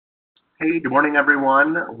Hey, good morning,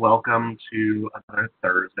 everyone. Welcome to another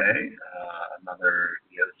Thursday, another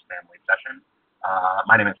EOS family session.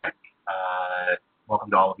 My name is Nick.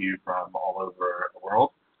 Welcome to all of you from all over the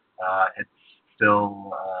world. It's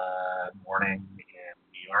still morning in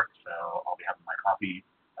New York, so I'll be having my coffee.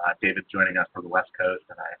 David's joining us from the West Coast,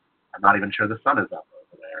 and I'm not even sure the sun is up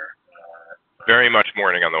over there. Very much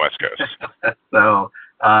morning on the West Coast. So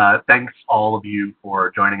thanks all of you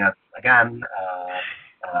for joining us again.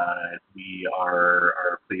 We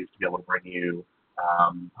are pleased to be able to bring you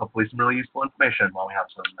hopefully some really useful information while we have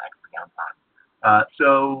some extra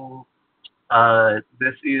downtime.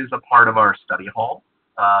 This is a part of our study hall.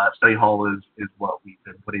 Study hall is what we've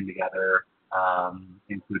been putting together,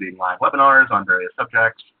 including live webinars on various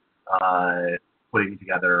subjects, putting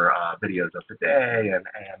together videos of the day and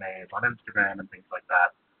AMAs on Instagram and things like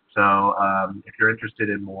that. So if you're interested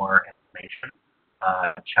in more information,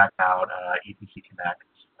 check out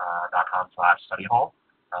etcconnect.com/study hall.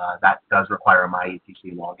 That does require my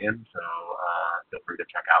ETC login, so feel free to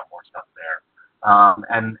check out more stuff there.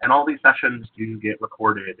 And all these sessions do get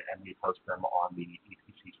recorded, and we post them on the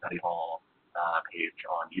ETC Study Hall page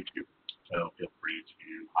on YouTube. So feel free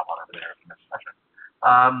to hop on over there if you miss a session.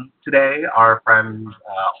 Today, our friends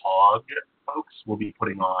Hog folks will be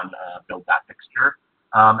putting on Build That Fixture.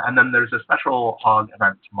 And then there's a special Hog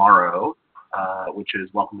event tomorrow, which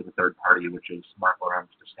is Welcome to the Third Party, which is Mark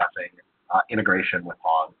Lawrence discussing integration with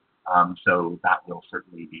Hog. So that will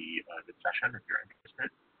certainly be a good session if you're interested.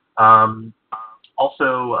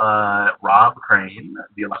 Also, Rob Crane,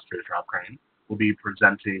 the illustrious Rob Crane, will be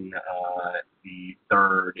presenting the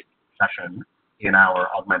third session in our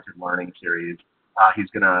augmented learning series. He's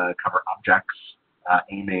going to cover objects,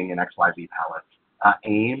 aiming, and XYZ palettes.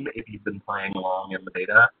 AIM, if you've been playing along in the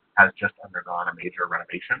beta, has just undergone a major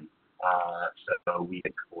renovation. So we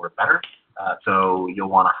think for better. So you'll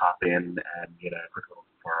want to hop in and get a quick little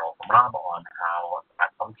tutorial from Rob on how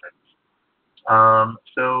that functions.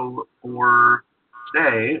 So for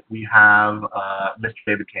today, we have Mr.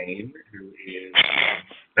 David Kane, who is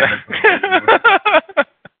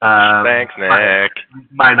Thanks, Nick.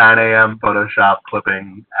 My 9 a.m. Photoshop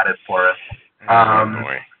clipping edit for us.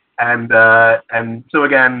 And so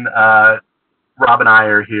again, Rob and I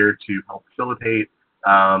are here to help facilitate,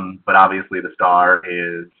 but obviously the star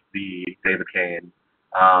is the David Kane.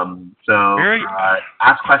 So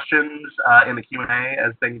ask questions in the Q&A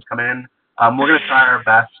as things come in. We're going to try our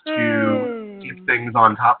best to keep things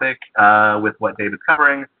on topic with what David's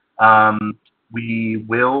covering. We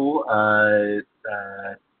will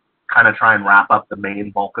kind of try and wrap up the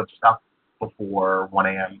main bulk of stuff before 1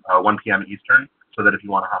 p.m. Eastern, so that if you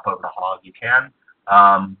want to hop over to Hog, you can.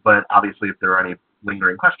 But obviously, if there are any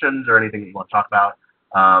lingering questions or anything that you want to talk about,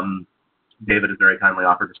 David has very kindly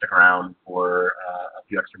offered to stick around for a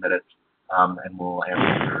few extra minutes, and we'll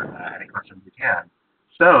answer any questions we can.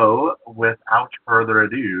 So, without further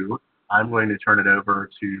ado, I'm going to turn it over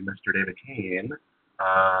to Mr. David Kane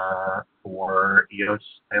for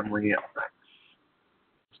EOS Family Effects.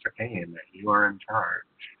 Mr. Kane, you are in charge.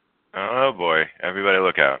 Oh boy, everybody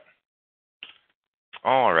look out.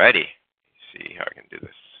 Alrighty, let's see how I can do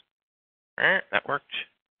this. That worked.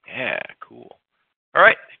 Yeah, cool. All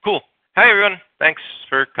right, cool. Hi everyone, thanks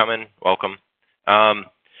for coming. Welcome.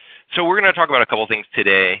 So we're going to talk about a couple things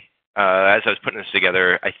today. As I was putting this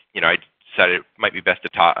together, I decided it might be best to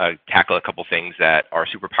tackle a couple things that are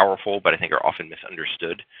super powerful, but I think are often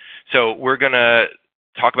misunderstood. So we're going to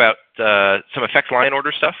talk about some effects line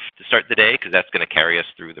order stuff to start the day, because that's going to carry us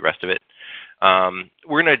through the rest of it.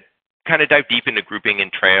 We're going to kind of dive deep into grouping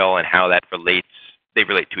and trail and how that they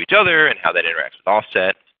relate to each other and how that interacts with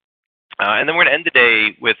offset. And then we're going to end the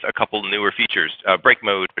day with a couple newer features. Break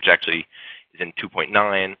mode, which actually is in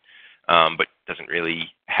 2.9, but hasn't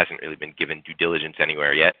really been given due diligence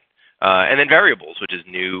anywhere yet. And then variables, which is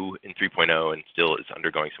new in 3.0 and still is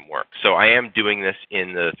undergoing some work. So I am doing this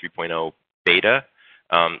in the 3.0 beta.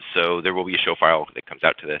 So there will be a show file that comes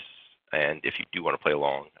out to this. And if you do want to play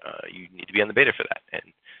along, you need to be on the beta for that.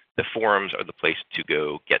 And the forums are the place to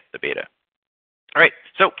go get the beta. All right,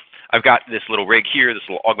 so I've got this little rig here, this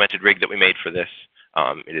little augmented rig that we made for this.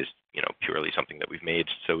 It is, purely something that we've made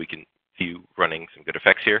so we can view running some good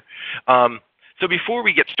effects here. So before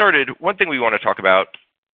we get started, one thing we want to talk about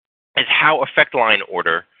is how effect line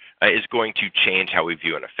order is going to change how we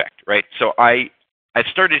view an effect, right? So I've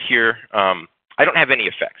started here. I don't have any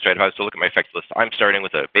effects, right? If I was to look at my effects list, I'm starting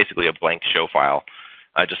with basically a blank show file,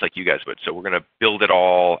 just like you guys would. So we're going to build it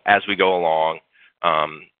all as we go along.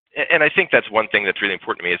 And I think that's one thing that's really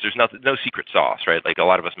important to me is there's no secret sauce, right? Like a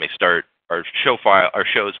lot of us may start our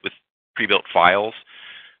shows with pre-built files,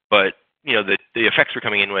 but the effects we're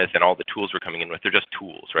coming in with and all the tools we're coming in with, they're just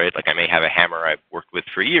tools, right? Like I may have a hammer I've worked with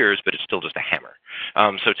for years, but it's still just a hammer.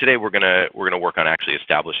 So today we're gonna work on actually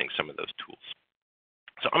establishing some of those tools.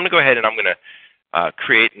 So I'm gonna go ahead and I'm gonna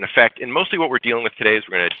create an effect, and mostly what we're dealing with today is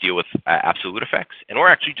we're gonna deal with absolute effects, and we're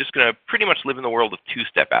actually just gonna pretty much live in the world of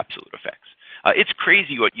two-step absolute effects. It's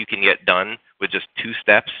crazy what you can get done with just 2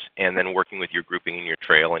 steps and then working with your grouping and your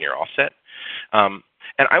trail and your offset.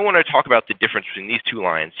 And I want to talk about the difference between these 2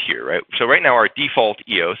 lines here, right? So right now our default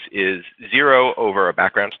EOS is 0 over a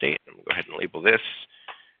background state. I'm going to go ahead and label this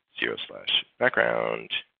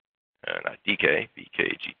 0/background, not DK,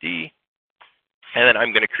 BKGD. And then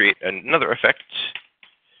I'm going to create another effect.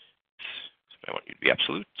 So I want you to be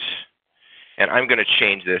absolute. And I'm going to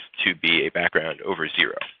change this to be a background over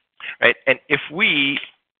 0. Right? And if we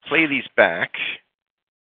play these back,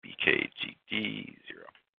 BKGD 0.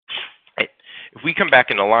 Right? If we come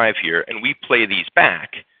back into live here and we play these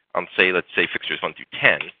back on, say, let's say fixtures 1 through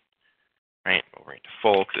 10, right? Over into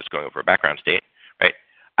full because it's going over a background state, right?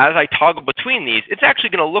 As I toggle between these, it's actually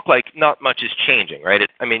going to look like not much is changing, right?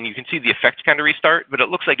 I mean, you can see the effects kind of restart, but it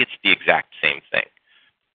looks like it's the exact same thing.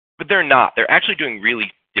 But they're not. They're actually doing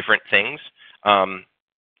really different things.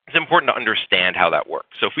 It's important to understand how that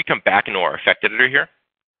works. So if we come back into our effect editor here,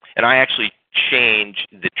 and I actually change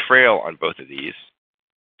the trail on both of these,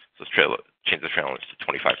 so let's change the trail on this to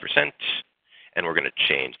 25%, and we're going to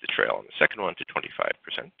change the trail on the second one to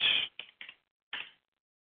 25%.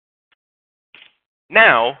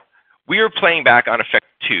 Now, we are playing back on effect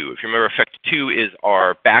 2. If you remember, effect 2 is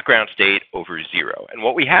our background state over 0. And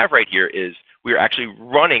what we have right here is we are actually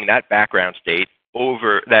running that background state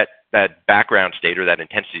over that background state or that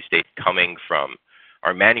intensity state coming from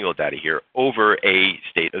our manual data here over a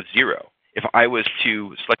state of 0. If I was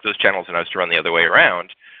to select those channels and I was to run the other way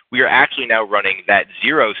around, we are actually now running that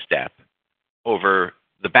 0 step over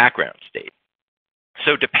the background state.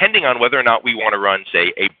 So depending on whether or not we want to run,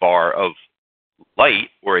 say, a bar of light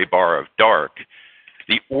or a bar of dark,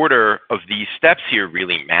 the order of these steps here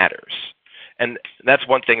really matters. And that's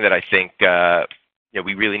one thing that I think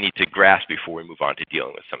we really need to grasp before we move on to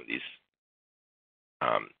dealing with some of these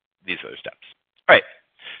other steps. All right.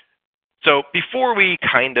 So before we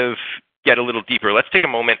kind of get a little deeper, let's take a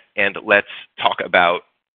moment and let's talk about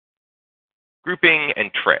grouping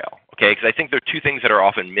and trail, okay? Because I think they're 2 things that are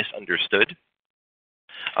often misunderstood,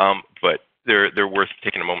 but they're worth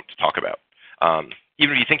taking a moment to talk about.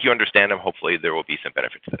 Even if you think you understand them, hopefully there will be some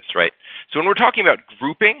benefit to this, right? So when we're talking about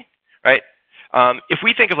grouping, right, if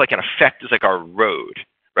we think of like an effect as like our road,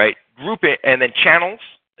 right, grouping, and then channels,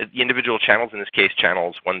 the individual channels, in this case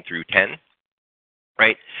channels 1 through 10,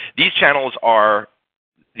 right, these channels are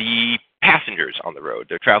the passengers on the road.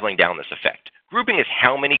 They're traveling down this effect. Grouping is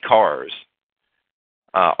how many cars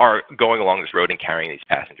are going along this road and carrying these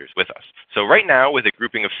passengers with us. So right now with a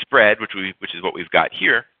grouping of spread, which is what we've got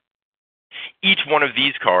here, each one of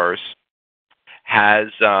these cars has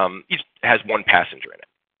 1 passenger in it.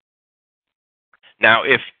 Now,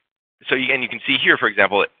 you can see here, for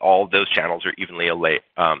example, all those channels are evenly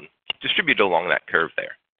distributed along that curve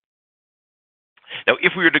there. Now,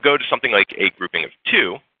 if we were to go to something like a grouping of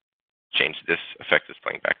 2, change this effect that's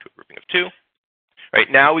playing back to a grouping of 2. Right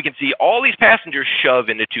now, we can see all these passengers shove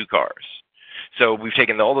into 2 cars. So we've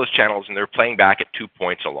taken all those channels and they're playing back at 2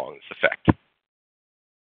 points along this effect.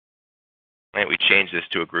 Right, we change this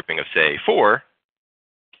to a grouping of, say, 4.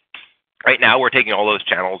 Right now, we're taking all those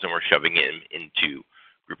channels and we're shoving them into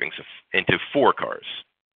groupings into 4 cars.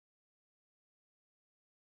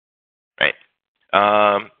 Right.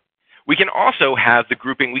 We can also have the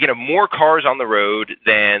grouping. We can have more cars on the road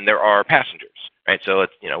than there are passengers. Right. So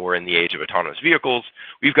we're in the age of autonomous vehicles.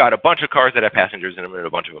 We've got a bunch of cars that have passengers in them, and a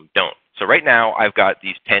bunch of them don't. So right now, I've got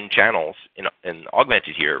these 10 channels in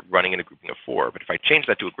augmented here running in a grouping of 4. But if I change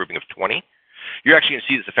that to a grouping of 20, you're actually going to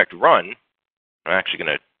see this effect run. I'm actually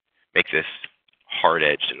going to make this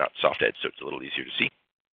hard-edged and not soft-edged, so it's a little easier to see.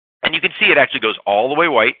 And you can see it actually goes all the way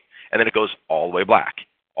white, and then it goes all the way black,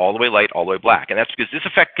 all the way light, all the way black. And that's because this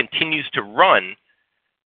effect continues to run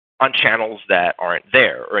on channels that aren't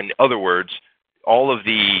there. Or in other words, all of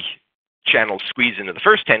the channels squeeze into the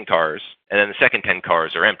first 10 cars, and then the second 10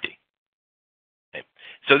 cars are empty. Okay.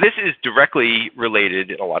 So this is directly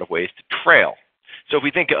related in a lot of ways to trail. So if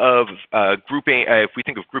we think of grouping, as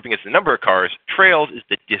the number of cars, trails is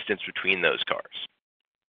the distance between those cars.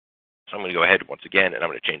 So I'm going to go ahead once again, and I'm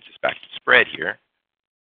going to change this back to spread here.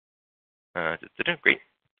 Great.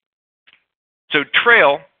 So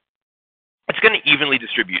trail, it's going to evenly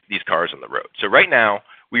distribute these cars on the road. So right now,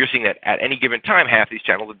 we are seeing that at any given time, half these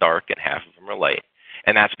channels are dark and half of them are light.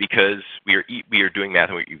 And that's because we are doing math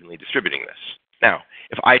and we're evenly distributing this. Now,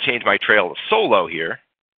 if I change my trail to solo here,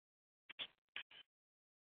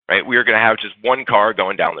 right, we are going to have just one car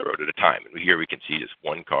going down the road at a time. And here we can see just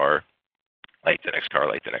one car, light, the next car,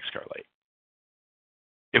 light, the next car, light.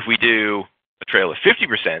 If we do a trail of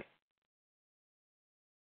 50%,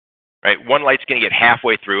 right, one light's going to get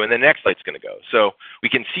halfway through, and the next light's going to go. So we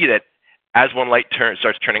can see that as one light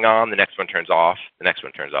starts turning on, the next one turns off, the next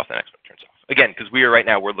one turns off, the next one turns off. Again, because we're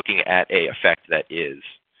looking at a effect that is,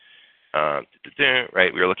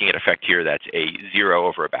 right, we're looking at effect here that's a 0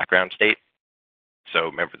 over a background state. So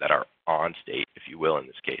remember that our on state, if you will, in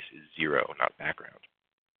this case, is 0, not background.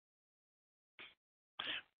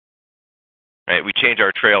 Right, we change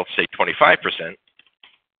our trail to say 25%.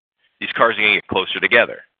 These cars are going to get closer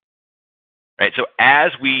together. Right, so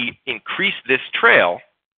as we increase this trail,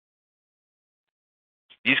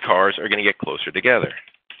 these cars are going to get closer together.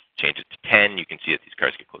 Change it to 10, you can see that these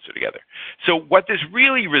cars get closer together. So what this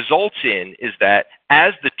really results in is that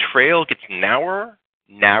as the trail gets narrower,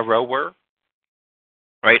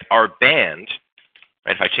 right, our band,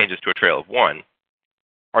 right, if I change this to a trail of 1,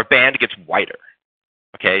 our band gets wider.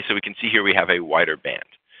 Okay, so we can see here we have a wider band.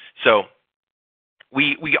 So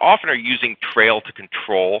we often are using trail to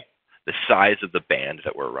control the size of the band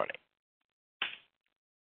that we're running.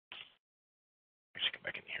 Let's come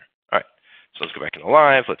back in here. All right, so let's go back into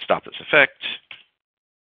live. Let's stop this effect.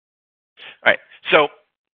 All right, so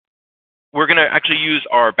we're going to actually use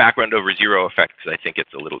our background over 0 effect because I think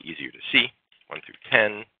it's a little easier to see. 1 through 10.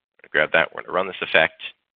 I'm going to grab that. We're going to run this effect.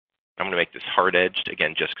 I'm going to make this hard edged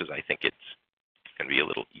again, just because I think it's going to be a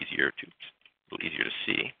little easier to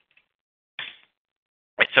see.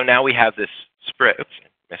 Right, so now we have this spread. Oops,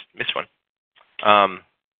 I missed one.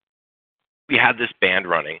 We have this band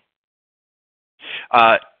running.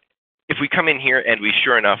 If we come in here and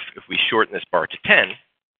sure enough, if we shorten this bar to 10,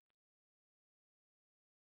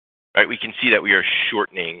 right, we can see that we are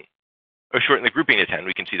shortening the grouping to 10.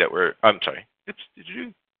 We can see that I'm sorry.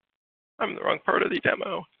 I'm in the wrong part of the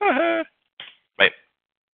demo. Right.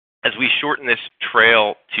 As we shorten this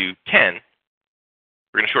trail to 10,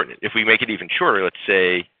 we're going to shorten it. If we make it even shorter, let's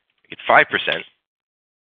say make it 5%,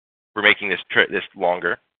 we're making this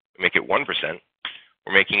longer. We make it 1%,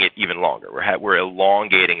 we're making it even longer. We're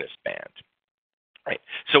elongating this band. Right.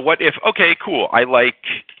 So what if, okay, cool, I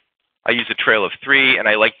use a trail of 3 and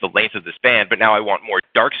I like the length of this band, but now I want more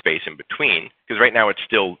dark space in between, because right now it's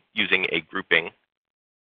still using a grouping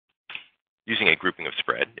of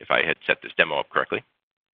spread, if I had set this demo up correctly.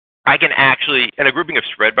 I can actually, and a grouping of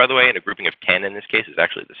spread, by the way, and a grouping of 10 in this case is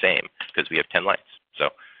actually the same because we have 10 lights. So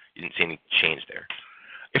you didn't see any change there.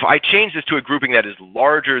 If I change this to a grouping that is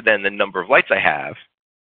larger than the number of lights I have,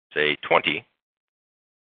 say 20,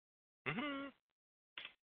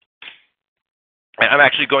 I'm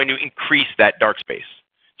actually going to increase that dark space.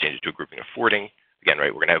 Change it to a grouping of 40. Again,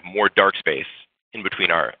 right, we're going to have more dark space in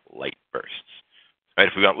between our light bursts. Right,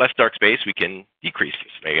 if we want less dark space, we can decrease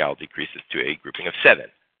this. Maybe I'll decrease this to a grouping of 7.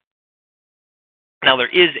 Now, there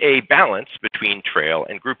is a balance between trail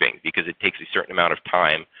and grouping because it takes a certain amount of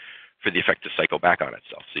time for the effect to cycle back on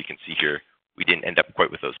itself. So you can see here, we didn't end up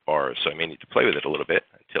quite with those bars, so I may need to play with it a little bit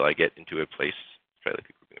until I get into a place, try like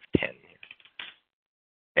a grouping of 10 here.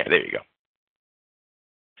 Yeah, there you go.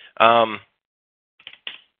 All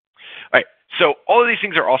right, so all of these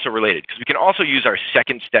things are also related because we can also use our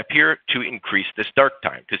second step here to increase this dark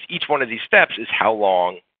time, because each one of these steps is how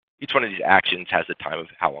long, each one of these actions has the time of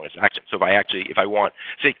how long it's action. So if I want,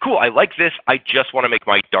 say, cool, I like this, I just want to make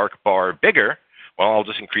my dark bar bigger, well, I'll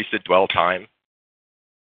just increase the dwell time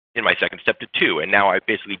in my second step to 2, and now I've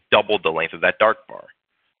basically doubled the length of that dark bar.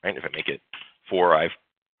 Right? If I make it 4, I've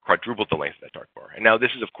quadrupled the length of that dark bar. And now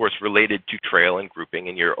this is, of course, related to trail and grouping,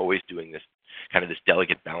 and you're always doing this kind of this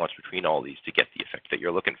delicate balance between all these to get the effect that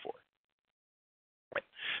you're looking for. Right.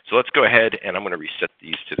 So let's go ahead, and I'm going to reset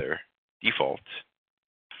these to their default.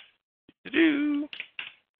 All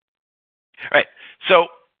right. So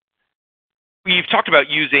we've talked about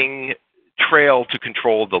using trail to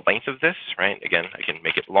control the length of this, right? Again, I can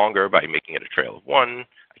make it longer by making it a trail of 1.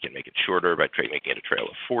 I can make it shorter by making it a trail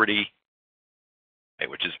of 40.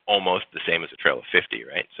 Which is almost the same as a trail of 50,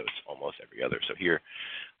 right? So it's almost every other. So here,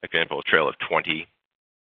 like for example, a trail of 20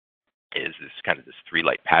 is this kind of this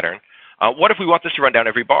 3-light pattern. What if we want this to run down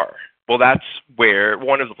every bar? Well, that's where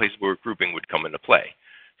one of the places where grouping would come into play.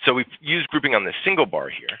 So we've used grouping on this single bar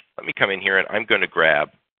here. Let me come in here and I'm going to grab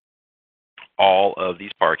all of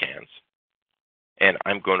these bar cans and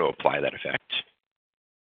I'm going to apply that effect.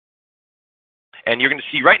 And you're going to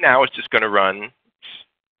see right now it's just going to run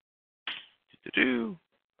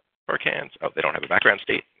bar cans. Oh, they don't have a background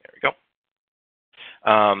state. There we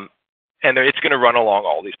go. and it's going to run along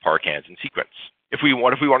all these parcans in sequence. If we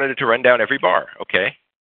wanted it to run down every bar, okay,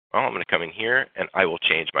 well, I'm going to come in here and I will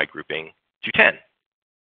change my grouping to 10.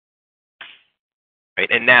 Right,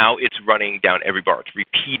 and now it's running down every bar. It's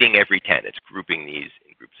repeating every 10. It's grouping these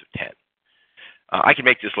in groups of 10. I can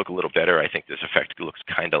make this look a little better. I think this effect looks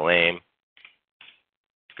kind of lame.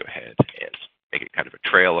 Let's go ahead and make it kind of a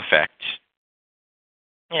trail effect.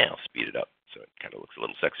 Yeah, I'll speed it up so it kind of looks a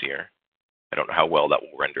little sexier. I don't know how well that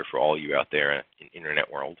will render for all you out there in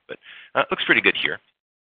internet world, but it looks pretty good here.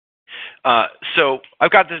 So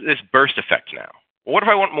I've got this burst effect now. Well, what if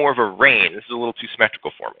I want more of a rain? This is a little too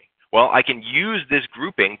symmetrical for me. Well, I can use this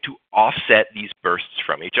grouping to offset these bursts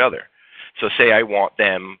from each other. So say I want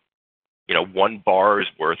them, 1 bar's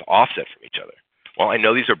worth offset from each other. Well, I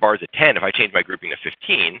know these are bars at 10. If I change my grouping to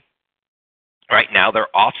 15, right now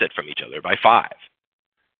they're offset from each other by 5. If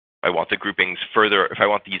I want the groupings further, if I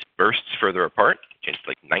want these bursts further apart, change to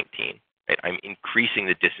like 19. Right? I'm increasing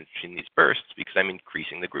the distance between these bursts because I'm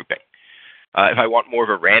increasing the grouping. If I want more of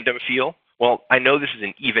a random feel, well, I know this is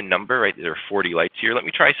an even number, right? There are 40 lights here. Let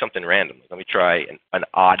me try something random. Let me try an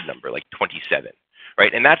odd number, like 27,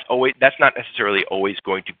 right? And that's not necessarily always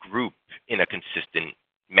going to group in a consistent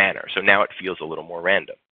manner. So now it feels a little more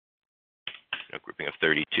random. Grouping of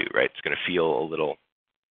 32, right? It's going to feel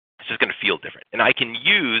it's just going to feel different. And I can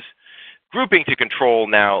use grouping to control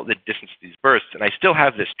now the distance of these bursts, and I still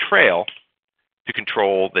have this trail to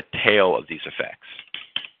control the tail of these effects.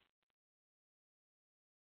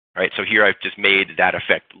 Right, so here I've just made that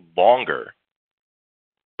effect longer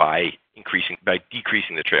by decreasing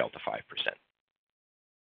the trail to 5%.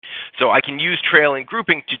 So I can use trail and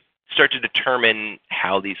grouping to start to determine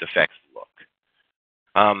how these effects look.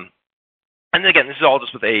 And again, this is all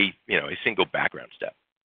just with a single background step.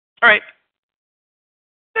 All right,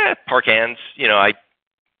 parcans,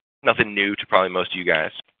 nothing new to probably most of you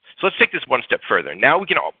guys. So let's take this one step further. Now we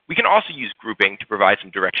can also use grouping to provide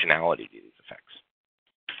some directionality to these effects.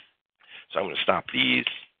 So I'm going to stop these,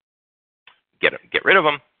 get rid of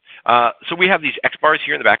them. So we have these X bars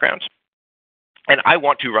here in the background, and I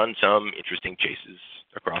want to run some interesting chases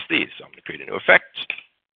across these. So I'm going to create a new effect.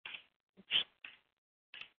 Oops.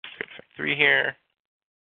 Create effect 3 here.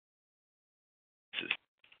 This is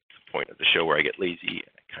the point of the show where I get lazy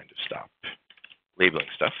and I kind of stop labeling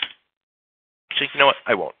stuff. Actually, you know what?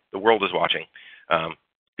 I won't. The world is watching.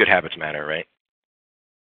 Good habits matter, right?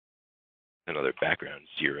 Another background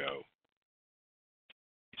 0.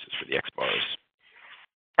 This is for the X bars.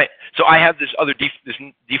 Right. So I have this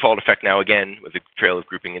default effect now again with a trail of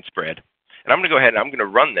grouping and spread. And I'm going to go ahead and I'm going to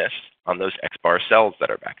run this on those X bar cells that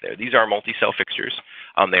are back there. These are multi-cell fixtures.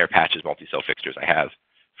 They are patches multi-cell fixtures I have.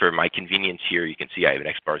 For my convenience here, you can see I have an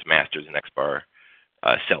X bars masters and X bar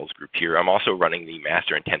cells group here. I'm also running the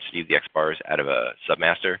master intensity of the X bars out of a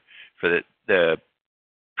submaster for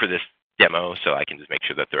this demo, so I can just make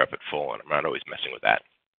sure that they're up at full, and I'm not always messing with that.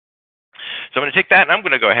 So I'm going to take that, and I'm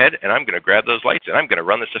going to go ahead, and I'm going to grab those lights, and I'm going to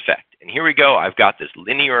run this effect. And here we go. I've got this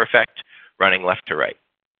linear effect running left to right.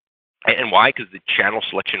 And why? Because the channel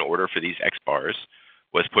selection order for these X bars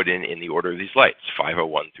was put in the order of these lights,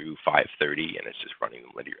 501 through 530, and it's just running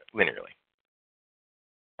them linearly.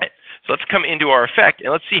 Right. So let's come into our effect,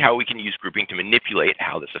 and let's see how we can use grouping to manipulate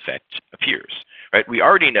how this effect appears. Right? We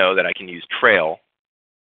already know that I can use trail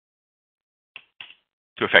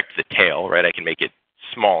to affect the tail. Right? I can make it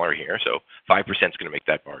smaller here, so 5% is going to make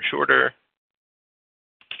that bar shorter.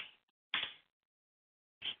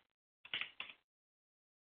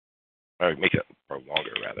 Or make that bar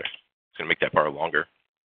longer, rather. It's going to make that bar longer.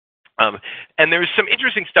 And there's some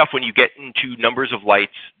interesting stuff when you get into numbers of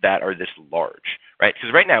lights that are this large, right?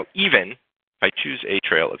 Because right now, even, if I choose a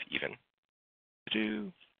trail of even,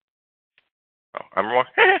 I'm wrong,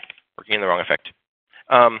 working in the wrong effect.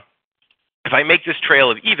 If I make this trail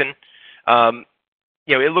of even,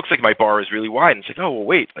 it looks like my bar is really wide. And it's like, oh, well,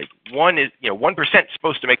 wait, like 1% is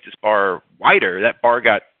supposed to make this bar wider. That bar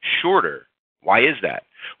got shorter. Why is that?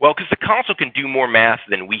 Well, because the console can do more math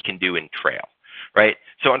than we can do in trail, right?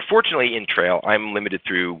 So unfortunately, in trail, I'm limited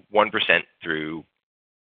through 1% through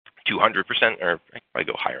 200%, or I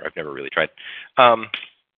probably go higher. I've never really tried. So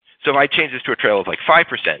if I change this to a trail of like 5%,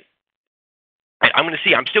 I'm going to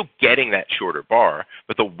see I'm still getting that shorter bar,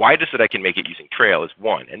 but the widest that I can make it using trail is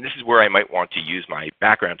 1. And this is where I might want to use my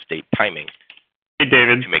background state timing. Hey,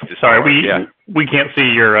 David. To make this sorry, more, we can't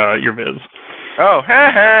see your viz. Oh,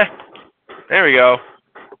 there we go.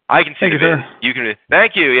 I can see the viz. You can.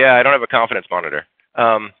 Thank you. Yeah, I don't have a confidence monitor.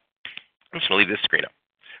 I'm just going to leave this screen up.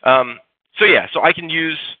 So I can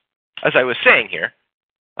use, as I was saying here,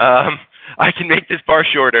 I can make this bar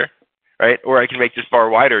shorter, right? Or I can make this bar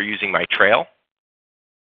wider using my trail.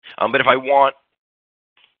 But if I want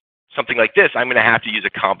something like this, I'm going to have to use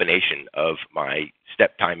a combination of my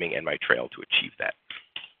step timing and my trail to achieve that.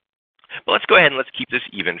 But let's go ahead and let's keep this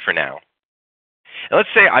even for now. And let's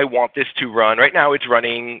say I want this to run, right now it's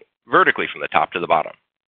running vertically from the top to the bottom.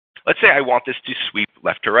 Let's say I want this to sweep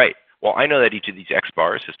left to right. Well, I know that each of these X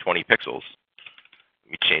bars has 20 pixels.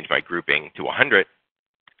 Let me change my grouping to 100.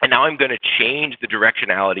 And now I'm going to change the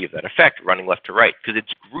directionality of that effect running left to right because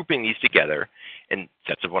it's grouping these together in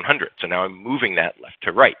sets of 100. So now I'm moving that left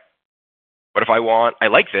to right. But if I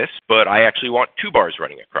like this, but I actually want 2 bars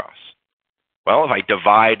running across. Well, if I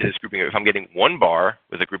divide this grouping, if I'm getting 1 bar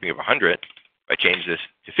with a grouping of 100, if I change this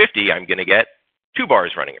to 50, I'm going to get 2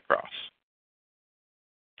 bars running across.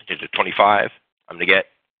 I change it to 25, I'm going to get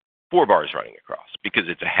 4 bars running across because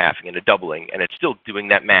it's a halving and a doubling, and it's still doing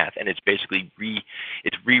that math, and it's basically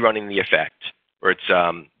rerunning the effect, or it's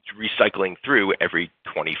recycling through every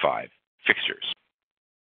 25 fixtures.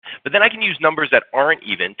 But then I can use numbers that aren't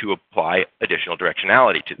even to apply additional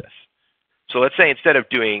directionality to this. So let's say instead of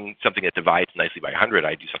doing something that divides nicely by 100,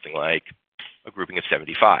 I do something like a grouping of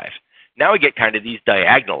 75. Now I get kind of these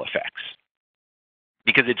diagonal effects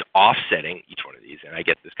because it's offsetting each one of these, and I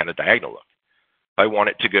get this kind of diagonal look. If I want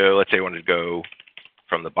it to go, let's say I want it to go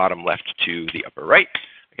from the bottom left to the upper right,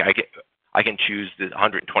 I can choose the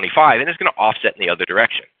 125, and it's going to offset in the other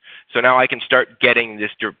direction. So now I can start getting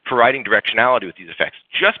this, providing directionality with these effects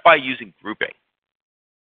just by using grouping.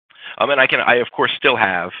 And I of course still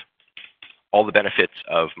have all the benefits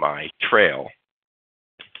of my trail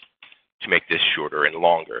to make this shorter and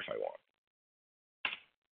longer if I want.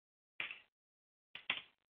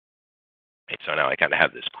 Right, so now I kind of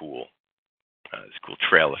have this cool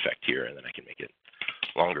trail effect here, and then I can make it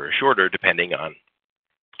longer or shorter depending on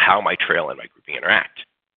how my trail and my grouping interact.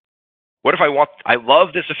 What if I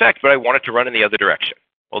love this effect, but I want it to run in the other direction?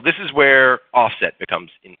 Well, this is where offset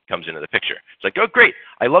comes into the picture. It's like, oh, great,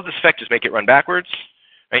 I love this effect, just make it run backwards.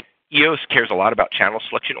 Right? EOS cares a lot about channel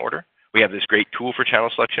selection order. We have this great tool for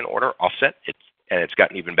channel selection order, offset, and it's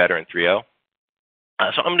gotten even better in 3.0.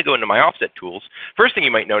 So I'm going to go into my offset tools. First thing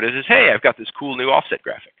you might notice is, hey, I've got this cool new offset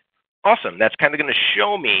graphic. Awesome, that's kind of going to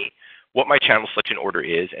show me what my channel selection order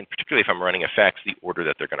is, and particularly if I'm running effects, the order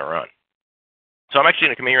that they're going to run. So I'm actually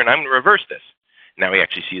going to come here and I'm going to reverse this. Now we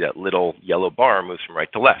actually see that little yellow bar moves from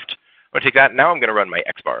right to left. I'm going to take that, now I'm going to run my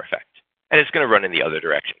X bar effect. And it's going to run in the other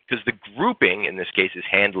direction because the grouping in this case is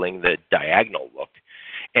handling the diagonal look,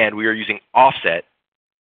 and we are using offset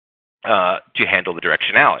to handle the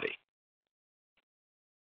directionality.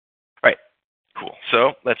 Right, cool.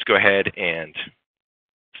 So let's go ahead and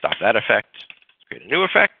stop that effect. Let's create a new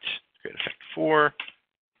effect. Let's create effect 4. You're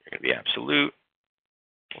going to be absolute.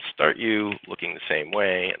 We'll start you looking the same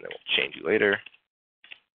way, and then we'll change you later.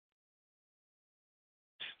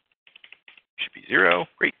 Should be 0.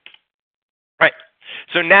 Great. Right.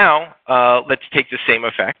 So now let's take the same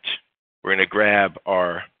effect. We're going to grab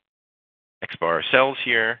our X bar cells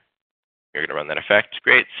here. You're going to run that effect.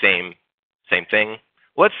 Great. Same thing.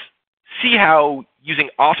 Let's see how using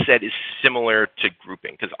offset is similar to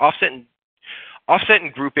grouping, because offset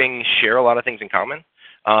and grouping share a lot of things in common.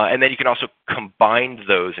 And then you can also combine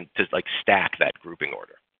those to like stack that grouping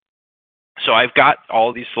order. So I've got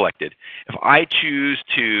all these selected. If I choose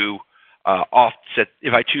to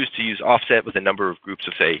use offset with a number of groups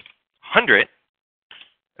of say 100, and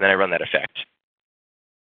then I run that effect.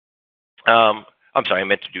 I'm sorry, I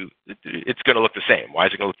meant to do. It's going to look the same. Why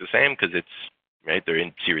is it going to look the same? Because they're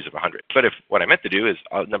in series of 100. But if what I meant to do is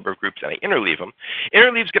a number of groups and I interleave them,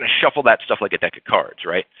 interleave is going to shuffle that stuff like a deck of cards,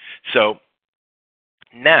 right? So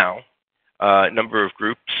now, number of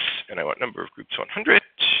groups, and I want number of groups 100, and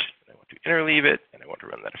I want to interleave it, and I want to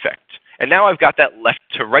run that effect. And now I've got that left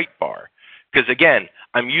to right bar, because again,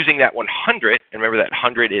 I'm using that 100, and remember that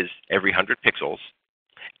 100 is every 100 pixels,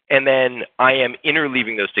 and then I am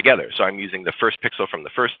interleaving those together. So I'm using the first pixel from the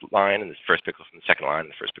first line, and the first pixel from the second line, and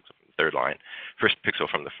the first pixel from the third line, first pixel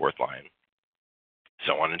from the fourth line,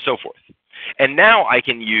 so on and so forth. And now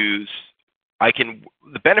the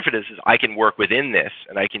benefit is I can work within this,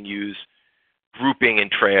 and I can use grouping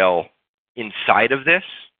and trail inside of this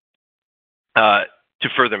to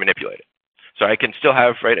further manipulate it. So I can still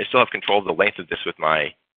have, I still have control of the length of this with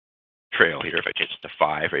my trail here. If I change it to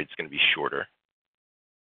 5, it's going to be shorter.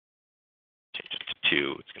 Change it to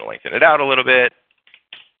 2, it's going to lengthen it out a little bit.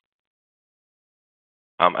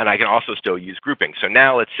 And I can also still use grouping. So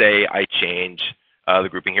now let's say I change the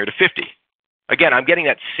grouping here to 50. Again, I'm getting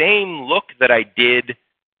that same look that I did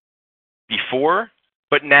before,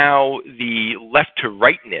 but now the left to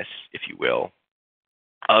rightness, if you will,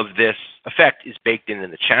 of this effect is baked in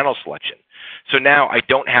the channel selection. So now I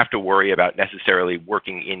don't have to worry about necessarily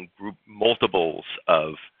working in group multiples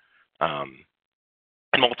of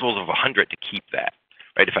 100 to keep that,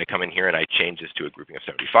 right? If I come in here and I change this to a grouping of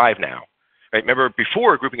 75 now, right? Remember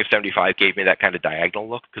before, a grouping of 75 gave me that kind of diagonal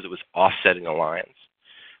look because it was offsetting the lines.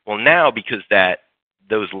 Well, now because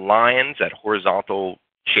those lines, that horizontal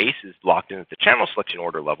chase is locked in at the channel selection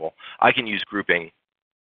order level, I can use grouping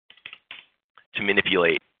to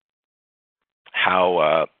manipulate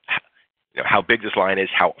how big this line is,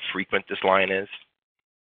 how frequent this line is,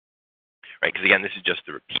 right? Because again, this is just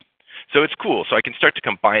the repeat. So it's cool. So I can start to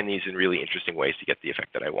combine these in really interesting ways to get the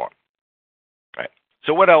effect that I want, right?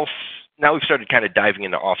 So what else? Now we've started kind of diving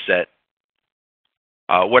into offset.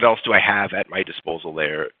 What else do I have at my disposal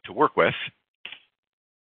there to work with?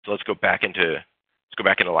 So let's go back into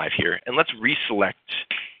live here, and let's reselect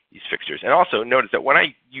these fixtures. And also notice that when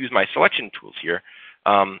I use my selection tools here,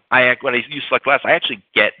 when I use select last, I actually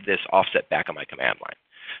get this offset back on my command line.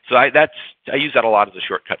 So I use that a lot as a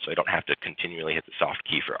shortcut, so I don't have to continually hit the soft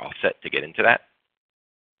key for offset to get into that.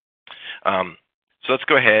 So let's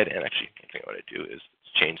go ahead and actually, I think what I do is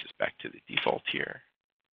let's change this back to the default here.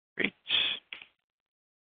 Great.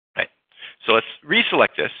 Right. So let's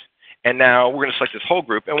reselect this, and now we're going to select this whole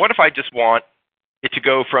group. And what if I just want it to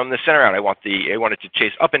go from the center out? I want it to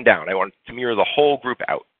chase up and down. I want it to mirror the whole group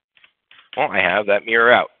out. Well, I have that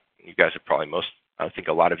mirror out. You guys are probably I think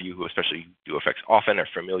a lot of you who especially do effects often are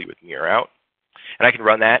familiar with mirror out. And I can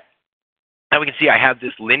run that. Now we can see I have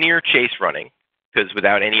this linear chase running because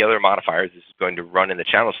without any other modifiers, this is going to run in the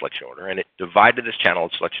channel selection order. And it divided this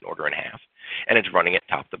channel selection order in half. And it's running it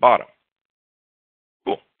top to bottom.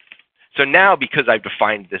 Cool. So now because I've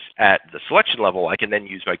defined this at the selection level, I can then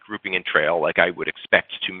use my grouping and trail like I would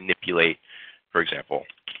expect to manipulate, for example,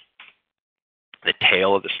 the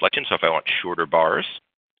tail of the selection. So if I want shorter bars,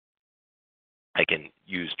 I can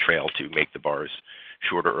use trail to make the bars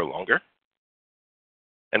shorter or longer.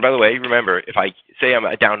 And by the way, remember, if I say I'm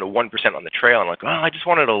down to 1% on the trail, I'm like, oh, I just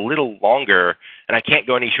want it a little longer, and I can't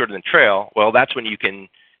go any shorter than trail, well, that's when you can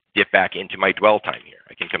dip back into my dwell time here.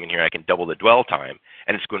 I can come in here, I can double the dwell time,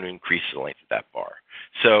 and it's going to increase the length of that bar.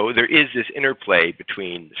 So there is this interplay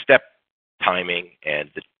between the step timing and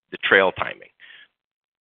the trail timing.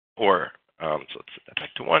 Or, so let's set that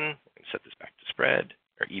back to 1, and set this back to spread,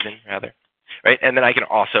 or even rather. Right, and then I can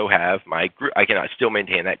also have my group. I can still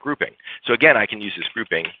maintain that grouping. So again, I can use this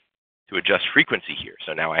grouping to adjust frequency here.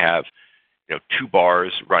 So now I have, 2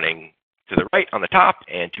 bars running to the right on the top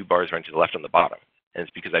and 2 bars running to the left on the bottom. And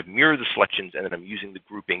it's because I've mirrored the selections and then I'm using the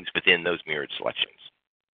groupings within those mirrored selections.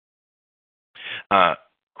 Cool.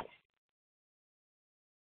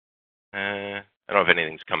 I don't know if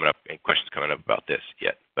any questions coming up about this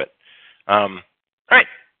yet, but all right.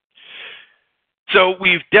 So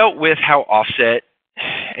we've dealt with how offset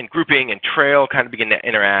and grouping and trail kind of begin to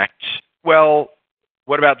interact. Well,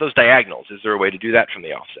 what about those diagonals? Is there a way to do that from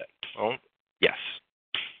the offset? Well, yes.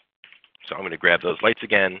 So I'm going to grab those lights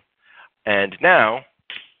again. And now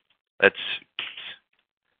let's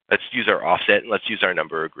use our offset and let's use our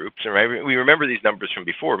number of groups. And we remember these numbers from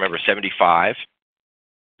before. Remember 75 is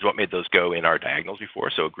what made those go in our diagonals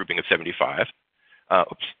before. So a grouping of 75.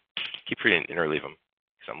 Oops, keep reading and interleave them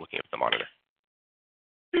because I'm looking at the monitor.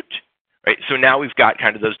 Right, so now we've got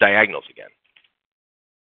kind of those diagonals again.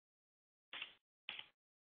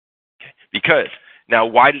 Okay. Because now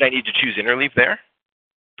why did I need to choose interleave there?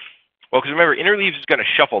 Well, because remember, interleave is going to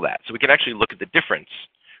shuffle that. So we can actually look at the difference.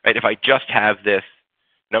 Right? If I just have this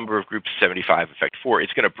number of groups 75 effect 4,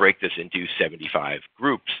 it's going to break this into 75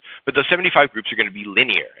 groups. But those 75 groups are going to be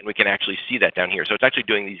linear, and we can actually see that down here. So it's actually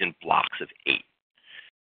doing these in blocks of 8.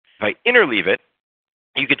 If I interleave it,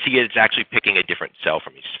 you can see it's actually picking a different cell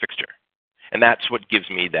from each fixture. And that's what gives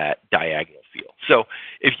me that diagonal feel. So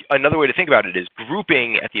another way to think about it is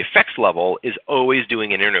grouping at the effects level is always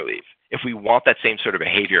doing an interleave. If we want that same sort of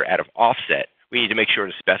behavior out of offset, we need to make sure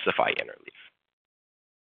to specify interleave.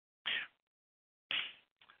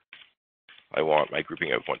 I want my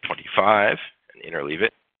grouping of 125 and interleave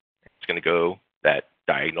it. It's going to go that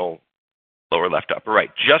diagonal lower left to upper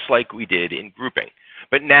right, just like we did in grouping.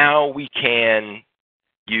 But now we can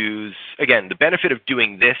use, again, the benefit of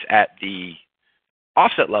doing this at the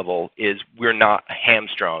offset level is we're not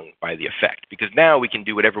hamstrung by the effect because now we can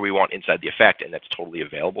do whatever we want inside the effect and that's totally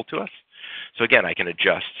available to us. So again, I can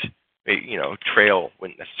adjust, trail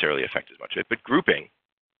wouldn't necessarily affect as much of it, but grouping,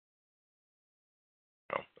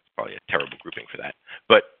 that's probably a terrible grouping for that.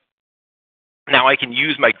 But now I can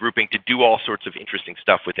use my grouping to do all sorts of interesting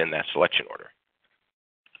stuff within that selection order.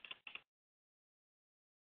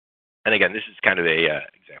 And again, this is kind of a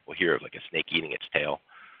example here of like a snake eating its tail.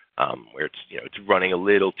 where it's running a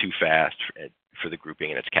little too fast for the grouping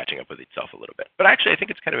and it's catching up with itself a little bit. But actually, I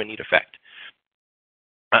think it's kind of a neat effect.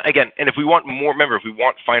 Again, and if we want more, remember, if we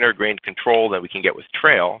want finer grained control than we can get with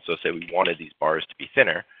trail, so say we wanted these bars to be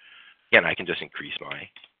thinner, again, I can just increase my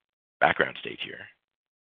background state here.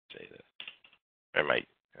 Say that I might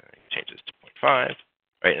change this to 0.5,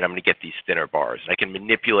 right? And I'm going to get these thinner bars. And I can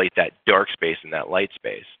manipulate that dark space and that light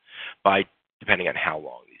space by depending on how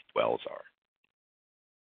long these dwells are.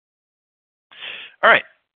 All right,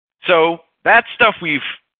 so that's stuff we've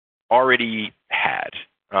already had.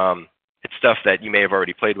 It's stuff that you may have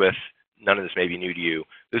already played with. None of this may be new to you.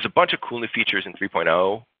 There's a bunch of cool new features in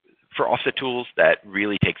 3.0 for offset tools that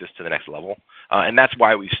really takes us to the next level. And that's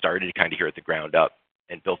why we've started kind of here at the ground up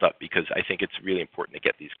and built up, because I think it's really important to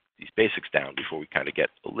get these basics down before we kind of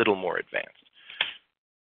get a little more advanced.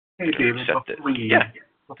 Hey, David,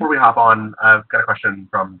 before we hop on, I've got a question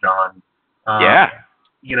from John.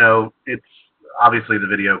 It's obviously the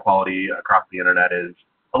video quality across the internet is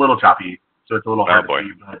a little choppy, so it's a little hard to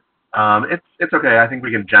see, but it's okay. I think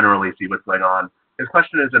we can generally see what's going on. His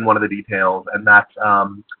question is in one of the details, and that's,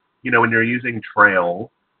 when you're using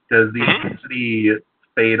trail, does the intensity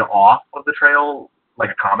fade off of the trail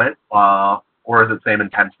like a comet, or is it same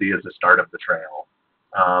intensity as the start of the trail?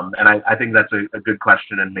 And I think that's a good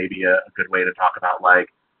question, and maybe a good way to talk about, like,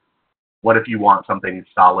 what if you want something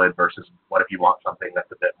solid versus what if you want something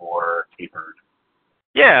that's a bit more tapered?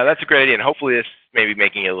 Yeah, that's a great idea, and hopefully this maybe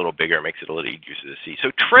making it a little bigger makes it a little easier to see.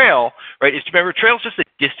 So trail, right, remember, trail is just the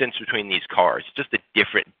distance between these cars. It's just a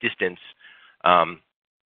different distance.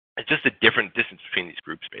 It's just a different distance between these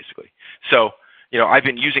groups, basically. So, I've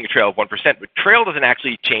been using a trail of 1%, but trail doesn't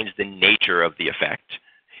actually change the nature of the effect.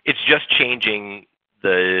 It's just changing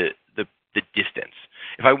the distance.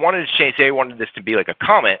 If I wanted to change, say I wanted this to be like a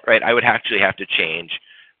comet, right, I would actually have to change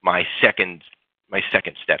my second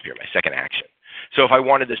step here, my second action. So if I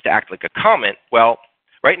wanted this to act like a comet, well,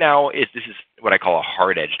 right now this is what I call a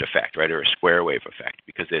hard-edged effect, right, or a square wave effect,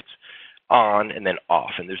 because it's on and then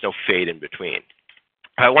off, and there's no fade in between.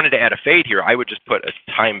 If I wanted to add a fade here, I would just put a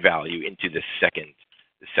time value into this second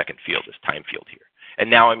field, this time field here, and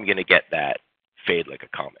now I'm going to get that fade like a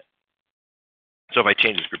comet. So if I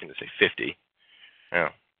change this grouping to say 50,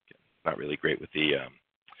 not really great with the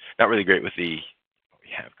what we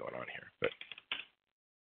have going on here, but.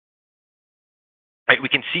 Right, we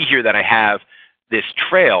can see here that I have this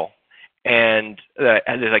trail, and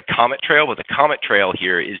there's a comet trail, but the comet trail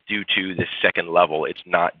here is due to this second level. It's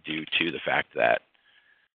not due to the fact that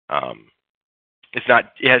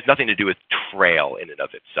it has nothing to do with trail in and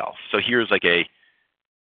of itself. So here's like a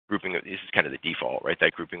grouping of, this is kind of the default, right?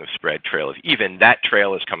 That grouping of spread, trail of even. That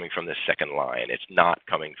trail is coming from this second line. It's not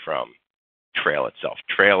coming from trail itself.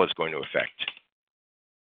 Trail is going to affect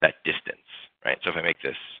that distance, right? So if I make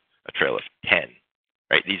this a trail of 10,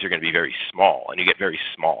 right, these are going to be very small, and you get very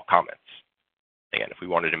small comets. Again, if we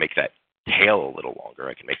wanted to make that tail a little longer,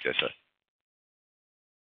 I can make this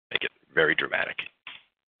make it very dramatic.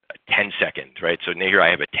 A 10-second, right? So here I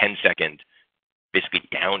have a 10-second, basically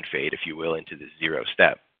down fade, if you will, into the 0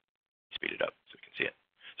 step. Speed it up so you can see it.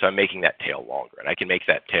 So I'm making that tail longer, and I can make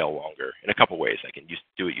that tail longer in a couple ways. I can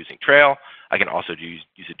do it using trail. I can also use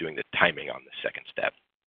it doing the timing on the second step.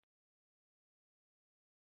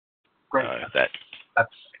 Great.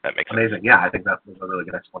 That makes amazing. Sense. Yeah, I think that was a really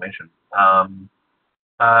good explanation.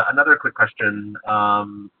 Another quick question.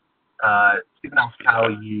 Stephen asked how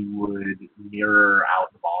you would mirror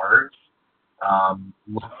out the bars.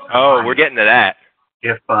 We're getting to that.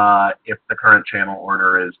 If the current channel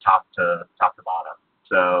order is top to bottom.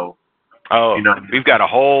 So. We've got a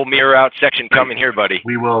whole mirror out section coming here, buddy.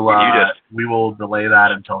 We will delay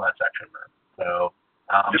that until that section then. So.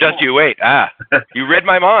 Just you wait. You read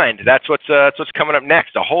my mind. That's what's coming up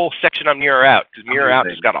next. A whole section on mirror out, because mirror out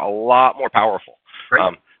has got a lot more powerful.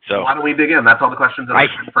 Great. So why don't we dig in? That's all the questions that I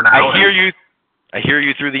have for now. I hear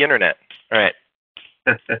you through the internet. All right.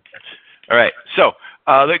 All right. So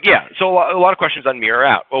So a lot of questions on mirror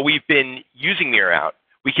out. Well, we've been using mirror out.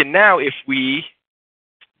 We can now, if we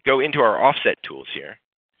go into our offset tools here,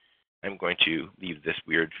 I'm going to leave this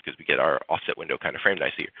weird because we get our offset window kind of framed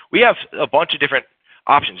nicely here. We have a bunch of different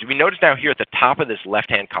options. We notice now here at the top of this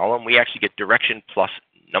left-hand column, we actually get direction plus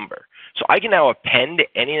number. So I can now append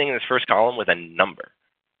anything in this first column with a number.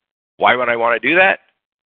 Why would I want to do that?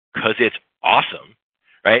 Because it's awesome,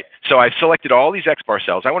 right? So I've selected all these X bar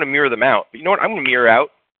cells. I want to mirror them out. But you know what? I'm going to mirror out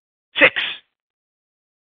 6.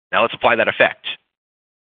 Now let's apply that effect.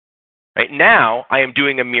 Right now, I am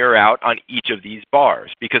doing a mirror out on each of these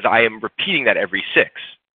bars because I am repeating that every 6.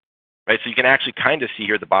 Right? So you can actually kind of see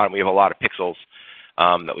here at the bottom, we have a lot of pixels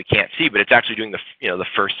that we can't see, but it's actually doing the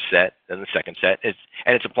first set, then the second set, and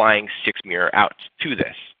it's applying 6 mirror outs to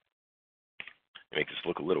this. Make this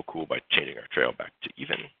look a little cool by changing our trail back to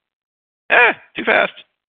even. Too fast.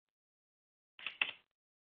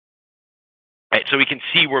 All right, so we can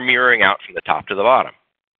see we're mirroring out from the top to the bottom.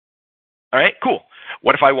 All right, cool.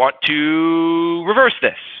 What if I want to reverse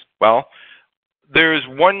this? Well, there's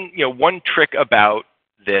one trick about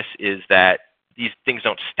this is that these things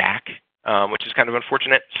don't stack, which is kind of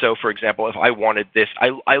unfortunate. So for example, if I wanted this,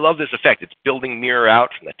 I love this effect. It's building mirror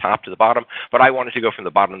out from the top to the bottom, but I wanted to go from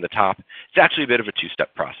the bottom to the top. It's actually a bit of a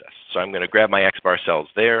two-step process. So I'm going to grab my X-bar cells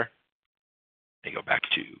there. And go back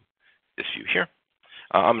to this view here.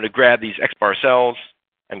 I'm going to grab these X-bar cells.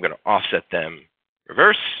 I'm going to offset them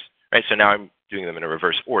reverse. Right, so now I'm doing them in a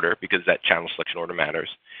reverse order because that channel selection order matters.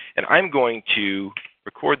 And I'm going to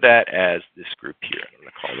record that as this group here. I'm going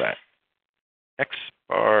to call that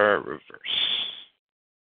X-bar reverse.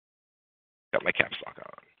 Got my caps lock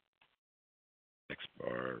on.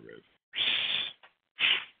 X-bar reverse.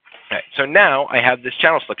 All right, so now I have this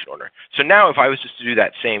channel selection order. So now if I was just to do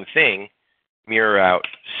that same thing, mirror out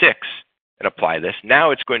 6 and apply this,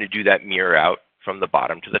 now it's going to do that mirror out from the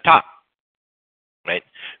bottom to the top, right?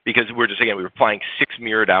 Because we're applying 6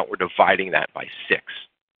 mirrored out, we're dividing that by 6.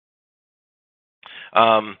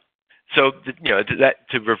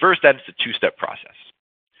 To reverse that, it's a two-step process.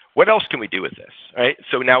 What else can we do with this, right?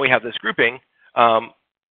 So now we have this grouping.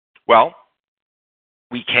 Well,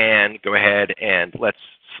 we can go ahead and let's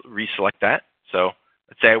reselect that. So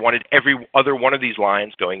let's say I wanted every other one of these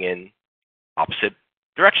lines going in opposite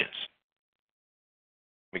directions.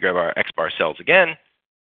 We grab our X-bar cells again,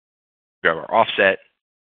 grab our offset,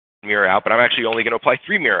 mirror out, but I'm actually only going to apply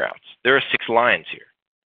 3 mirror outs. There are 6 lines here.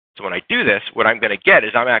 So when I do this, what I'm going to get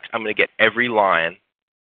is I'm going to get every line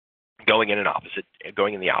going in the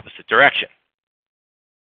opposite direction.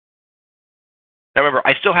 Now remember,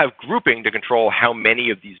 I still have grouping to control how many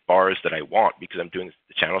of these bars that I want because I'm doing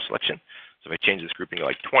the channel selection. So if I change this grouping to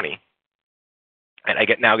like 20, and I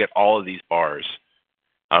now get all of these bars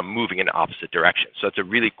moving in opposite directions. So it's a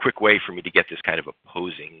really quick way for me to get this kind of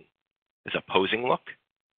opposing look.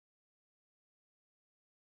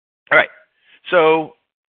 All right, so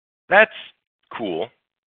that's cool.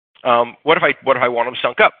 What if I want them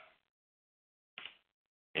sunk up?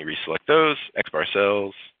 Let me reselect those, X-bar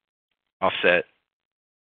cells, offset,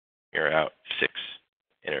 mirror out, 6,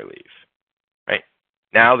 interleave. Right?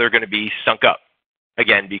 Now they're going to be sunk up.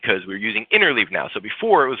 Again, because we're using interleave now. So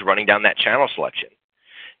before it was running down that channel selection.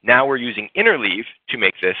 Now we're using interleave to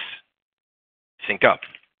make this sync up.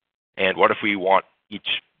 And what if we want each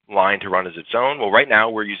line to run as its own? Well, right now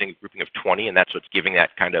we're using a grouping of 20, and that's what's giving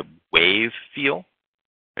that kind of wave feel.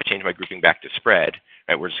 If I change my grouping back to spread,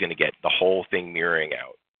 right, we're just going to get the whole thing mirroring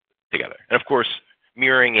out together. And of course,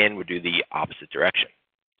 mirroring in would do the opposite direction.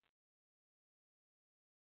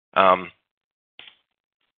 Right.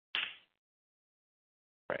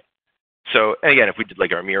 So again, if we did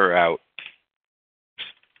like our mirror out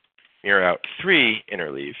 3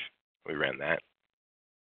 interleave, we ran that.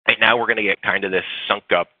 Right now we're going to get kind of this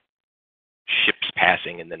sunk up ships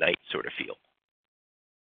passing in the night sort of feel.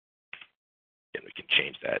 And we can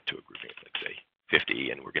change that to a grouping of, like, say,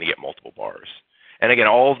 50, and we're going to get multiple bars. And again,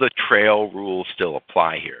 all the trail rules still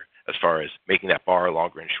apply here as far as making that bar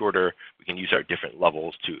longer and shorter. We can use our different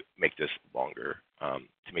levels to make this longer, to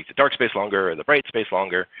make the dark space longer or the bright space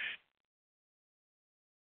longer.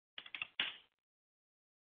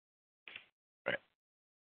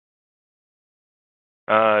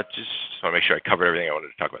 Just want to make sure I covered everything I wanted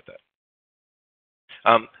to talk about that.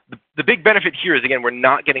 The big benefit here is, again, we're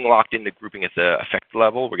not getting locked into grouping at the effect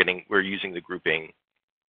level. We're using the grouping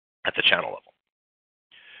at the channel level.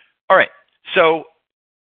 All right, so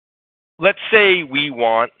let's say we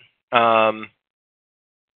want,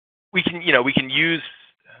 we can use,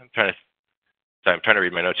 I'm trying to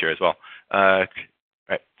read my notes here as well.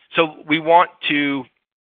 Right, so we want to,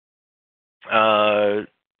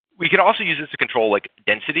 we can also use this to control like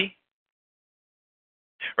density,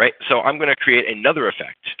 right? So I'm going to create another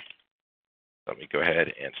effect. Let me go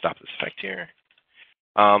ahead and stop this effect here.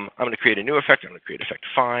 I'm going to create a new effect. I'm going to create effect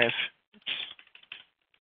 5. Oops.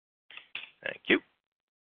 Thank you.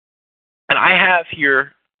 And I have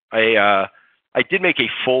here I did make a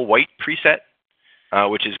full white preset,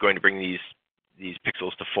 which is going to bring these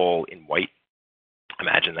pixels to full in white.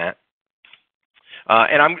 Imagine that.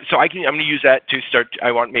 And I'm going to use that to start.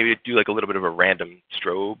 I want maybe to do like a little bit of a random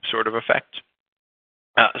strobe sort of effect.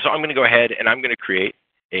 So I'm going to go ahead and I'm going to create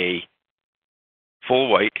a full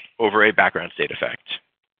white over a background state effect.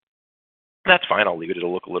 That's fine. I'll leave it.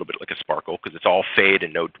 It'll look a little bit like a sparkle because it's all fade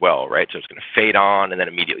and no dwell, right? So it's going to fade on and then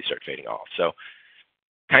immediately start fading off. So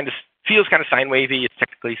kind of feels kind of sine wavy. It's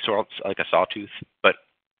technically sort of like a sawtooth, but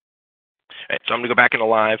right, so I'm going to go back into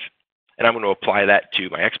live, and I'm going to apply that to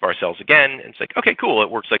my XBAR cells again. And it's like, okay, cool. It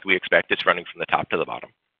works like we expect. It's running from the top to the bottom.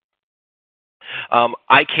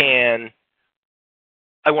 I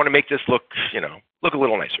want to make this look, look a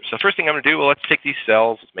little nicer. So first thing I'm going to do, well, let's take these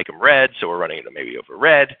cells, let's make them red. So we're running it maybe over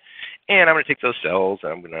red. And I'm going to take those cells,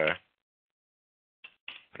 and I'm going to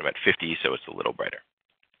put them at 50 so it's a little brighter.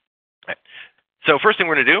 Right. So first thing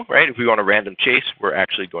we're going to do, right, if we want a random chase, we're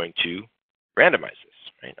actually going to randomize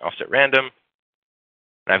this, right? Offset random.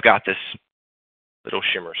 And I've got this little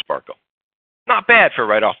shimmer sparkle. Not bad for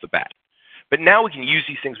right off the bat. But now we can use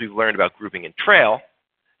these things we've learned about grouping and trail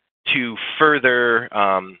to further,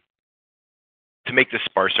 to make this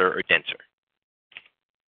sparser or denser.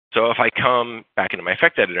 So if I come back into my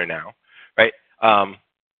effect editor now, right, I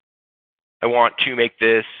want to make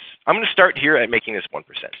this, I'm going to start here at making this 1%,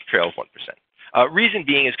 trail of 1%. Reason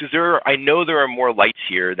being is because I know there are more lights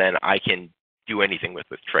here than I can do anything with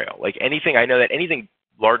trail. Like anything, I know that anything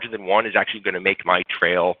larger than 1 is actually going to make my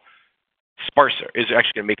trail sparser, is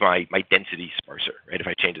actually going to make my density sparser, right? If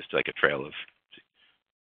I change this to like a trail of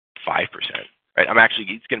 5%, right?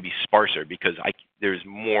 It's going to be sparser because there's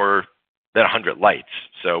more than 100 lights.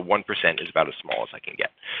 So 1% is about as small as I can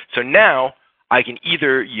get. So now I can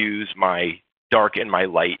either use my dark and my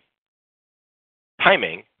light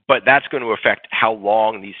timing, but that's going to affect how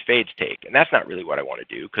long these fades take. And that's not really what I want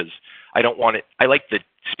to do because I don't want it, I like the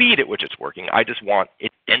speed at which it's working. I just want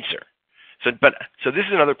it denser. So this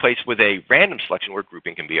is another place with a random selection where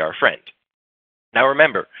grouping can be our friend. Now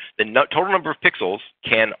remember, the total number of pixels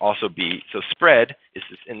can also be, so spread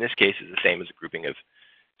in this case is the same as a grouping of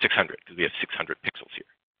 600 because we have 600 pixels here.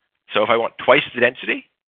 So if I want twice the density,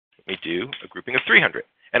 let me do a grouping of 300.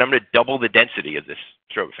 And I'm going to double the density of this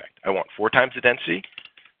strobe effect. I want 4 times the density,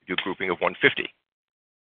 do a grouping of 150.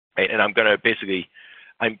 Right? And I'm going to basically,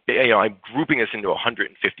 I'm grouping this into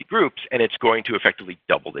 150 groups, and it's going to effectively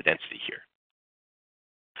double the density here.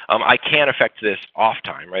 I can affect this off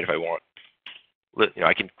time, right? If I want,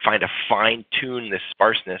 I can fine tune this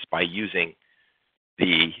sparseness by using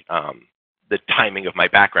the timing of my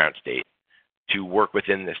background state to work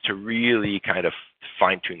within this to really kind of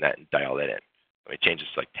fine tune that and dial that in. Let me change this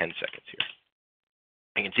to like 10 seconds here.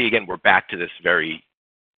 You can see again, we're back to this very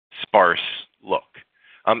sparse look.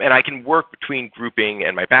 And I can work between grouping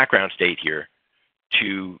and my background state here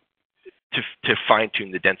to fine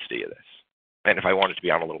tune the density of this. And if I want it to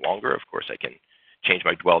be on a little longer, of course, I can change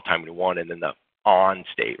my dwell time to 1, and then the on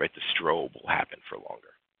state, right, the strobe will happen for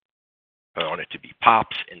longer. If I want it to be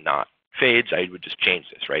pops and not fades, I would just change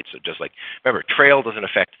this, right? So just like, remember, trail doesn't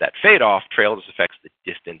affect that fade off, trail just affects the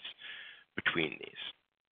distance between these.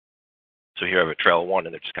 So here I have a trail 1,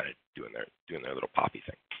 and they're just kind of doing their little poppy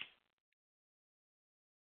thing.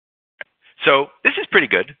 So this is pretty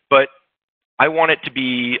good, but I want it to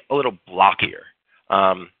be a little blockier.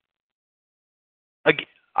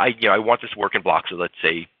 I want this to work in blocks of, let's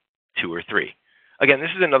say, 2 or 3. Again,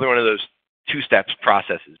 this is another one of those 2-step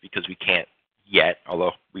processes because we can't yet,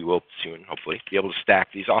 although we will soon, hopefully, be able to stack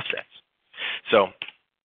these offsets. So I'm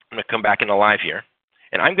going to come back into live here,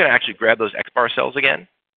 and I'm going to actually grab those XBAR cells again,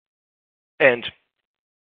 and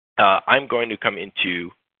I'm going to come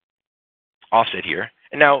into offset here.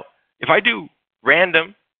 And now, if I do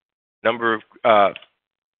random number of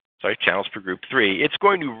channels per group 3, it's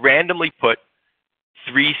going to randomly put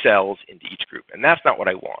 3 cells into each group, and that's not what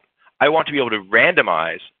I want. I want to be able to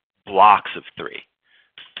randomize blocks of 3.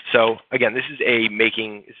 So again, this is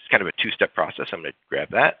kind of a 2-step process. I'm going to grab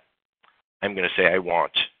that. I'm going to say I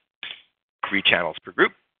want 3 channels per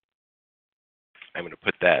group. I'm going to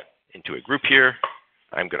put that into a group here.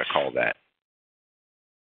 I'm going to call that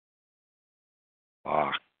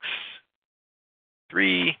box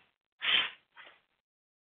 3.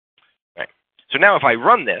 Right. So now if I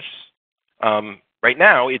run this, right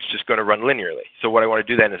now it's just going to run linearly. So what I want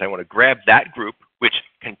to do then is I want to grab that group, which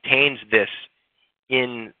contains this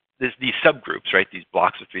in these subgroups, right? These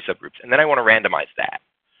blocks of 3 subgroups, and then I want to randomize that.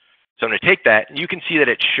 So I'm going to take that, and you can see that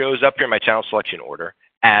it shows up here in my channel selection order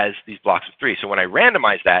as these blocks of 3. So when I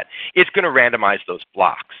randomize that, it's going to randomize those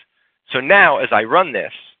blocks. So now as I run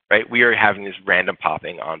this, right, we are having this random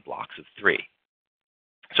popping on blocks of 3.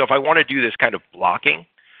 So if I want to do this kind of blocking,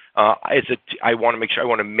 I want to make sure I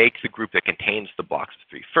want to make the group that contains the blocks of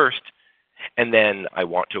 3 first, and then I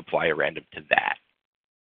want to apply a random to that.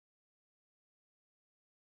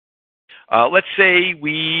 Let's say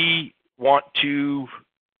we want to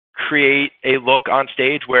create a look on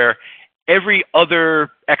stage where every other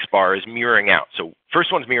X bar is mirroring out. So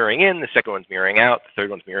first one's mirroring in, the second one's mirroring out, the third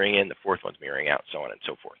one's mirroring in, the fourth one's mirroring out, so on and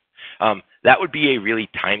so forth. That would be a really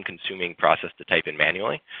time-consuming process to type in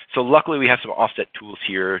manually. So luckily we have some offset tools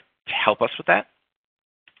here to help us with that.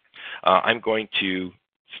 I'm going to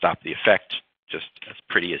stop the effect just as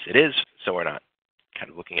pretty as it is, so we're not kind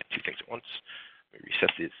of looking at two things at once. Let me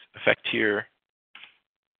reset this effect here.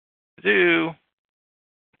 Do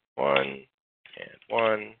 1 and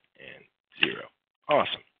 1 and 0.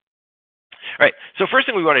 Awesome. All right, so first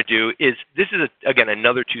thing we want to do is, this is, again,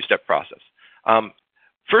 another two-step process.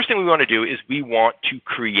 First thing we want to do is we want to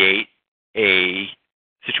create a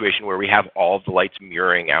situation where we have all of the lights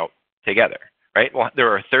mirroring out together, right? Well, there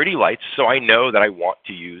are 30 lights, so I know that I want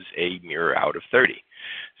to use a mirror out of 30.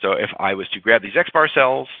 So if I was to grab these X-bar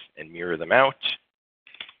cells and mirror them out,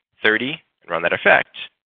 30, and run that effect,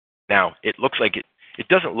 now it looks like it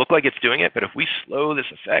doesn't look like it's doing it, but if we slow this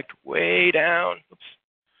effect way down, oops,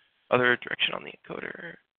 other direction on the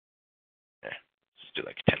encoder, let's do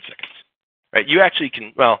like 10 seconds. Right, you actually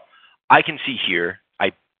can, well, I can see here,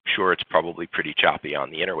 I'm sure it's probably pretty choppy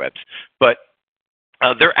on the interwebs, but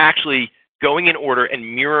they're actually going in order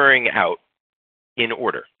and mirroring out in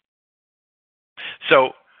order.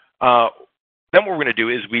 So then what we're going to do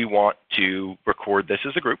is we want to record this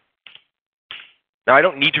as a group. Now I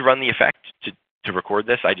don't need to run the effect to record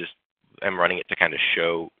this. I just am running it to kind of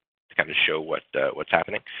show what's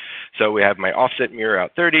happening. So we have my offset mirror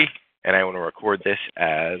out 30, and I want to record this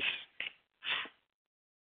as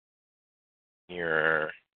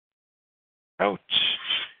mirror out,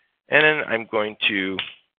 and then I'm going to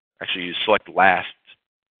actually use select last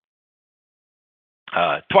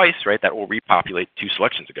twice, right? That will repopulate 2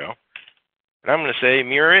 selections ago. And I'm going to say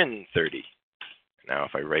mirror in 30. Now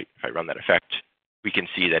if I run that effect, we can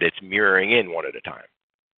see that it's mirroring in one at a time.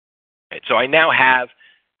 Right? So I now have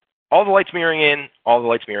all the lights mirroring in, all the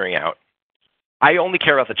lights mirroring out. I only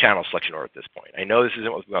care about the channel selection order at this point. I know this isn't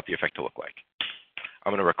what we want the effect to look like.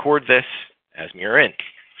 I'm going to record this as mirror in.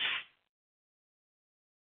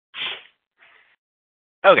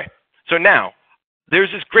 Okay, so now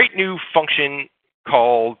there's this great new function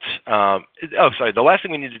called, the last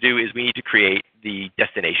thing we need to do is we need to create the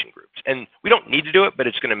destination groups. And we don't need to do it, but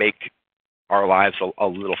it's going to make our lives a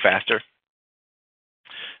little faster.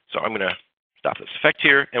 So I'm going to stop this effect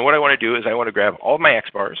here. And what I want to do is I want to grab all of my X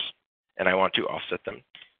bars and I want to offset them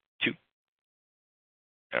 2.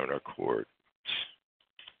 I'm going to record,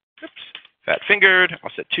 oops, fat fingered,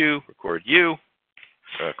 offset 2, record you.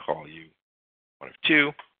 I'm going to call you 1 of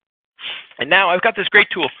 2. And now I've got this great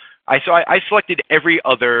tool. I selected every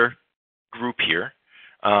other group here,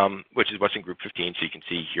 which is what's in group 15. So you can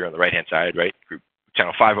see here on the right-hand side, right? Group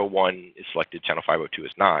channel 501 is selected, channel 502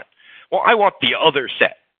 is not. Well, I want the other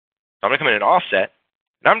set. So I'm going to come in and offset,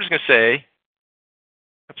 and I'm just going to say,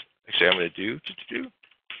 oops, actually I'm going to do,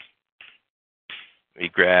 let me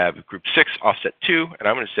grab group 6, offset 2, and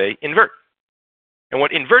I'm going to say invert. And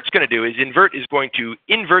what invert's going to do is invert is going to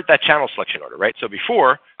invert that channel selection order, right? So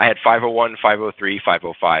before I had 501, 503,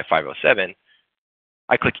 505, 507.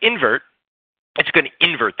 I click invert, it's going to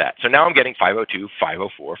invert that. So now I'm getting 502,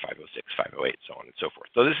 504, 506, 508, so on and so forth.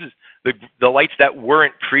 So this is the lights that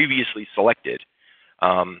weren't previously selected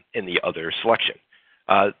in the other selection.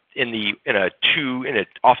 In an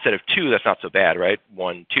offset of 2, that's not so bad, right?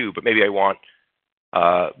 1, 2, but maybe I want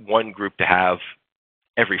one group to have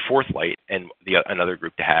every 4th light and another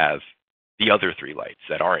group to have the other 3 lights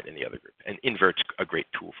that aren't in the other group. And invert's a great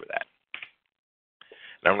tool for that.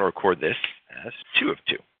 And I'm going to record this as 2 of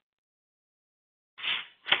 2.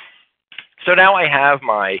 So now I have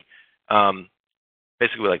my,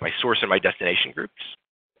 basically like my source and my destination groups.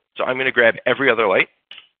 So I'm going to grab every other light.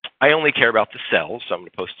 I only care about the cells, so I'm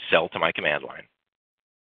going to post cell to my command line.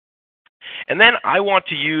 And then I want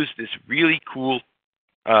to use this really cool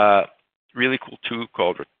tool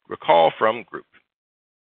called recall from group.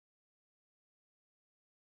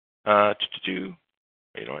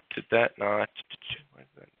 You know what? Did that not? Why did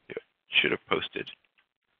that do it? Should have posted.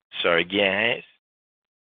 Sorry, guys.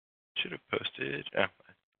 Should have posted. I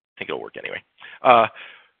think it'll work anyway.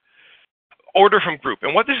 Order from group.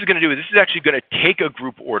 And what this is going to do is this is actually going to take a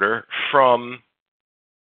group order from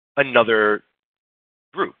another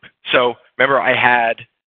group. So remember, I had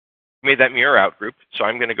made that mirror out group. So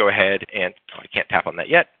I'm going to go ahead and I can't tap on that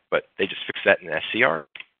yet, but they just fixed that in SCR.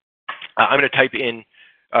 I'm going to type in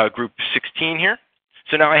group 16 here.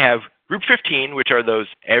 So now I have group 15, which are those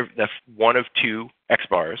the 1 of 2 X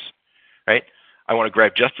bars, right? I want to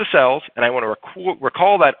grab just the cells, and I want to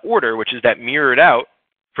recall that order, which is that mirrored out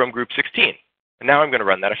from group 16. And now I'm going to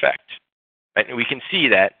run that effect. Right? And we can see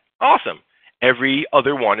that, awesome. every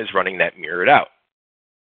other one is running that mirrored out.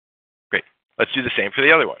 Great. Let's do the same for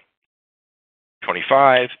the other one.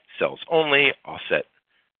 25, cells only, offset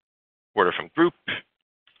order from group,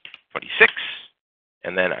 26,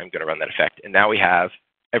 and then I'm going to run that effect. And now we have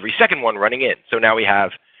every second one running in. So now we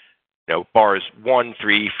have bars 1,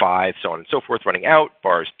 3, 5, so on and so forth running out,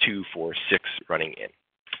 bars 2, 4, 6 running in.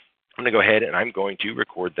 I'm going to go ahead and I'm going to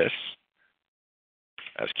record this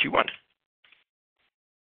as Q1.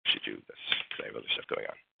 Should do this because I have other stuff going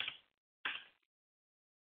on.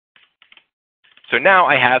 So now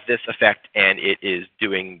I have this effect and it is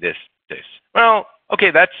doing this. Well,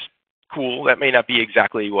 okay, that's cool. That may not be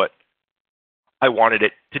exactly what I wanted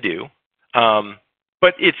it to do.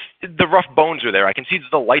 But the rough bones are there. I can see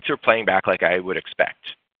that the lights are playing back like I would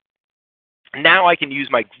expect. Now I can use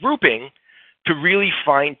my grouping to really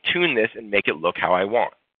fine tune this and make it look how I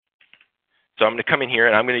want. So I'm going to come in here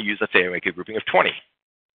and I'm going to use, let's say I make a grouping of 20.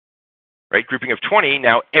 Right, grouping of 20,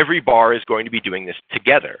 now every bar is going to be doing this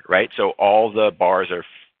together, right? So all the bars are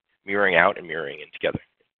mirroring out and mirroring in together.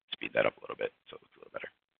 Speed that up a little bit so it looks a little better.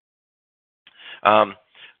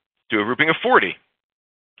 Do a grouping of 40.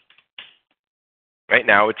 Right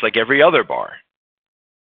now it's like every other bar.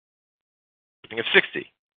 Grouping of 60,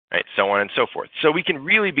 right? So on and so forth. So we can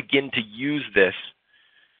really begin to use this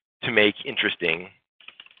to make interesting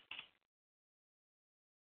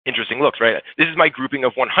looks, right? This is my grouping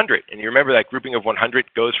of 100, and you remember that grouping of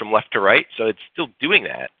 100 goes from left to right, so it's still doing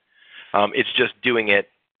that. It's just doing it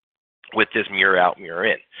with this mirror out, mirror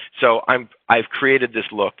in. So I've created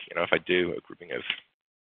this look. If I do a grouping of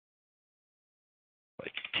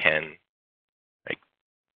like 10, right?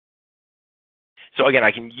 So again,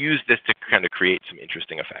 I can use this to kind of create some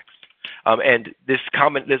interesting effects. And this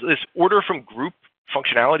order from group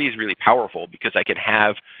functionality is really powerful because I can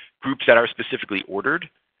have groups that are specifically ordered.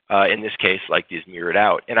 In this case, like these mirrored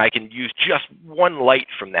out, and I can use just one light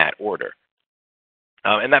from that order.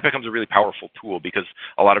 And that becomes a really powerful tool because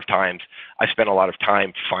a lot of times I spend a lot of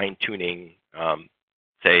time fine-tuning,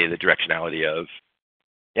 say, the directionality of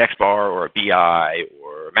the X-bar or a BI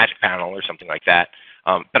or a magic panel or something like that.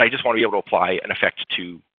 But I just want to be able to apply an effect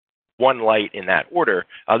to one light in that order.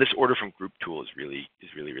 This order from group tool is really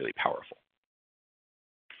powerful.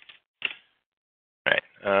 All right.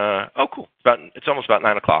 Oh, cool. It's almost about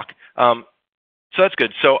 9 o'clock. So that's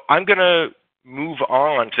good. So I'm going to move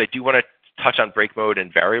on because I do want to touch on break mode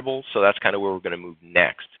and variables. So that's kind of where we're going to move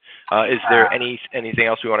next. Is there anything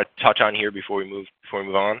else we want to touch on here before we move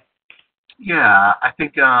on? Yeah, I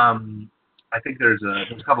think there's a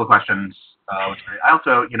couple of questions. I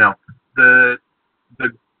also, the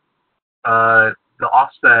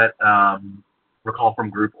offset recall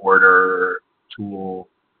from group order tool.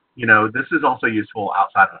 This is also useful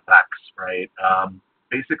outside of effects, right?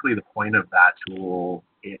 Basically, the point of that tool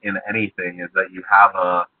in anything is that you have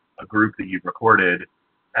a group that you've recorded,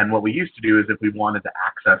 and what we used to do is if we wanted to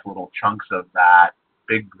access little chunks of that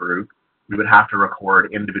big group, we would have to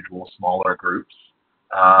record individual smaller groups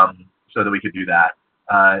so that we could do that.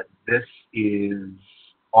 This is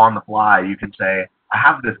on the fly. You can say, I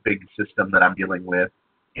have this big system that I'm dealing with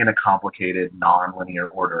in a complicated non-linear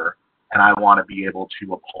order, and I want to be able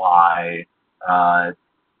to apply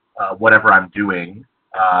whatever I'm doing,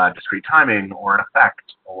 discrete timing or an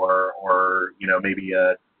effect or maybe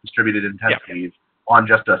a distributed intensities on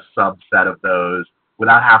just a subset of those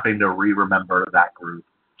without having to re-remember that group.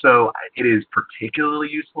 So it is particularly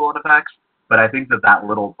useful in effects, but I think that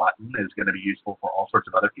little button is going to be useful for all sorts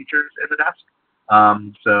of other features in the desk.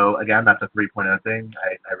 So again, that's a 3.0 thing.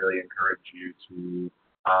 I really encourage you to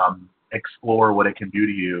explore what it can do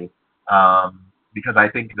to you. Because I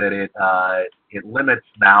think that it limits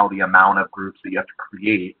now the amount of groups that you have to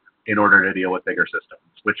create in order to deal with bigger systems,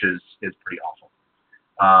 which is pretty awesome.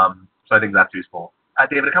 So I think that's useful.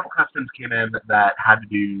 David, a couple questions came in that had to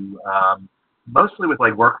do mostly with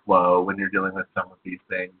like workflow when you're dealing with some of these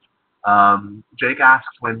things. Jake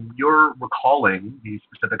asks, when you're recalling these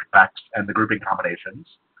specific effects and the grouping combinations,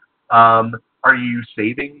 are you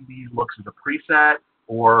saving these looks as a preset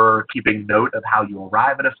or keeping note of how you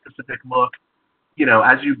arrive at a specific look?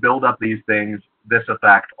 As you build up these things, this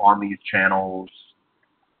effect on these channels,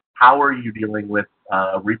 how are you dealing with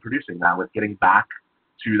reproducing that, with getting back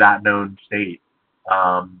to that known state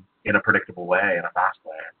in a predictable way, in a fast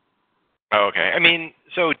way? Okay. I mean,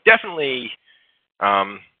 so definitely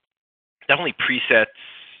presets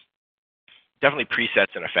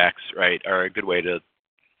and effects, right, are a good way to,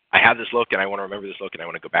 I have this look and I want to remember this look and I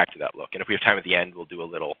want to go back to that look. And if we have time at the end, we'll do a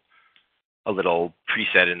little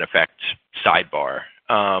preset and effect sidebar,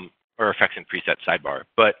 or effects and preset sidebar.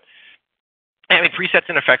 But I mean, presets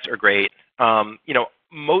and effects are great.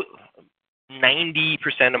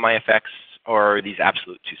 90% of my effects are these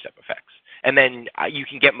absolute two-step effects. And then you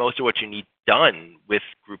can get most of what you need done with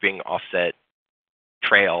grouping, offset,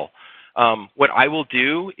 trail. What I will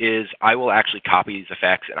do is I will actually copy these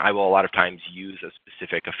effects, and I will a lot of times use a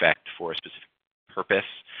specific effect for a specific purpose.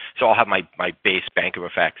 So I'll have my base bank of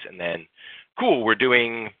effects, and then, cool, we're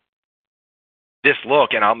doing this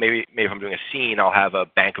look, and I'll maybe if I'm doing a scene, I'll have a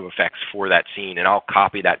bank of effects for that scene, and I'll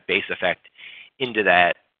copy that base effect into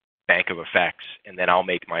that bank of effects, and then I'll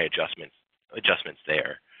make my adjustments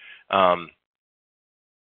there.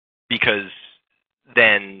 Because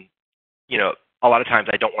then, a lot of times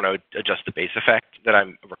I don't want to adjust the base effect that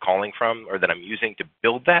I'm recalling from or that I'm using to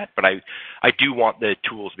build that, but I do want the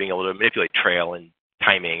tools being able to manipulate trail and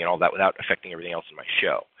timing and all that without affecting everything else in my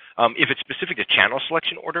show. If it's specific to channel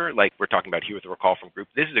selection order, like we're talking about here with the recall from group,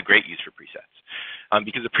 this is a great use for presets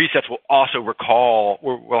because the presets will also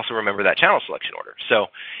remember that channel selection order. So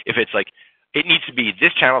if it's like, it needs to be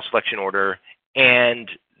this channel selection order and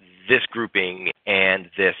this grouping and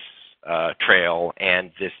this trail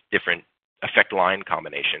and this different effect line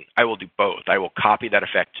combination, I will do both. I will copy that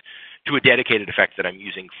effect to a dedicated effect that I'm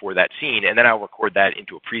using for that scene, and then I'll record that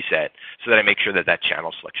into a preset so that I make sure that that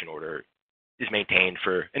channel selection order is maintained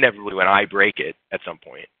for inevitably when I break it at some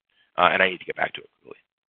point, and I need to get back to it quickly.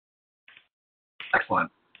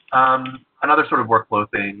 Excellent. Another sort of workflow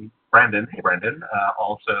thing, Brandon, hey Brandon,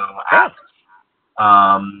 also asks,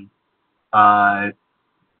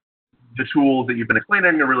 the tools that you've been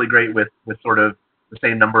explaining are really great with sort of the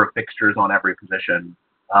same number of fixtures on every position,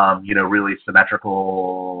 really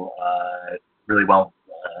symmetrical, really well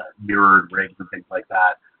mirrored rigs and things like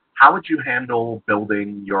that. How would you handle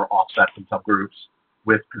building your offsets and subgroups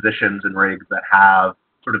with positions and rigs that have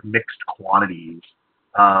sort of mixed quantities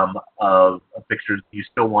of fixtures? Do you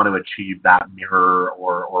still want to achieve that mirror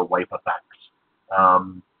or wipe effects?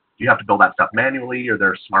 Do you have to build that stuff manually? Are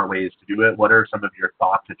there smart ways to do it? What are some of your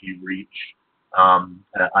thoughts if you reach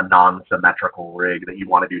a non-symmetrical rig that you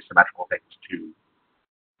want to do symmetrical things to?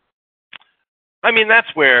 I mean, that's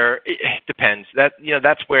where it depends.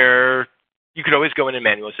 That's where you could always go in and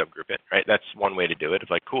manually subgroup it, right? That's one way to do it.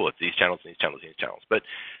 It's like, cool, it's these channels, and these channels, and these channels. But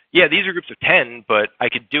yeah, these are groups of 10, but I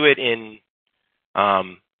could do it in,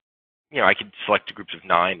 I could select groups of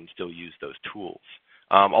 9 and still use those tools.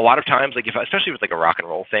 A lot of times, especially with like a rock and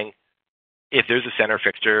roll thing, if there's a center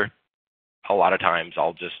fixture, a lot of times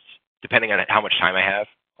I'll just, depending on how much time I have,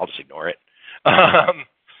 I'll just ignore it.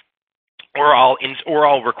 Or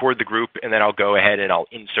I'll record the group and then I'll go ahead and I'll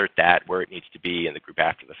insert that where it needs to be in the group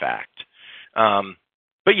after the fact.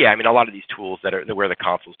 But yeah, I mean, a lot of these tools that are where the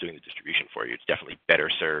console's doing the distribution for you, it's definitely better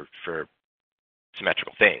served for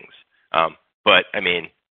symmetrical things. But I mean,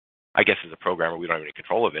 I guess as a programmer, we don't have any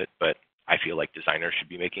control of it, but I feel like designers should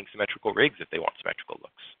be making symmetrical rigs if they want symmetrical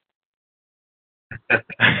looks.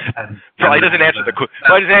 Probably doesn't answer the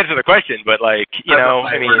question, but I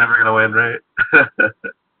mean, we're never gonna win, right?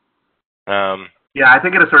 Yeah, I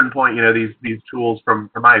think at a certain point, these tools, from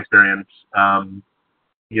my experience,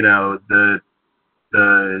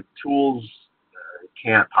 the tools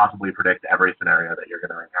can't possibly predict every scenario that you're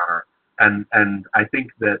going to encounter, and I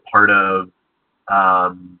think that part of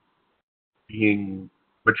being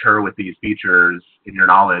mature with these features in your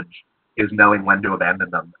knowledge is knowing when to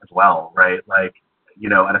abandon them as well, right?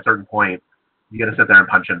 At a certain point, you got to sit there and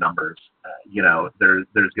punch in numbers. There's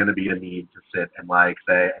going to be a need to sit and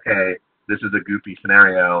say, okay, this is a goofy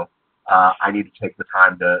scenario. I need to take the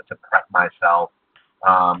time to prep myself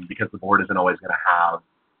because the board isn't always going to have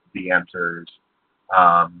the answers.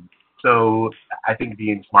 So I think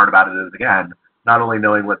being smart about it is, again, not only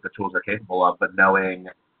knowing what the tools are capable of, but knowing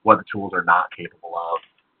what the tools are not capable of.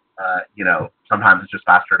 Sometimes it's just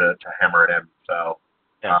faster to hammer it in. So,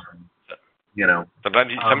 yeah.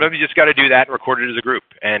 Sometimes you just got to do that and record it as a group,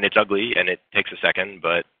 and it's ugly and it takes a second,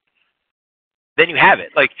 but then you have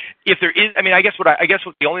it. If there is, I guess what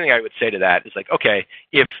the only thing I would say to that is okay,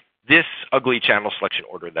 if this ugly channel selection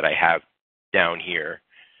order that I have down here,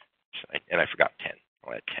 and I forgot 10,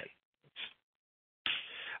 I'll add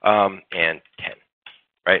 10, and 10,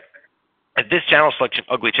 right? If this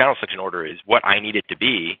ugly channel selection order is what I need it to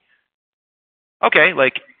be, okay,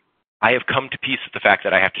 I have come to peace with the fact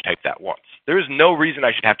that I have to type that once. There is no reason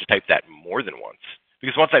I should have to type that more than once,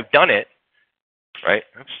 because once I've done it, right?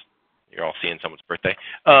 Oops, you're all seeing someone's birthday.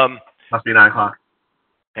 Must be 9 o'clock.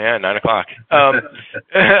 Yeah, 9 o'clock.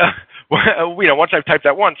 Once I've typed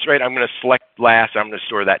that once, right, I'm going to select last, I'm going to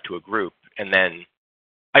store that to a group, and then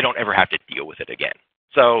I don't ever have to deal with it again.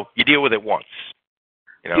 So you deal with it once.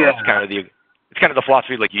 Yeah. It's kind of the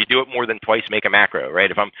philosophy, you do it more than twice, make a macro, right?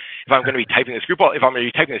 If I'm going to be typing this group, if I'm going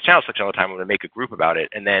to be typing this channel selection all the time, I'm going to make a group about it,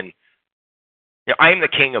 and then I am the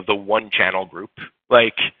king of the one channel group.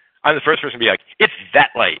 Like, I'm the first person to be like, it's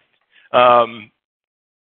that light. I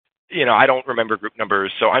don't remember group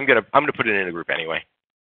numbers, so I'm gonna put it in a group anyway.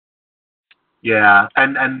 Yeah,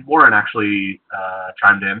 and Warren actually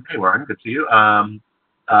chimed in. Hey, Warren, good to see you.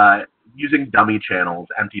 Using dummy channels,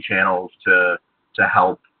 empty channels to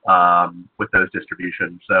help with those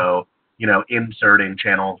distributions. So, inserting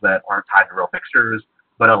channels that aren't tied to real fixtures,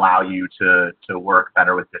 but allow you to work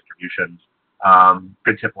better with distributions.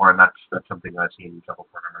 Good tip, Warren. That's something that I've seen several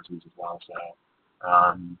programmers use as well. So,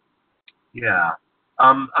 yeah.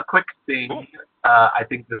 A quick thing, I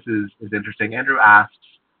think this is interesting. Andrew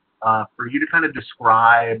asks for you to kind of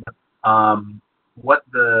describe what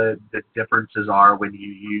the differences are when you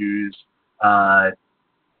use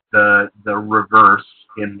the reverse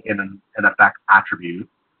in an effect attribute,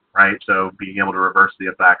 right? So being able to reverse the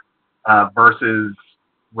effect versus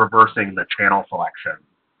reversing the channel selection.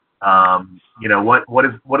 What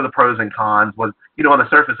are the pros and cons? On the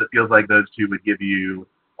surface it feels like those two would give you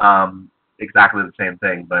exactly the same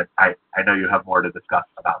thing, but I know you have more to discuss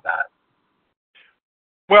about that.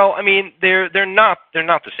 Well, I mean, they're not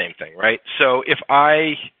the same thing, right? So if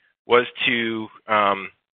I was to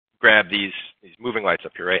grab these moving lights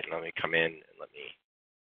up here, right, and let me come in and let me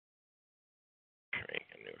create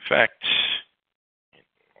a new effect.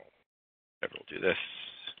 We'll do this.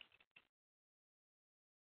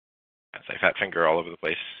 As I fat finger all over the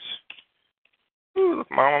place. Ooh,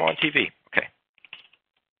 look, Mom, I'm on TV. Okay.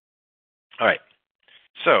 All right.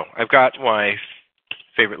 So I've got my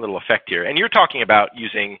favorite little effect here. And you're talking about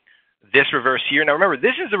using this reverse here. Now remember,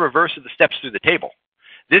 this is the reverse of the steps through the table.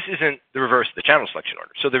 This isn't the reverse of the channel selection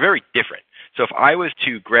order. So they're very different. So if I was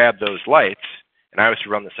to grab those lights and I was to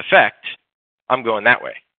run this effect, I'm going that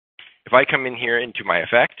way. If I come in here into my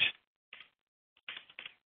effect,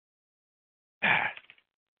 come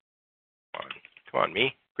on,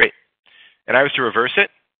 me. Great. And I was to reverse it,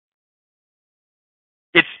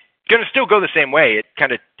 it's going to still go the same way. It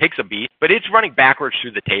kind of takes a beat, but it's running backwards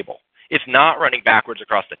through the table. It's not running backwards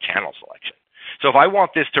across the channel selection. So if I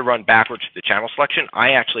want this to run backwards to the channel selection,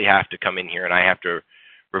 I actually have to come in here and I have to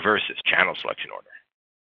reverse this channel selection order.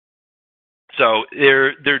 So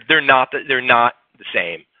they're not the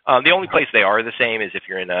same. The only place they are the same is if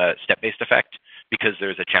you're in a step-based effect, because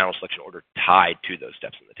there's a channel selection order tied to those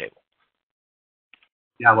steps in the table.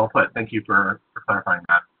 Yeah, well put. Thank you for clarifying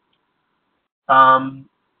that.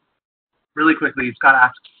 Really quickly, Scott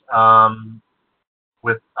asks,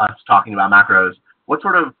 with us talking about macros, what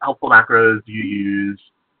sort of helpful macros do you use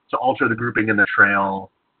to alter the grouping in the trail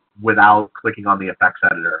without clicking on the effects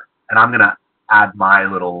editor? And I'm going to add my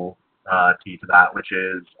little T to that, which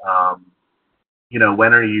is,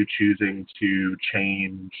 when are you choosing to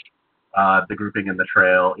change the grouping in the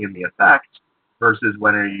trail in the effect versus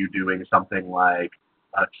when are you doing something like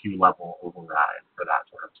a queue level override for that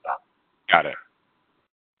sort of stuff? Got it.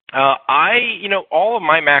 All of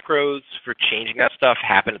my macros for changing that stuff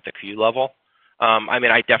happen at the queue level. I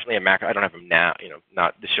mean, I definitely have macro. I don't have them now.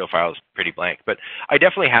 Not the show file is pretty blank, but I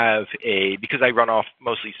definitely have because I run off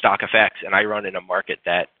mostly stock effects, and I run in a market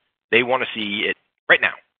that they want to see it right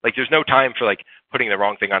now. Like, there's no time for putting the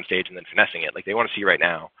wrong thing on stage and then finessing it. Like, they want to see right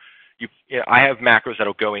now. I have macros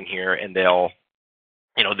that'll go in here, and they will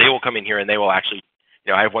come in here, and they will actually,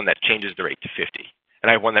 I have one that changes the rate to 50. And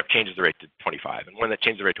I have one that changes the rate to 25, and one that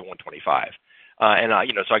changes the rate to 125.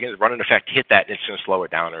 So I can run an effect, hit that, and it's going to slow it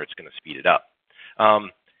down or it's going to speed it up.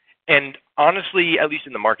 And honestly, at least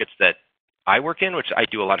in the markets that I work in, which I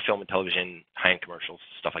do a lot of film and television, high-end commercials,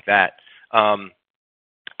 stuff like that,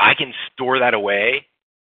 I can store that away.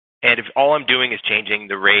 And if all I'm doing is changing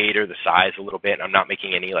the rate or the size a little bit, and I'm not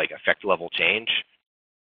making any effect level change,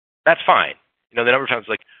 that's fine. The number of times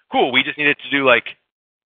cool, we just needed to do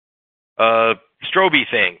strobe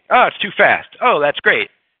thing. Oh, it's too fast. Oh, that's great.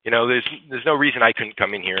 There's no reason I couldn't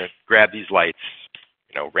come in here, grab these lights,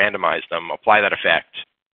 randomize them, apply that effect.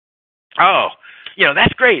 Oh,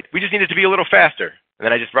 that's great. We just need it to be a little faster. And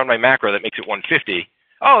then I just run my macro that makes it 150.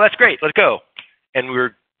 Oh, that's great. Let's go. And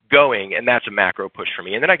we're going, and that's a macro push for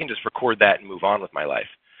me. And then I can just record that and move on with my life.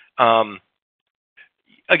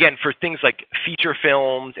 Again, for things like feature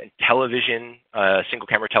films and television, single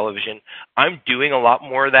camera television, I'm doing a lot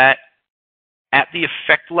more of that at the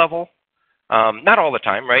effect level. Not all the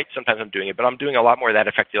time, right? Sometimes I'm doing it, but I'm doing a lot more of that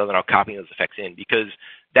effect level, and I'll copy those effects in because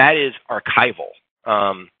that is archival.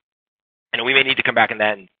 And we may need to come back in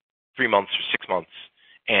that in 3 months or 6 months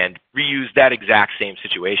and reuse that exact same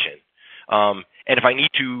situation. And if I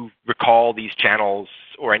need to recall these channels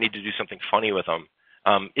or I need to do something funny with them,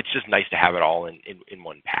 it's just nice to have it all in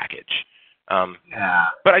one package. Yeah.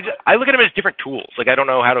 But I look at them as different tools. Like, I don't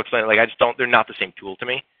know how to explain it. Like, I just don't. They're not the same tool to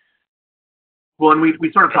me. Well, and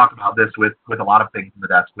we sort of talked about this with a lot of things in the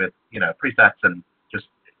desk with, presets and just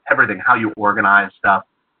everything, how you organize stuff.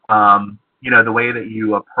 The way that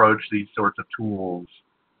you approach these sorts of tools,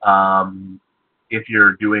 if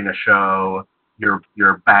you're doing a show,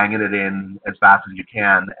 you're banging it in as fast as you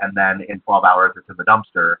can, and then in 12 hours it's in the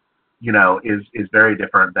dumpster, is very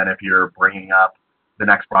different than if you're bringing up the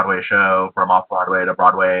next Broadway show from off Broadway to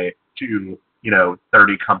Broadway to,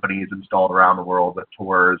 30 companies installed around the world with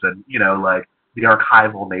tours, and, like the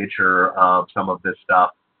archival nature of some of this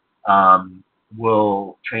stuff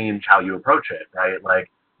will change how you approach it, right? Like,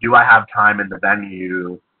 do I have time in the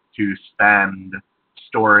venue to spend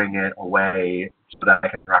storing it away so that I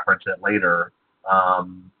can reference it later,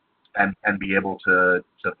 and be able to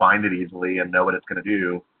find it easily and know what it's going to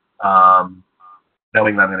do,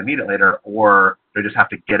 knowing that I'm going to need it later, or do I just have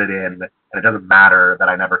to get it in and it doesn't matter that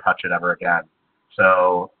I never touch it ever again?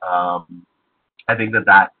 So I think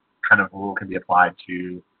that kind of rule can be applied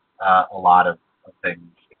to a lot of things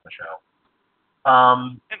in the show.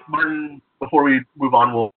 Martin, before we move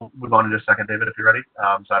on, we'll move on in just a second, David, if you're ready.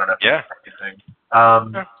 So I don't know if Yeah.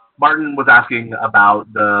 anything. Martin was asking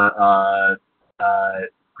about the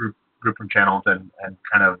group from channels and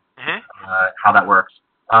kind of how that works.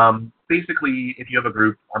 Basically, if you have a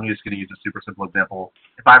group, I'm just going to use a super simple example.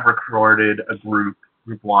 If I've recorded a group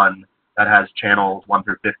 1, that has channels 1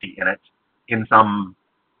 through 50 in it, in some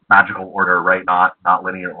magical order, right? Not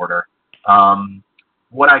linear order.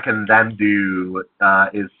 What I can then do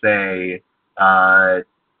is say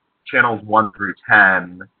channels 1 through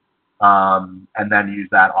 10, and then use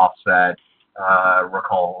that offset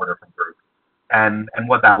recall order from group. And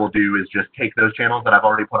what that will do is just take those channels that I've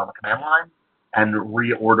already put on the command line and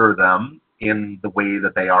reorder them in the way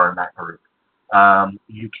that they are in that group.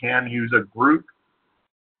 You can use a group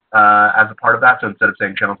as a part of that. So instead of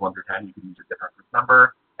saying channels 1 through 10, you can use a different group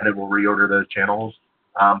number, and it will reorder those channels.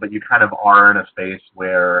 But you kind of are in a space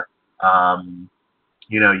where,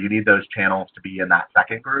 you need those channels to be in that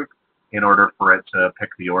second group in order for it to pick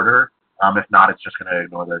the order. If not, it's just going to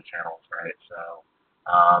ignore those channels, right?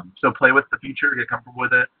 So play with the feature, get comfortable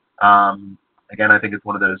with it. Again, I think it's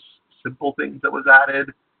one of those simple things that was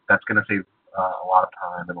added that's going to save a lot of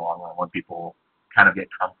time in the long run when people kind of get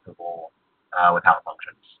comfortable with how it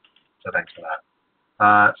functions. So thanks for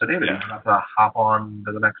that. So David, you have to hop on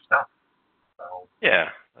to the next stuff. So. Yeah,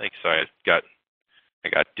 sorry, I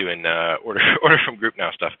got doing order from group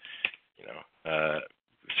now stuff.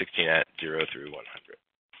 16 at 0 through 100.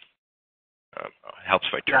 Helps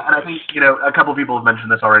if I turn. Yeah, and I think a couple people have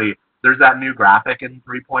mentioned this already. There's that new graphic in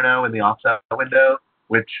 3.0 in the offset window,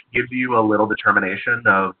 which gives you a little determination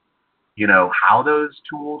of how those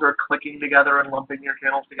tools are clicking together and lumping your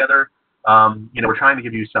channels together. We're trying to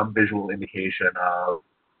give you some visual indication of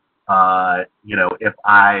if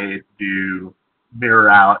I do mirror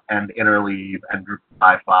out and interleave and group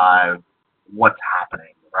by 5, what's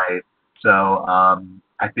happening, right? So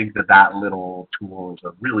I think that little tool is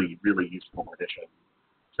a really, really useful addition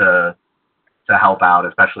to help out,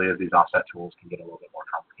 especially as these offset tools can get a little bit more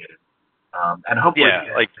complicated. And hopefully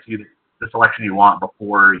you see the selection you want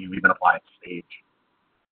before you even apply it to stage.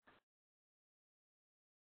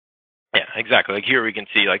 Yeah, exactly. Like here we can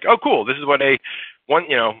see like, oh cool, this is what I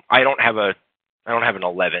don't have an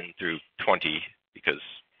 11 through 20 because,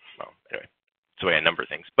 well, anyway, it's the way I number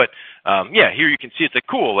things. But here you can see it's like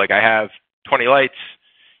cool. Like I have 20 lights.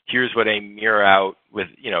 Here's what a mirror out with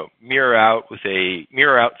mirror out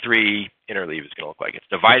 3 interleave is going to look like. It's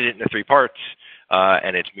divided into 3 parts,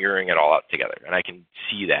 and it's mirroring it all out together. And I can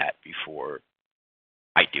see that before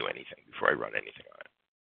I do anything, before I run anything on it.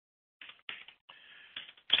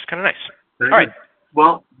 Which is kind of nice. All right.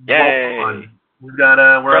 Well, yay. We're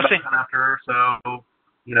about done after, so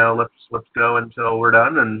let's go until we're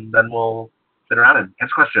done, and then we'll sit around and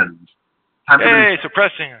answer questions. So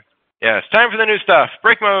pressing. Yeah, it's time for the new stuff.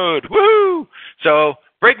 Break mode. Woohoo! So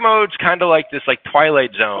break mode's kind of like this twilight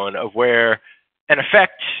zone of where an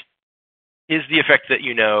effect is the effect that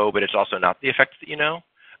you know, but it's also not the effect that you know.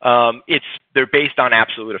 They're based on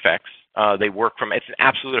absolute effects. They work it's an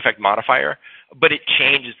absolute effect modifier, but it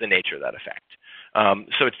changes the nature of that effect.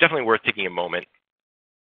 So it's definitely worth taking a moment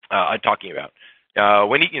talking about.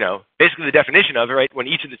 Basically the definition of it, right? When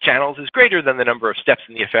each of the channels is greater than the number of steps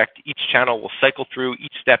in the effect, each channel will cycle through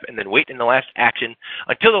each step and then wait in the last action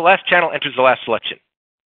until the last channel enters the last selection.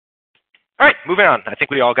 All right, moving on. I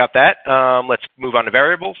think we all got that. Let's move on to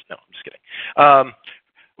variables. No, I'm just kidding.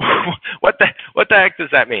 What the heck does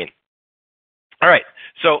that mean? All right,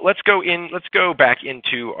 so let's go back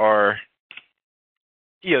into our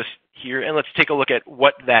EOS here, and let's take a look at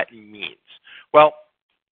what that means. Well,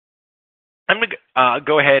 I'm going to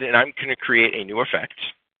go ahead and I'm going to create a new effect.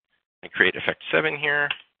 I create effect 7 here,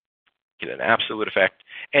 get an absolute effect.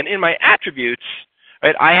 And in my attributes,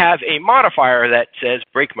 right, I have a modifier that says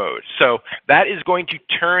break mode. So that is going to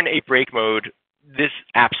turn a break mode, this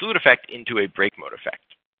absolute effect, into a break mode effect.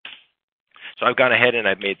 So I've gone ahead and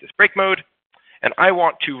I've made this break mode, and I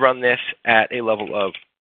want to run this at a level of,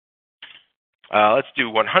 let's do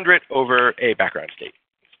 100 over a background state.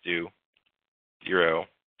 Let's do 0,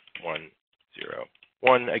 1, 0,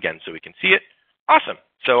 1 again so we can see it. Awesome.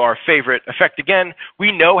 So our favorite effect again,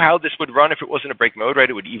 we know how this would run if it wasn't a break mode, right?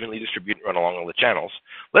 It would evenly distribute and run along all the channels.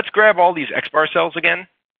 Let's grab all these X-bar cells again,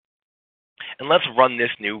 and let's run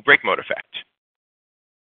this new break mode effect.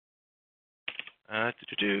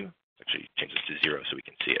 Actually, change this to 0 so we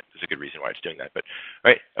can see it. There's a good reason why it's doing that. But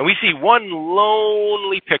right, and we see one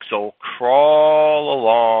lonely pixel crawl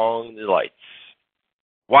along the lights.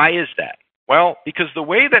 Why is that? Well, because the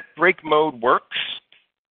way that break mode works,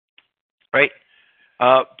 right?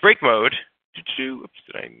 Break mode. Oops,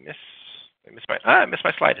 did I miss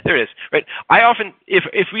my slide? There it is. Right. I often,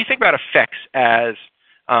 if we think about effects as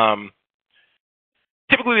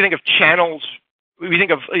typically we think of channels. We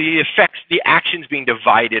think of the effects, the actions being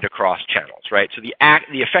divided across channels, right? So the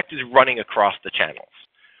effect is running across the channels.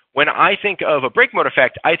 When I think of a break mode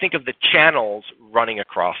effect, I think of the channels running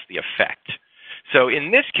across the effect. So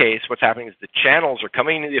in this case, what's happening is the channels are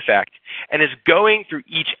coming into the effect and is going through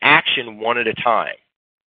each action one at a time.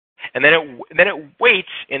 And then it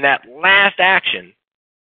waits in that last action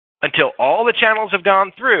until all the channels have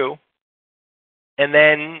gone through, and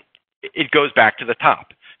then it goes back to the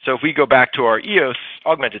top. So if we go back to our EOS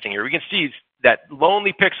augmented thing here, we can see that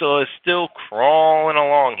lonely pixel is still crawling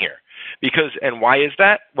along here. And why is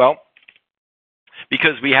that? Well,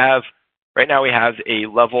 because right now we have a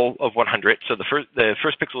level of 100. So the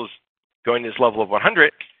first pixel is going to this level of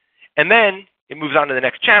 100, and then it moves on to the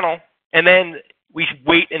next channel, and then we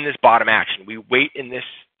wait in this bottom action. We wait in this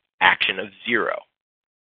action of 0.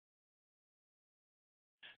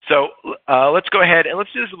 So let's go ahead and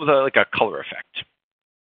let's do this with like a color effect.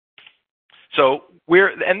 So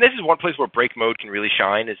and this is one place where break mode can really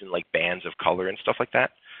shine, is in like bands of color and stuff like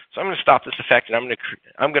that. So I'm going to stop this effect, and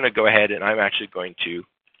I'm going to go ahead and I'm actually going to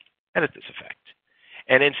edit this effect.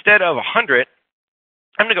 And instead of 100,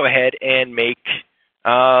 I'm going to go ahead and make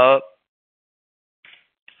let's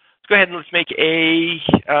go ahead and let's make a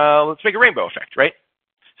rainbow effect, right?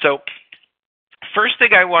 So first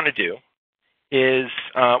thing I want to do is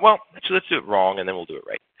well, actually let's do it wrong and then we'll do it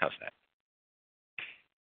right. How's that?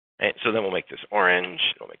 Right, so then we'll make this orange,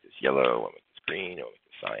 we'll make this yellow, we'll make this green, we'll make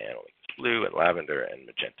this cyan, we'll make this blue and lavender and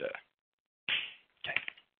magenta. Okay.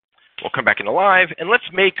 We'll come back into live, and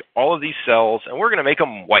let's make all of these cells, and we're going to make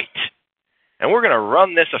them white. And we're going to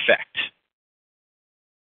run this effect.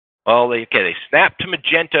 Well, they snap to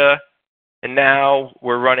magenta, and now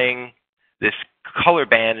we're running this color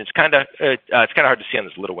band. It's kind of hard to see on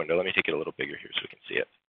this little window. Let me take it a little bigger here so we can see it.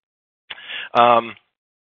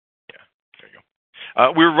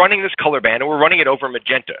 We're running this color band, and we're running it over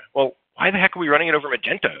magenta. Well, why the heck are we running it over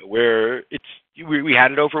magenta where we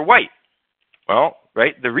had it over white? Well,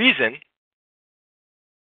 right, the reason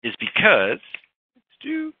is because,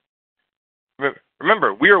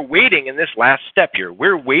 remember, we are waiting in this last step here.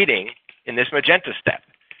 We're waiting in this magenta step.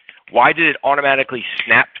 Why did it automatically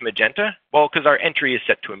snap to magenta? Well, because our entry is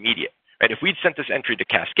set to immediate. Right? If we'd sent this entry to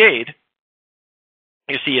cascade,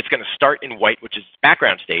 you see it's going to start in white, which is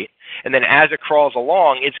background state, and then as it crawls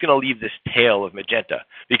along, it's going to leave this tail of magenta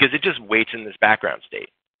because it just waits in this background state.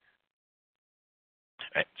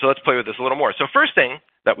 Right, so let's play with this a little more. So first thing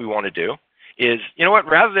that we want to do is, you know what,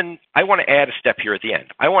 rather than, I want to add a step here at the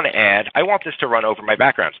end. I want this to run over my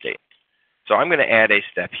background state. So I'm going to add a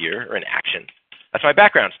step here, or an action. That's my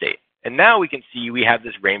background state. And now we can see we have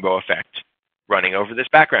this rainbow effect running over this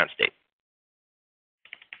background state.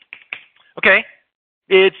 Okay,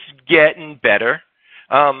 it's getting better.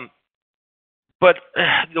 But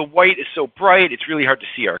the white is so bright, it's really hard to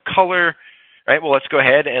see our color. Right, well, let's go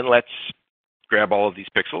ahead and let's grab all of these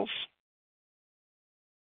pixels.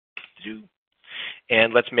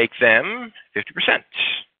 And let's make them 50%.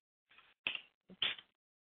 Oops.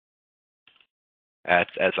 That's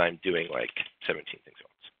as I'm doing like 17 things at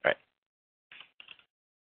once. All right.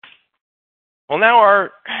 Well,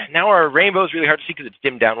 now our rainbow is really hard to see because it's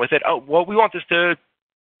dimmed down with it. Oh, well, we want this to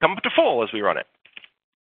come up to full as we run it.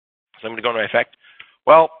 So I'm going to go into my effect.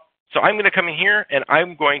 Well, so I'm going to come in here and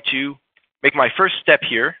I'm going to make my first step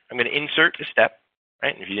here. I'm going to insert a step,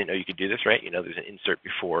 right? And if you didn't know you could do this, right? You know there's an insert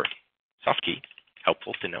before soft key.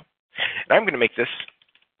 Helpful to know. And I'm going to make this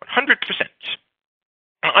 100%.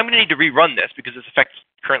 I'm going to need to rerun this because this effect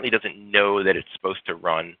currently doesn't know that it's supposed to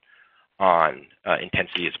run on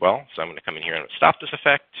intensity as well. So I'm going to come in here and stop this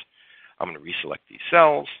effect. I'm going to reselect these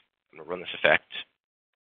cells. I'm going to run this effect.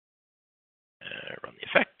 Run the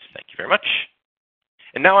effect. Thank you very much.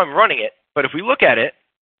 And now I'm running it. But if we look at it,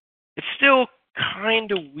 it's still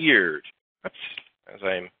kind of weird. Oops, as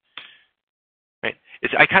I'm right.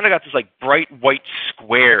 I kind of got this like bright white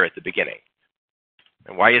square at the beginning.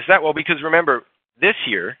 And why is that? Well, because remember this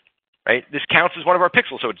here, right? This counts as one of our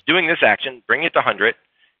pixels, so it's doing this action, bring it to 100,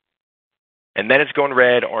 and then it's going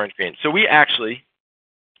red, orange, green. So we're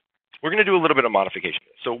going to do a little bit of modification.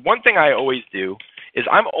 So one thing I always do is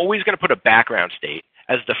I'm always going to put a background state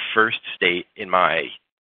as the first state in my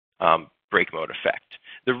break mode effect.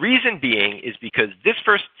 The reason being is because this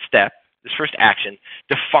first step, this first action,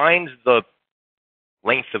 defines the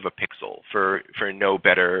length of a pixel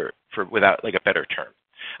without like a better term.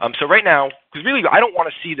 So right now, because really I don't want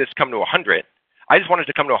to see this come to 100. I just want it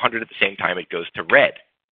to come to 100 at the same time it goes to red.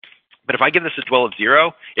 But if I give this a dwell of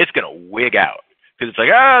 0, it's going to wig out because it's like,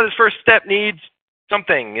 this first step needs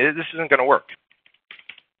something. This isn't going to work.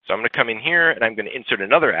 So I'm going to come in here and I'm going to insert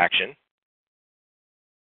another action.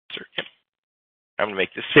 Yep. I'm going to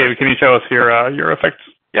make this. David, can you show us your effects?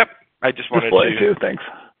 Yep. I just wanted display to. Too. Thanks.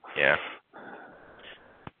 Yeah.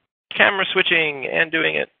 Camera switching and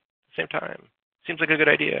doing it at the same time. Seems like a good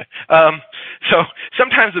idea. So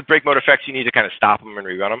sometimes with break mode effects, you need to kind of stop them and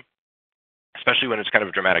rerun them, especially when it's kind of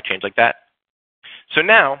a dramatic change like that. So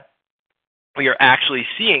now we are actually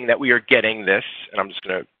seeing that we are getting this, and I'm just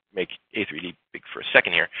going to make A3D big for a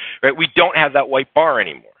second here. Right? We don't have that white bar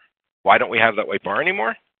anymore. Why don't we have that white bar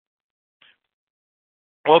anymore?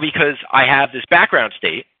 Well, because I have this background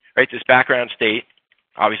state, right? This background state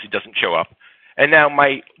obviously doesn't show up. And now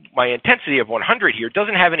my intensity of 100 here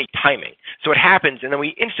doesn't have any timing. So it happens, and then we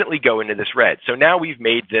instantly go into this red. So now we've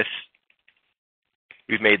made this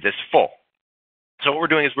full. So what we're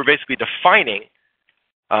doing is we're basically defining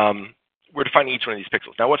each one of these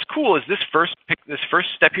pixels. Now what's cool is this first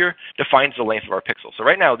step here defines the length of our pixel. So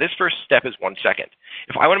right now this first step is 1 second.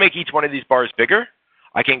 If I want to make each one of these bars bigger,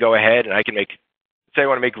 I can go ahead and I can say I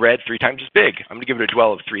want to make red 3 times as big. I'm going to give it a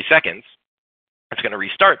dwell of 3 seconds. It's going to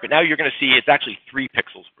restart, but now you're going to see it's actually 3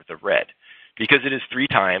 pixels worth of red because it is 3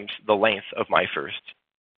 times the length of my first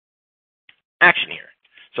action here.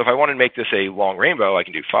 So if I want to make this a long rainbow, I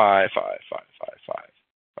can do 5, 5, 5, 5, 5,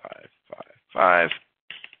 5, 5, 5.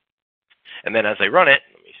 And then as I run it,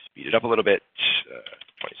 let me speed it up a little bit,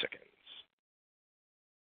 20 seconds,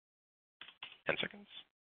 10 seconds.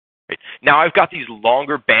 Right. Now I've got these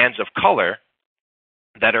longer bands of color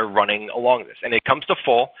that are running along this. And it comes to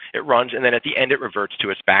full, it runs, and then at the end it reverts to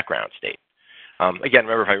its background state. Again,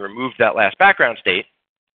 remember if I remove that last background state,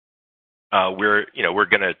 we're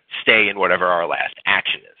going to stay in whatever our last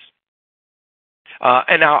action is.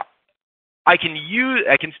 And now I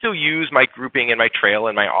can still use my grouping and my trail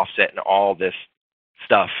and my offset and all this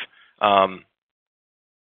stuff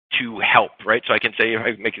to help, right? So I can say if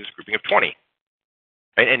I make this grouping of 20,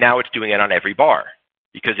 right? And now it's doing it on every bar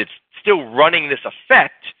because it's still running this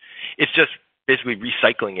effect. It's just basically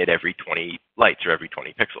recycling it every 20 lights or every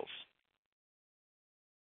 20 pixels.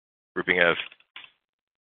 Grouping of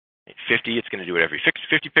 50, it's going to do it every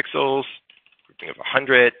 50 pixels. Grouping of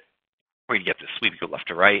 100, where you get this sweep, you go left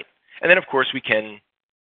to right. And then, of course, we can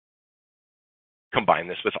combine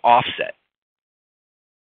this with offset.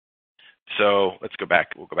 So let's go back.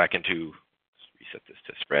 We'll go back into, let's reset this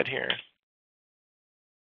to spread here.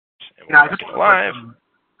 And we'll I just want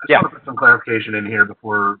to put some clarification in here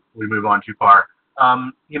before we move on too far.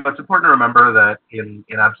 It's important to remember that in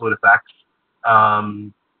absolute effects,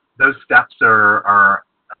 those steps are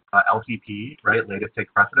LTP, right? Latest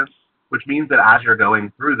take precedence, which means that as you're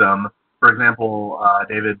going through them, for example,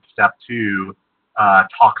 David, step 2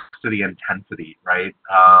 talks to the intensity, right?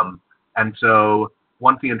 And so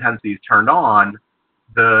once the intensity is turned on,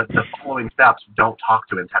 the following steps don't talk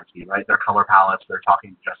to intensity, right? They're color palettes, they're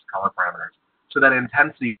talking just color parameters. So that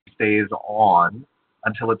intensity stays on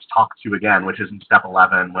until it's talked to again, which is in step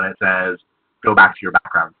 11 when it says, go back to your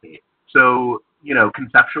background state. So,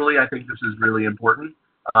 conceptually, I think this is really important,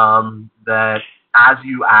 that as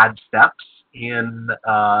you add steps in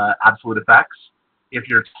absolute effects, if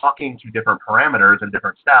you're talking to different parameters and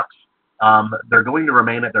different steps, they're going to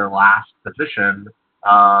remain at their last position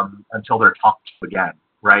until they're talked to again,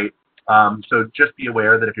 right? So just be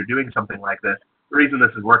aware that if you're doing something like this, the reason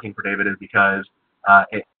this is working for David is because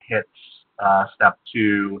it hits step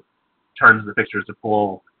 2, turns the fixtures to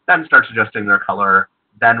full, then starts adjusting their color,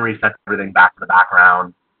 then resets everything back to the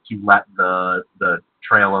background to let the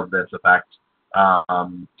trail of this effect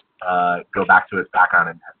go back to its background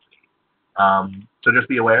intensity. So just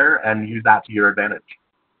be aware and use that to your advantage.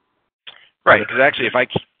 Right, because actually if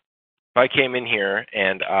I came in here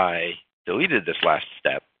and I deleted this last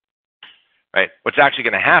step, right, what's actually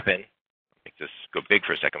going to happen, make this go big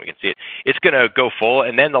for a second, we can see it, it's going to go full,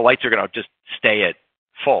 and then the lights are going to just stay at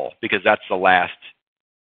full, because that's the last,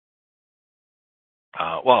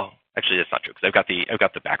 well, actually that's not true, because I've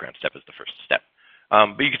got the background step as the first step.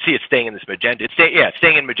 But you can see it's staying in this magenta. It's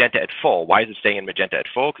staying in magenta at full. Why is it staying in magenta at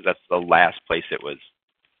full? Because that's the last place it was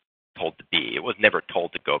told to be. It was never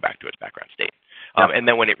told to go back to its background state. And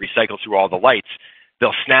then when it recycles through all the lights,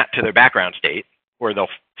 they'll snap to their background state, or they'll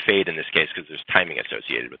fade in this case because there's timing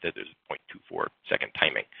associated with it. There's 0.24 second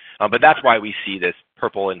timing. But that's why we see this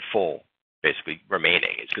purple and full basically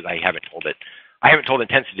remaining. It's because I haven't told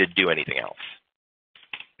intensity to do anything else.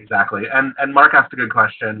 Exactly. And Mark asked a good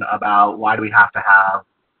question about why do we have to have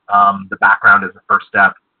the background as the first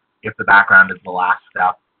step if the background is the last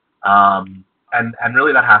step. And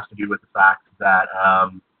really that has to do with the fact that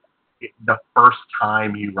the first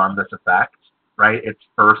time you run this effect, right, its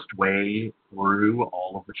first way through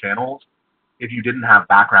all of the channels, if you didn't have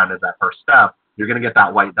background as that first step, you're going to get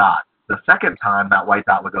that white dot. The second time, that white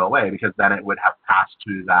dot would go away because then it would have passed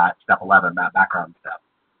to that step 11, that background step.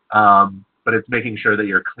 But it's making sure that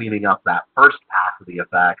you're cleaning up that first pass of the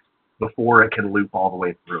effect before it can loop all the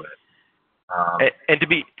way through it. And to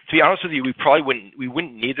be honest with you, we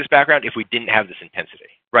wouldn't need this background if we didn't have this intensity,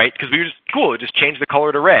 right? Because we were just cool, just change the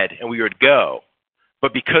color to red and we would go.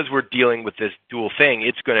 But because we're dealing with this dual thing,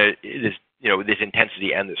 this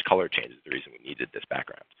intensity and this color change is the reason we needed this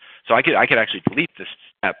background. So I could actually delete this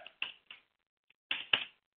step,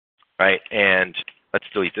 right? And let's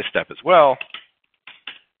delete this step as well.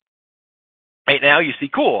 Right now you see,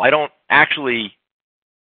 cool, I don't actually,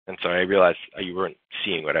 I'm sorry, I realized you weren't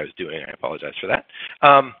seeing what I was doing. I apologize for that.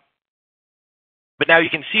 But now you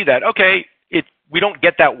can see that, okay, we don't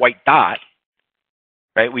get that white dot,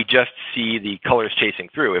 right? We just see the colors chasing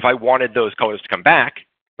through. If I wanted those colors to come back,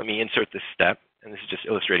 let me insert this step, and this is just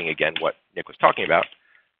illustrating again what Nick was talking about.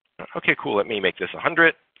 Okay, cool, let me make this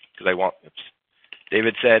 100, because I want,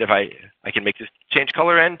 David said if I can make this change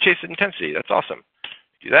color and chase intensity, that's awesome.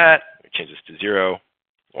 Do that, change this to 0,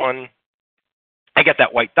 1. I get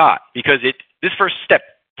that white dot because this first step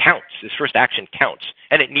counts, this first action counts,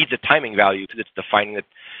 and it needs a timing value because it's defining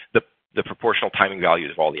the proportional timing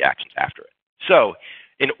values of all the actions after it. So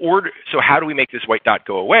how do we make this white dot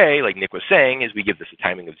go away, like Nick was saying, is we give this a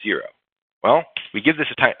timing of 0. Well, if we give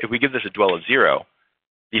this a dwell of 0,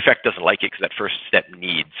 the effect doesn't like it because that first step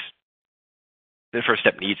needs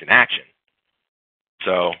an action.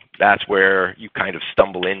 So that's where you kind of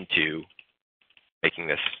stumble into making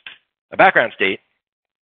this a background state.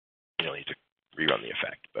 You don't need to rerun the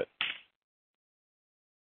effect,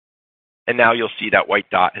 and now you'll see that white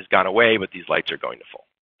dot has gone away, but these lights are going to full.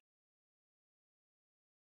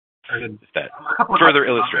 If that further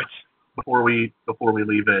illustrates. Before we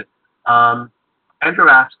leave it, Andrew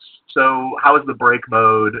asks, so how is the break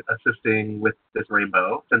mode assisting with this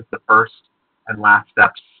rainbow since the first and last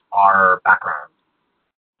steps are background?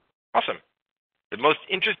 Awesome. The most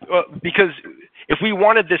interesting, because if we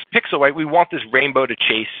wanted this pixel, right, we want this rainbow to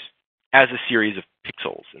chase as a series of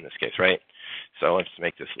pixels in this case, right? So let's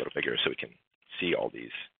make this a little bigger so we can see all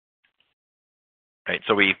these. Right,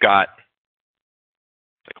 so we've got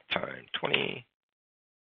cycle time 20.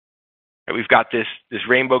 Right, we've got this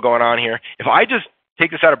rainbow going on here. If I just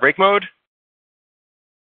take this out of break mode,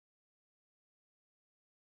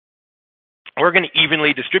 we're going to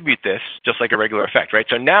evenly distribute this just like a regular effect, right?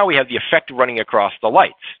 So now we have the effect running across the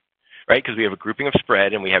lights, right? Because we have a grouping of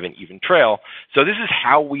spread and we have an even trail. So this is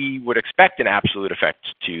how we would expect an absolute effect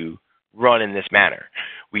to run in this manner.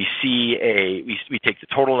 We take the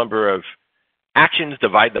total number of actions,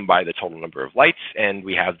 divide them by the total number of lights, and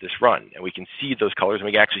we have this run. And we can see those colors, and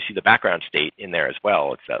we can actually see the background state in there as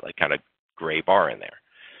well. It's that like kind of gray bar in there.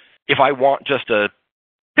 If I want just a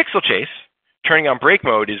pixel chase, turning on break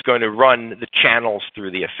mode is going to run the channels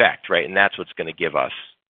through the effect, right? And that's what's going to give us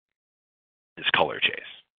this color chase.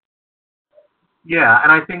 Yeah,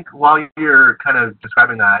 and I think while you're kind of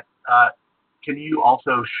describing that, can you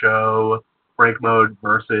also show break mode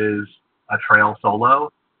versus a trail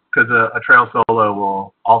solo? Because a trail solo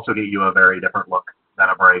will also get you a very different look than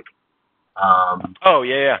a break. Oh,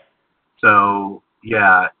 yeah. So,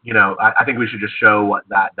 yeah, I think we should just show what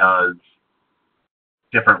that does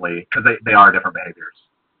differently, because they are different behaviors.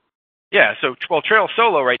 Yeah, so, well, trail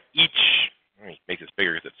solo, right, let me make this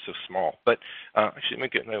bigger because it's so small, but actually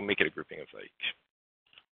make it a grouping of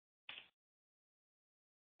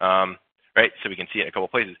right? So we can see it in a couple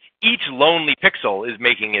places. Each lonely pixel is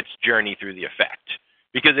making its journey through the effect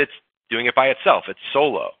because it's doing it by itself. It's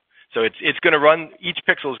solo. So it's going to run, each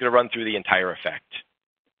pixel is going to run through the entire effect.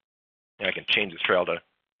 And I can change this trail to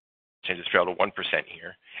 1%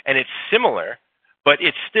 here. And it's similar, but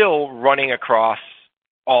it's still running across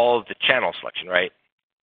all of the channel selection, right?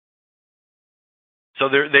 So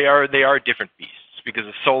they are different beasts because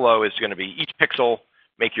the solo is going to be each pixel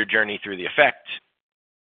make your journey through the effect.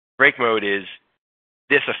 Break mode is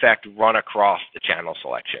this effect run across the channel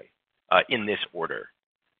selection in this order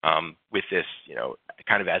with this,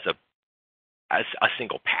 kind of as a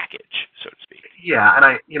single package, so to speak. Yeah,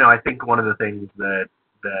 and I think one of the things that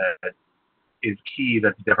is key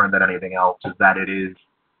that's different than anything else is that it is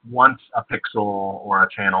once a pixel or a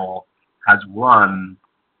channel has run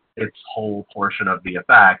its whole portion of the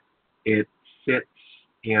effect, it sits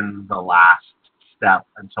in the last step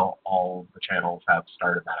until all the channels have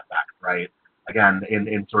started that effect, right? Again,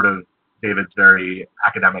 in sort of David's very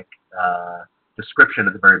academic description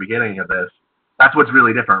at the very beginning of this, that's what's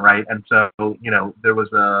really different, right? And so, there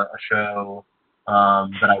was a show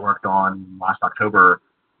that I worked on last October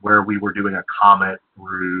where we were doing a comet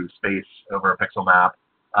through space over a pixel map.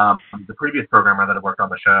 The previous programmer that had worked on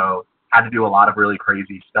the show had to do a lot of really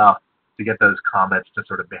crazy stuff to get those comets to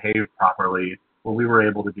sort of behave properly. What we were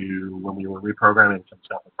able to do when we were reprogramming some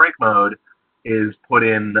stuff with break mode is put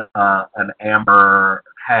in an amber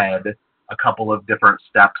head, a couple of different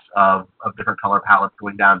steps of different color palettes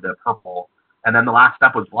going down to purple, and then the last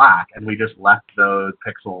step was black, and we just left those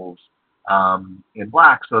pixels in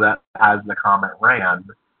black so that as the comet ran,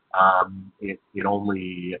 it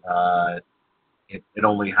only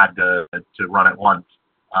had to run it once,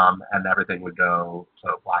 and everything would go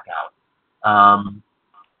sort of black out.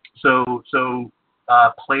 So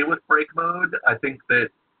play with break mode. I think that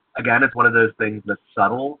again, it's one of those things that's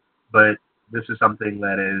subtle, but this is something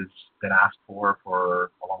that has been asked for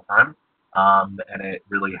a long time, and it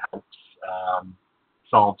really helps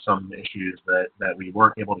solve some issues that we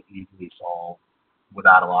weren't able to easily solve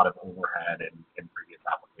without a lot of overhead in previous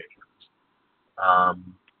applications.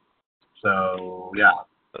 So yeah.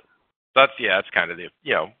 That's kind of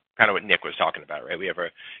kind of what Nick was talking about, right? We have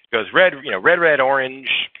it goes red, red, orange,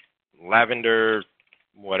 lavender,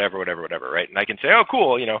 whatever, right? And I can say, oh,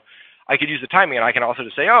 cool, I could use the timing, and I can also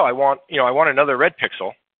just say, oh, I want another red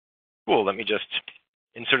pixel. Cool, let me just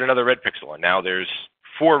insert another red pixel, and now there's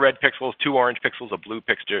 4 red pixels, 2 orange pixels, a blue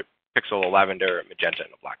pixel, a lavender, a magenta,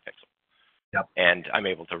 and a black pixel. Yep. And I'm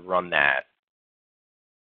able to run that,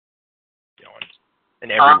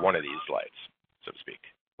 in every one of these slides, so to speak.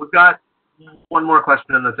 We've got one more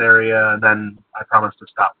question in this area, and then I promise to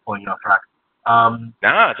stop pulling you off track.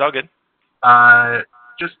 Nah, it's all good.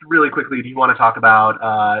 Just really quickly, do you want to talk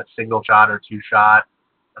about single shot or 2-shot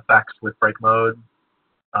effects with break mode?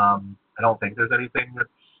 I don't think there's anything that's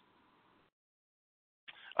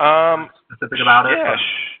specific about it. Yeah,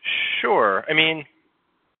 sure. I mean,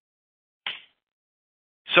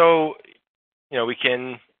 so, we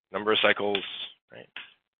can number of cycles, right?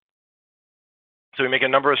 So we make a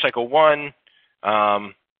number of cycle 1,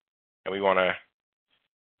 and we want to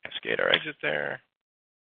cascade our exit there.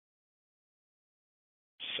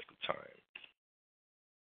 Cycle time.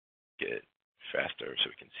 Get it faster so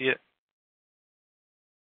we can see it.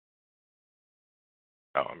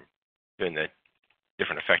 Oh, I'm doing the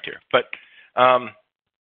different effect here. But,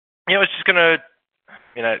 it's just going to,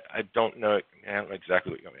 I don't know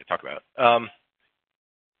exactly what you want me to talk about.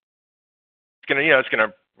 It's going to, it's going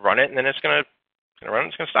to run it, and then it's going to run it,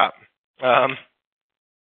 it's going to stop.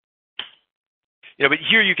 But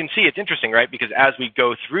here you can see it's interesting, right? Because as we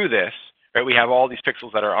go through this, right, we have all these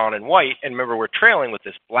pixels that are on and white, and remember, we're trailing with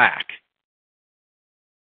this black.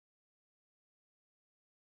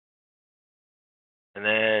 And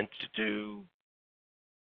then to do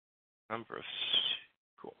number of,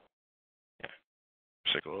 cool, yeah,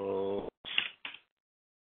 cycles.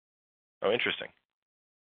 Oh, interesting.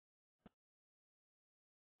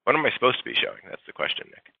 What am I supposed to be showing? That's the question,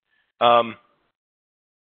 Nick.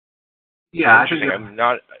 Yeah, I think I'm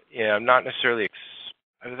not. Yeah, I'm not necessarily.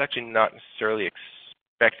 I was actually not necessarily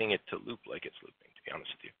expecting it to loop like it's looping. To be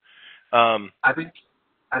honest with you. I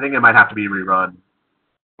think it might have to be rerun.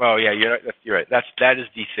 Well, yeah, you're right. That is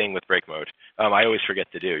the thing with break mode. I always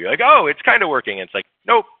forget to do. You're like, oh, it's kind of working. It's like,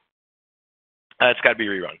 nope. It's got to be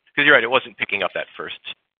rerun because you're right. It wasn't picking up that first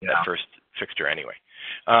fixture anyway.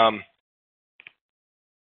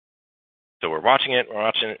 So we're watching it.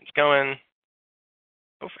 It's going.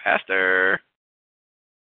 Go faster.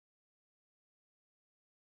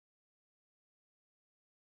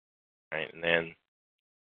 Right, and then,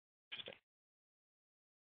 interesting.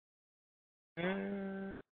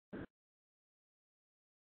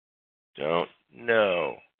 Don't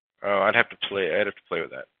know. Oh, I'd have to play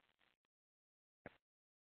with that.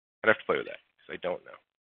 Because I don't know.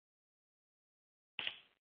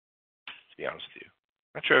 To be honest with you.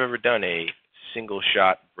 Not sure I've ever done a single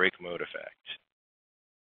shot break mode effect.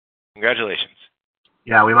 Congratulations.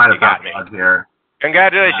 Yeah, we might have got me here.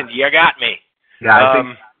 Congratulations, you got me. Yeah, I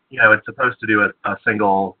think it's supposed to do a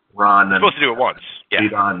single run. It's supposed to do it once. Yeah. Be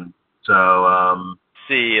done. So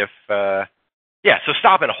see if so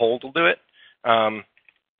stop and hold will do it.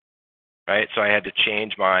 Right. So I had to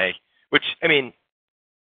change which I mean,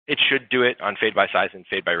 it should do it on fade by size and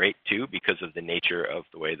fade by rate too, because of the nature of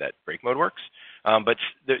the way that break mode works. But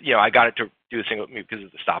I got it to do a single because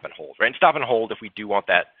of the stop and hold, right? And stop and hold, if we do want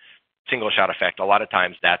that single shot effect, a lot of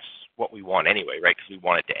times that's what we want anyway, right? Because we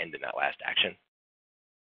want it to end in that last action.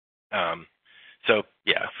 So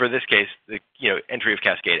yeah, for this case, the entry of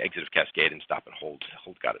cascade, exit of cascade, and stop and hold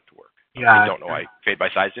got it to work. Yeah, I don't know why fade by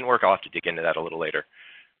size didn't work. I'll have to dig into that a little later.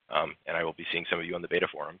 And I will be seeing some of you on the beta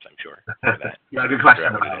forums, I'm sure. For that. Yeah, good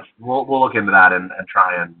question. We'll look into that and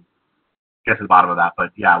try and get to the bottom of that.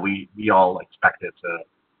 But yeah, we all expect it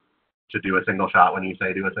to do a single shot when you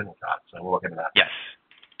say do a single shot. So we'll look into that. Yes.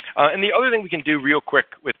 And the other thing we can do real quick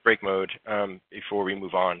with break mode before we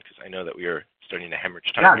move on, because I know that we are starting to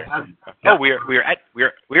hemorrhage time. Yeah. Oh, we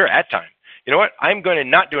are at time. You know what? I'm going to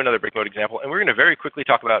not do another break mode example, and we're going to very quickly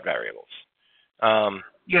talk about variables. And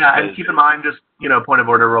keep in mind, just point of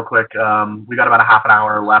order real quick. We got about a half an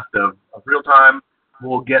hour left of real time.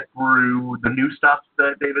 We'll get through the new stuff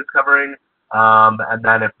that David's covering, and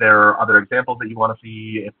then if there are other examples that you want to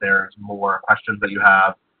see, if there's more questions that you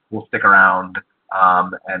have, we'll stick around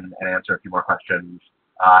and answer a few more questions.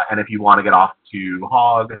 And if you want to get off to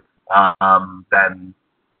Hog, then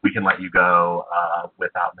we can let you go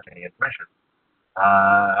without missing any information.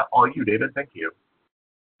 All you, David. Thank you.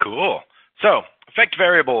 Cool. So, effect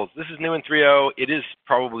variables. This is new in 3.0. It is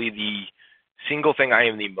probably the single thing I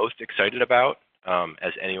am the most excited about,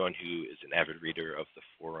 as anyone who is an avid reader of the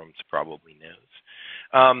forums probably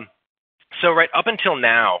knows. So right up until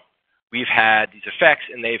now, we've had these effects,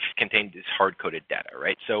 and they've contained this hard-coded data,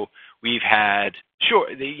 right? So we've had,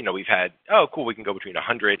 oh, cool, we can go between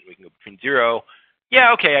 100, and we can go between 0.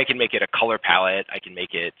 Yeah, okay, I can make it a color palette, I can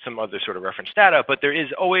make it some other sort of reference data, but there is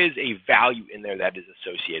always a value in there that is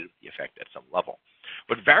associated with the effect at some level.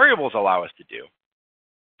 What variables allow us to do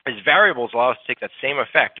is variables allow us to take that same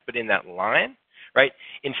effect, but in that line, right?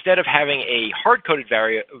 Instead of having a hard-coded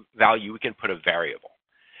value, we can put a variable.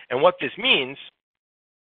 And what this means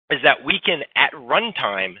is that we can, at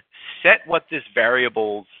runtime, set what this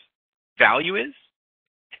variable's value is,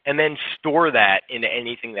 and then store that into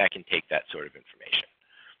anything that can take that sort of information.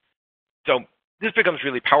 So this becomes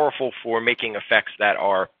really powerful for making effects that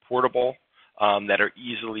are portable, that are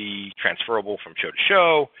easily transferable from show to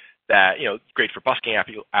show, that, great for busking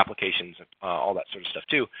applications, all that sort of stuff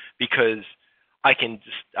too, because I can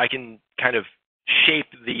kind of shape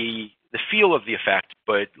the feel of the effect,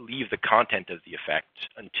 but leave the content of the effect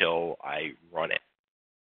until I run it.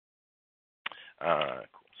 Cool.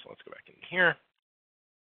 So let's go back in here.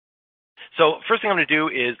 So first thing I'm going to do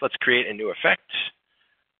is let's create a new effect.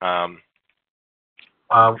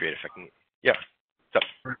 Create effect. Yeah. So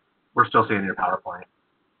we're still seeing your PowerPoint.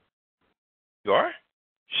 You are?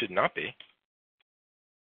 Should not be.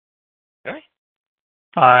 Really?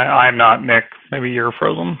 I'm not, Nick. Maybe you're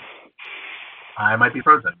frozen. I might be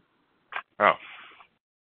frozen. Oh.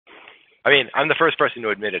 I mean, I'm the first person to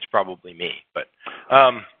admit it's probably me, but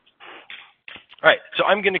all right, so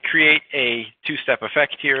I'm going to create a two-step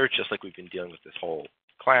effect here, just like we've been dealing with this whole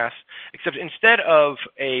class, except instead of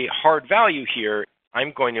a hard value here,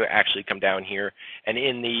 I'm going to actually come down here, and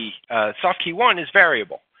in the soft key 1 is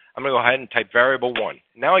variable. I'm going to go ahead and type variable 1.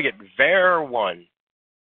 Now I get var1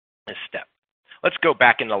 as step. Let's go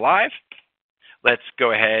back into live. Let's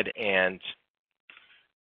go ahead and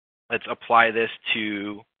let's apply this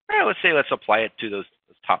to, let's apply it to those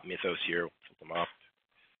top mythos here. We'll flip them up.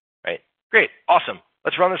 Right. Great. Awesome.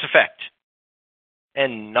 Let's run this effect.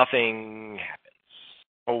 And nothing happens.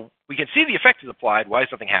 Well, we can see the effect is applied. Why has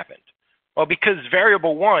nothing happened? Well, because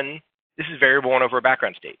variable 1, this is variable 1 over a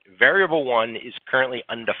background state. Variable 1 is currently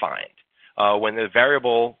undefined. When the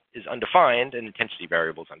variable is undefined, an intensity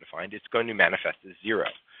variable is undefined, it's going to manifest as 0.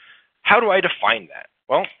 How do I define that?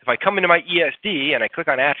 Well, if I come into my ESD and I click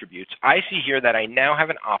on attributes, I see here that I now have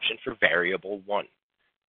an option for variable 1.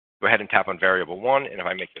 Go ahead and tap on variable 1, and if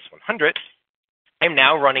I make this 100, I'm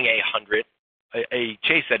now running a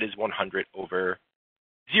chase that is 100 over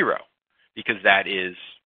 0, because that is,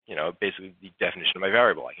 basically the definition of my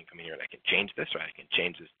variable. I can come in here and I can change this, or I can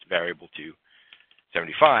change this variable to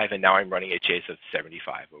 75, and now I'm running a chase of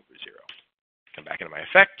 75 over 0. Come back into my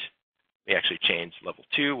effect. We actually change level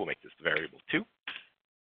 2. We'll make this the variable 2.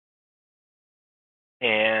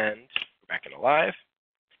 And go back into live.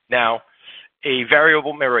 Now, a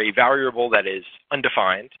variable that is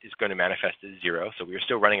undefined is going to manifest as 0. So we are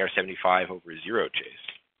still running our 75 over 0 chase.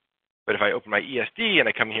 But if I open my ESD and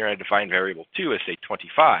I come here and I define variable 2 as, say,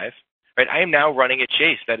 25, right, I am now running a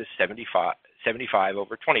chase that is 75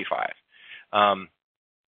 over 25.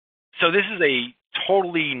 So this is a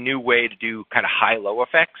totally new way to do kind of high-low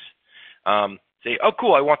effects. Say, oh,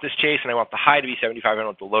 cool, I want this chase, and I want the high to be 75, and I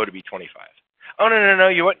want the low to be 25. Oh, no,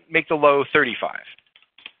 you want make the low 35.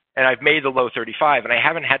 And I've made the low 35, and I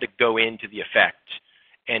haven't had to go into the effect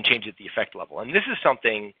and change it at the effect level. And this is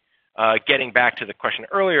something, getting back to the question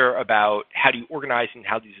earlier about how do you organize and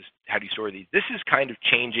how do you store these. This is kind of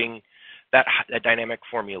changing that dynamic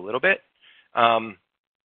for me a little bit. And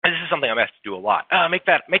this is something I'm asked to do a lot. Make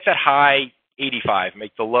that high 85,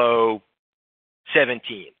 make the low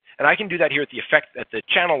 17. And I can do that here at the effect, at the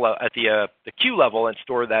channel, at the queue level, and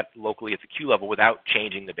store that locally at the queue level without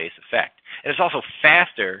changing the base effect. And it's also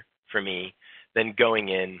faster for me than going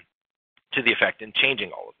in to the effect and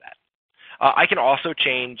changing all of that. I can also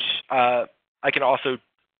change. I can also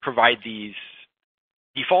provide these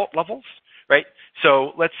default levels, right?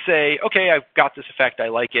 So let's say, okay, I've got this effect, I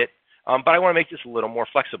like it, but I want to make this a little more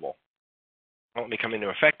flexible. Let me come into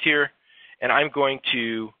effect here, and I'm going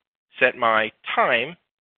to set my time.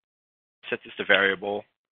 Set this to variable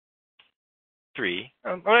 3.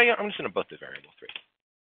 I'm just going to both the variable 3.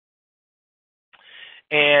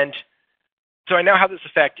 And so I now have this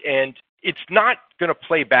effect, and it's not going to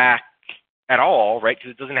play back at all, right,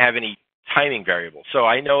 because it doesn't have any timing variable. So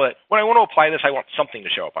I know that when I want to apply this, I want something to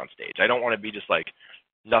show up on stage. I don't want to be just like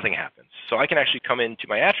nothing happens. So I can actually come into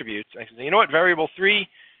my attributes, and I can say, you know what, variable 3,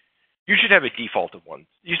 you should have a default of 1.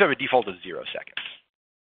 You should have a default of 0 seconds.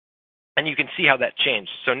 And you can see how that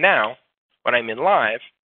changed. So now, when I'm in live,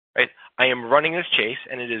 right, I am running this chase,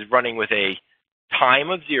 and it is running with a time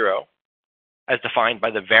of 0 as defined by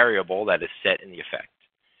the variable that is set in the effect,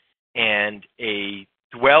 and a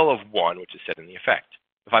dwell of 1, which is set in the effect.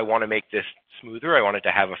 If I want to make this smoother, I want it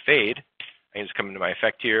to have a fade, I can just come into my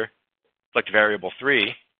effect here, select variable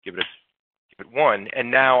 3, give it 1, and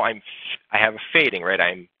now I have a fading, right?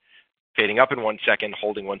 I'm fading up in 1 second,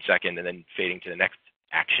 holding 1 second, and then fading to the next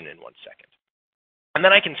action in 1 second. And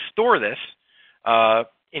then I can store this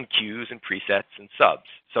in queues and presets and subs.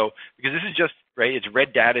 So because this is just, right, it's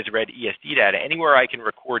read data, it's read ESD data. Anywhere I can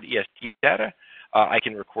record ESD data, I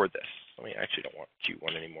can record this. I actually don't want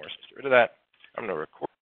Q1 anymore, so let's get rid of that. I'm going to record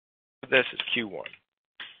this as Q1.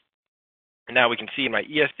 And now we can see in my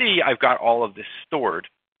ESD, I've got all of this stored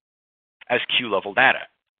as queue level data.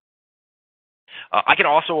 I can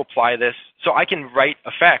also apply this, so I can write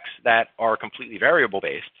effects that are completely variable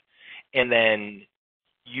based, and then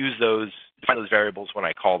use those, define those variables when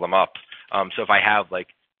I call them up. So if I have like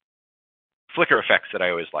flicker effects that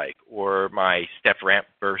I always like, or my step, ramp,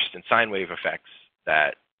 burst, and sine wave effects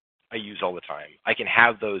that I use all the time, I can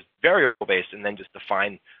have those variable based and then just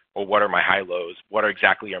define, well, what are my high lows? What are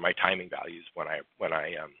exactly are my timing values when I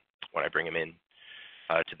bring them in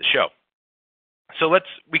to the show? So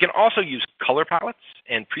we can also use color palettes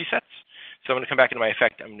and presets. So I'm going to come back into my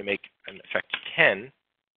effect. I'm going to make an effect 10.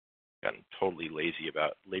 Gotten totally lazy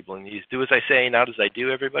about labeling these. Do as I say, not as I do,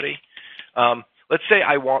 everybody. Let's say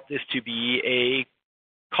I want this to be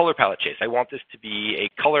a color palette chase. I want this to be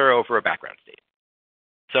a color over a background state.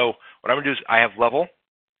 So what I'm going to do is I have level,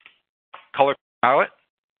 color palette,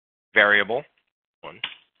 variable, 1,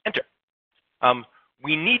 enter.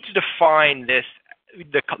 We need to define this,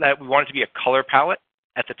 that we want it to be a color palette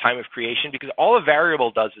at the time of creation, because all a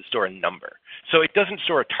variable does is store a number. So it doesn't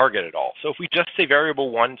store a target at all. So if we just say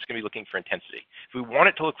variable 1, it's going to be looking for intensity. If we want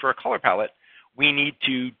it to look for a color palette, we need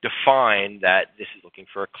to define that this is looking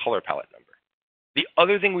for a color palette number. The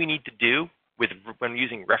other thing we need to do when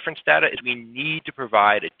using reference data is we need to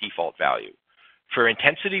provide a default value. For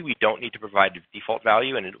intensity, we don't need to provide a default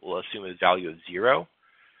value, and it will assume a value of 0.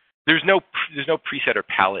 There's no preset or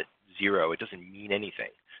palette 0. It doesn't mean anything.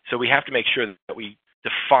 So we have to make sure that we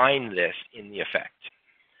define this in the effect.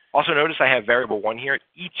 Also notice I have variable 1 here.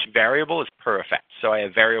 Each variable is per effect. So I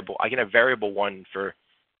can have variable 1 for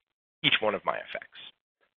each one of my effects.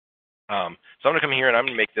 So I'm going to come here and I'm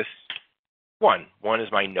going to make this 1. 1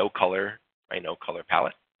 is my no color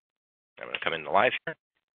palette. I'm going to come in the live here.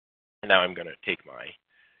 And now I'm going to take my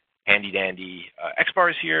handy dandy X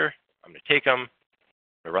bars here. I'm going to take them. I'm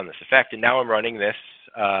going to run this effect. And now I'm running this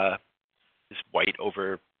white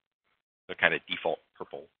over the kind of default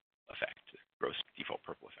purple effect, gross default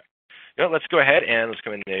purple effect. you know, let's go ahead and let's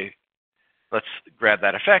come in. Let's grab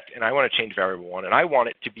that effect, and I want to change variable 1, and I want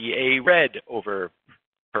it to be a red over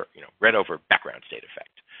background state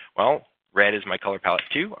effect. Well, red is my color palette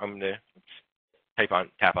 2. I'm going to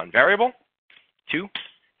tap on variable 2,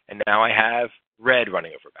 and now I have red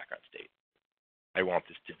running over background state. I want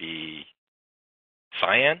this to be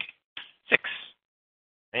cyan 6,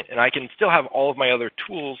 right? And I can still have all of my other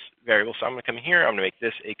tools variables. So I'm going to come here. I'm going to make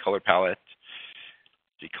this a color palette.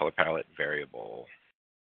 The color palette variable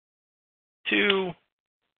 2.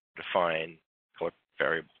 Define color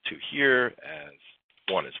variable 2 here as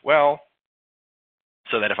 1 as well,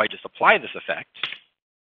 so that if I just apply this effect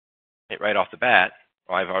right off the bat,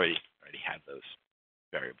 well, I've already had those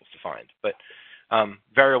variables defined. But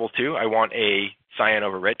variable 2, I want a cyan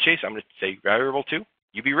over red chase. I'm going to say variable 2,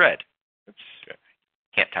 you be red. Oops,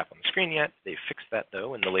 can't tap on the screen yet. They've fixed that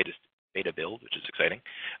though in the latest beta build, which is exciting.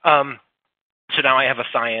 So now I have a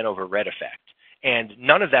cyan over red effect. And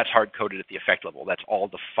none of that's hard-coded at the effect level. That's all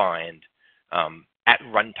defined at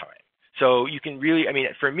runtime. So you can really, I mean,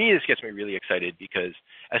 for me, this gets me really excited because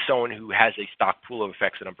as someone who has a stock pool of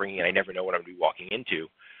effects that I'm bringing in, I never know what I'm going to be walking into,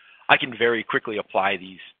 I can very quickly apply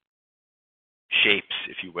these shapes,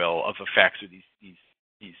 if you will, of effects, or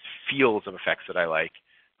these fields of effects that I like,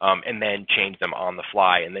 and then change them on the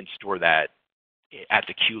fly and then store that at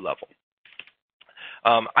the queue level.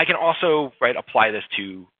 I can also apply this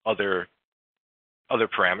to other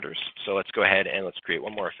parameters. So let's go ahead and let's create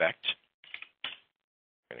one more effect.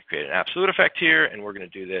 I'm going to create an absolute effect here, and we're going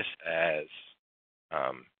to do this as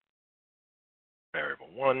variable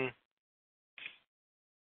 1.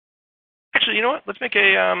 Actually, you know what? Let's make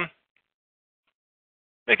a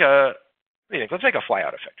let's make a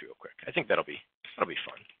flyout effect real quick. I think that'll be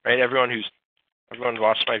fun, right? Everyone's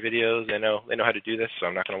watched my videos. They know how to do this, so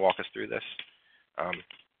I'm not going to walk us through this.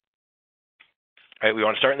 Right, we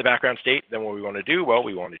want to start in the background state. Then what we want to do, well,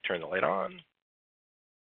 we want to turn the light on,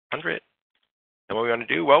 100. And what we want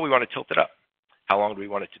to do, well, we want to tilt it up. How long do we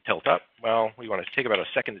want it to tilt up? Well, we want it to take about a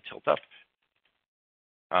second to tilt up.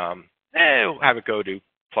 We'll have it go to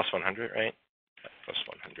plus 100, right? At plus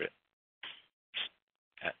 100.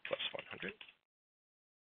 At plus 100.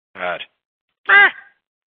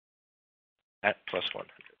 At plus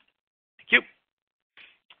 100. Thank you.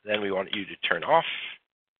 Then we want you to turn off.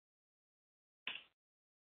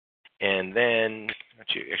 And then I want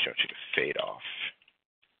you to fade off.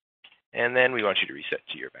 And then we want you to reset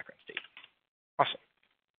to your background state. Awesome.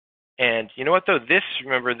 And you know what though?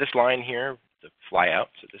 Remember this line here, the fly out,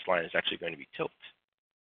 so this line is actually going to be tilt.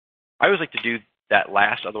 I always like to do that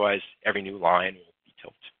last, otherwise every new line will be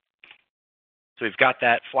tilt. So we've got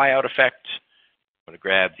that fly out effect. I'm going to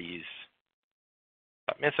grab these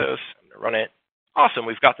mythos, I'm going to run it. Awesome,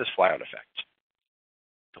 we've got this fly out effect.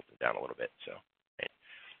 Tilt it down a little bit. So, right.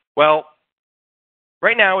 Well,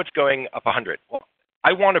 right now it's going up 100. Well,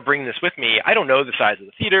 I want to bring this with me. I don't know the size of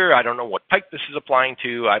the theater. I don't know what pipe this is applying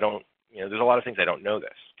to. There's a lot of things I don't know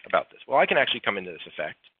about this. Well, I can actually come into this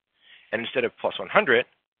effect, and instead of plus 100,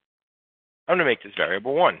 I'm going to make this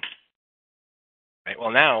variable 1. Right?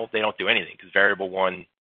 Well, now they don't do anything because variable 1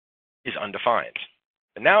 is undefined.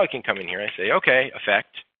 But now I can come in here and say, okay,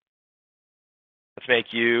 effect, let's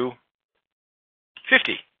make you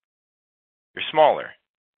 50. You're smaller.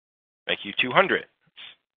 Make you 200.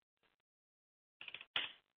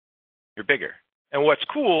 You're bigger. And what's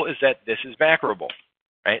cool is that this is macroable,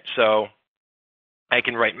 right? So I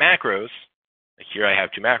can write macros. Like here I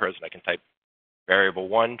have 2 macros, and I can type variable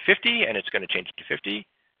 1, 50, and it's going to change it to 50.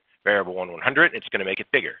 Variable 1, 100, it's going to make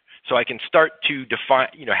it bigger. So I can start to define,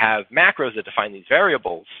 have macros that define these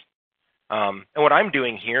variables. And what I'm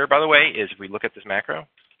doing here, by the way, is if we look at this macro,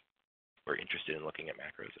 we're interested in looking at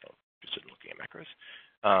macros.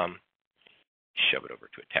 Shove it over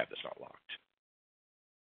to a tab that's not locked.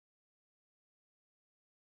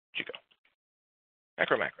 Where'd you go?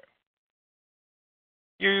 Macro.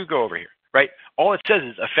 You go over here, right? All it says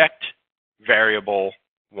is effect variable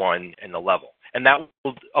 1 and the level. And that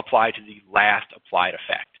will apply to the last applied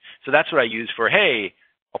effect. So that's what I use for, hey,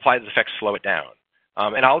 apply this effect, slow it down.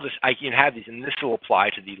 And I can have these, and this will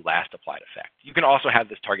apply to the last applied effect. You can also have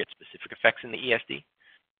this target specific effects in the ESD.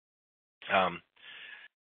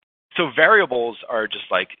 So variables are just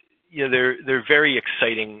like, they're very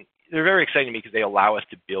exciting. They're very exciting because they allow us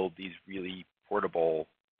to build these really portable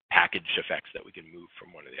packaged effects that we can move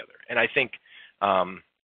from one to the other. And I think,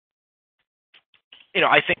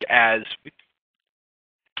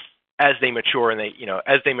 as they mature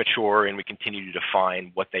and we continue to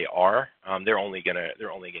define what they are, they're only gonna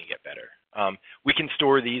get better. We can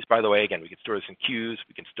store these, by the way. Again, we can store this in queues.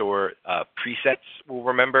 We can store presets. We'll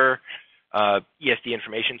remember ESD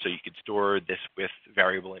information, so you could store this with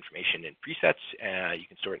variable information in presets. You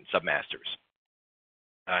can store it in submasters,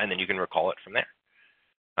 and then you can recall it from there.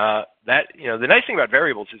 The nice thing about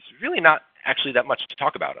variables is really not actually that much to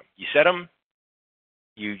talk about them. You set them.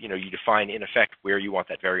 You define in effect where you want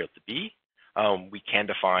that variable to be. We can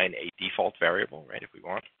define a default variable, right, if we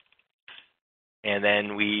want, and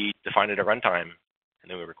then we define it at runtime, and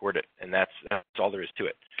then we record it, and that's all there is to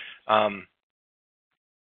it. And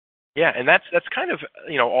that's kind of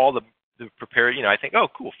all the prepared. I think, oh,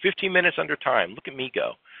 cool, 15 minutes under time. Look at me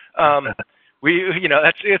go.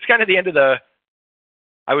 It's kind of the end of the.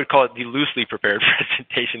 I would call it the loosely prepared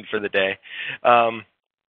presentation for the day.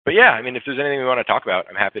 But yeah, I mean, if there's anything we want to talk about,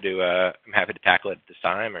 I'm happy to tackle it at this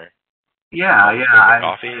time. Or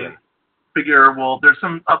coffee. I figure. Well, there's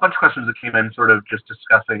a bunch of questions that came in, sort of just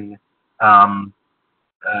discussing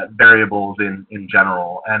variables in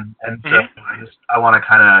general, and so I want to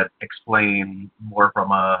kind of explain more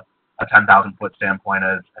from a 10,000 foot standpoint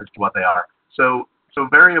as to what they are. So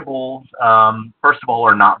variables, first of all,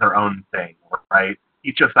 are not their own thing, right?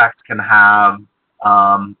 Each effect can have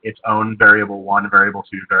its own variable 1, variable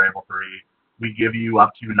 2, variable 3. We give you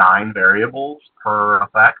up to 9 variables per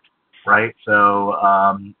effect, right? So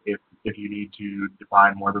if you need to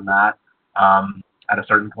define more than that, at a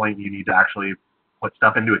certain point you need to actually put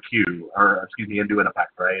stuff into a queue, into an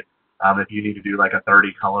effect, right? If you need to do like a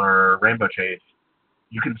 30 color rainbow chase,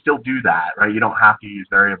 you can still do that, right? You don't have to use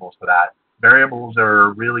variables for that. Variables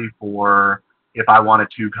are really for if I want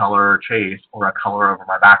a 2-color chase or a color over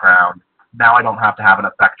my background. Now I don't have to have an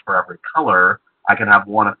effect for every color. I can have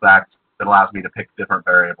one effect that allows me to pick different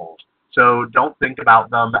variables. So don't think about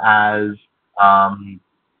them as,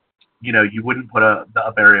 you wouldn't put a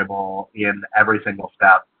variable in every single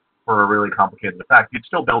step for a really complicated effect. You'd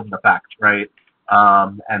still build an effect, right?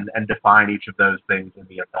 And define each of those things in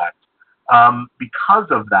the effect. Because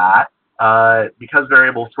of that, because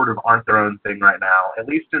variables sort of aren't their own thing right now, at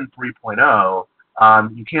least in 3.0,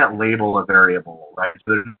 you can't label a variable, right? So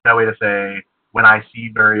there's no way to say, when I see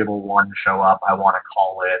variable 1 show up, I want to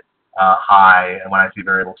call it high, and when I see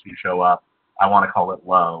variable 2 show up, I want to call it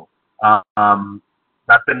low.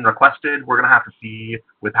 That's been requested. We're going to have to see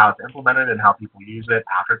with how it's implemented and how people use it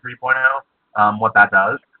after 3.0, what that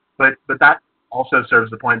does. But that also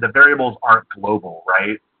serves the point that variables aren't global,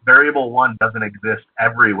 right? Variable 1 doesn't exist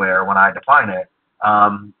everywhere when I define it.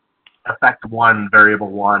 Effect 1, variable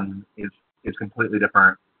 1 is completely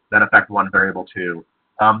different than effect 1, variable 2.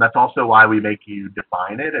 That's also why we make you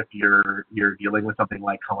define it if you're dealing with something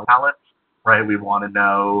like color palettes, right? We want to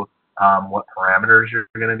know what parameters you're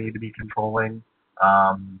going to need to be controlling.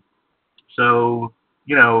 So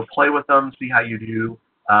play with them, see how you do.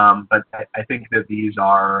 But I think that these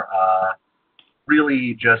are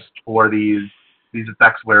really just for these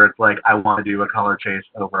effects where it's like, I want to do a color chase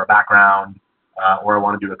over a background, or I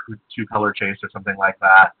want to do a 2-color chase or something like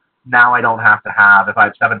that. Now I don't have to have, if I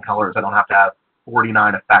have 7 colors, I don't have to have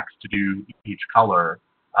 49 effects to do each color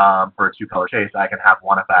for a 2-color chase. I can have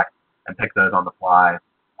one effect and pick those on the fly.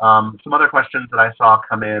 Some other questions that I saw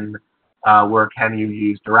come in were, can you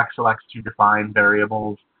use direct selects to define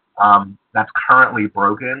variables? That's currently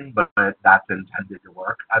broken, but that's intended to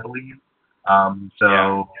work, I believe.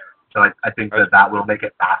 So I think that will make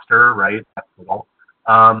it faster, right? That's the goal.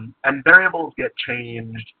 And variables get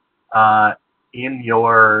changed in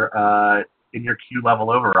your queue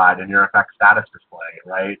level override, in your effect status display,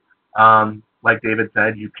 right? Like David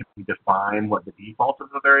said, you can define what the default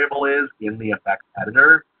of the variable is in the effects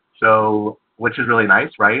editor, so which is really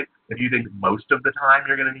nice, right? If you think most of the time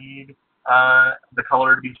you're going to need the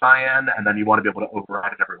color to be cyan, and then you want to be able to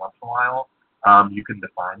override it every once in a while, you can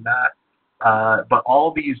define that. But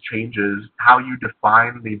all these changes, how you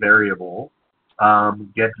define the variable,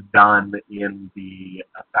 gets done in the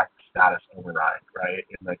effect status override, right?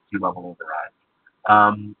 In the queue level override.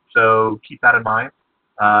 So keep that in mind.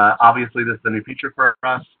 Obviously, this is a new feature for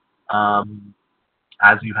us.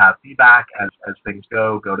 As you have feedback, as things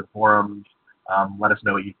go to the forums. Let us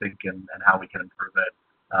know what you think and how we can improve it.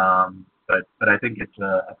 But I think it's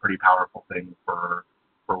a pretty powerful thing for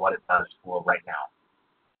what it does for right now.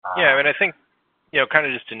 Yeah, I mean, I think, kind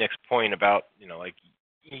of just to Nick's point about,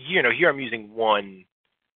 here I'm using one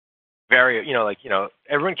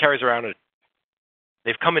everyone carries around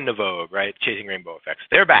they've come into vogue, right? Chasing rainbow effects.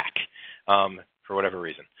 They're back, for whatever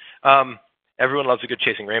reason. Everyone loves a good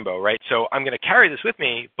chasing rainbow, right? So I'm going to carry this with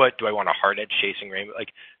me, but do I want a hard edge chasing rainbow?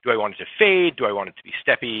 Like, do I want it to fade? Do I want it to be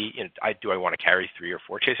steppy? Do I want to carry 3 or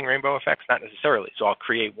 4 chasing rainbow effects? Not necessarily. So I'll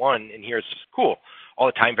create one, and here's cool. All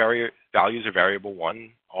the time values are variable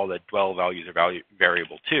 1. All the dwell values are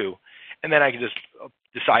variable 2. And then I can just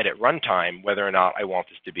decide at runtime whether or not I want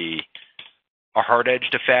this to be a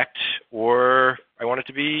hard-edged effect or I want it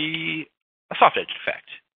to be a soft-edged effect,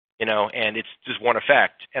 you know, and it's just one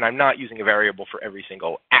effect, and I'm not using a variable for every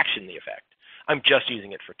single action in the effect. I'm just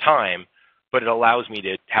using it for time, but it allows me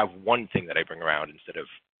to have one thing that I bring around instead of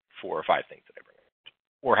 4 or 5 things that I bring around,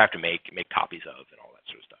 or have to make copies of and all that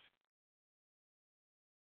sort of stuff.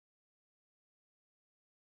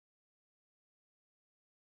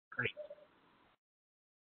 Great.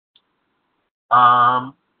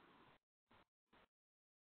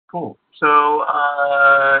 Cool. So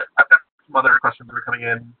I've got some other questions that are coming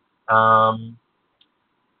in.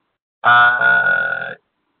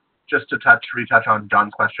 Just to retouch on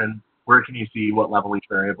John's question, where can you see what level each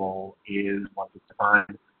variable is once it's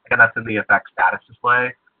defined? Again, that's in the effect status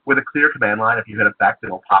display. With a clear command line, if you hit effect,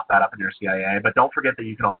 it'll pop that up in your CIA. But don't forget that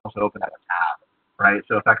you can also open that as a tab, right?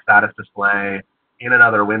 So effect status display in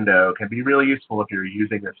another window can be really useful if you're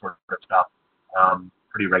using this sort of stuff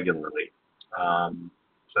pretty regularly.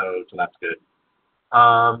 So that's good.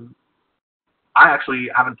 I actually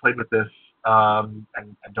haven't played with this and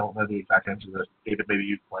don't know the exact answer to this. David, maybe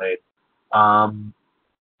you've played.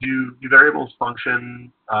 Do variables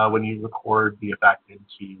function when you record the effect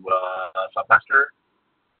into submaster?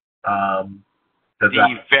 The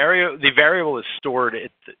variable is stored.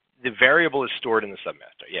 The variable is stored in the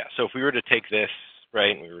submaster. Yeah. So if we were to take this,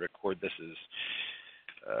 right, and we were to record this as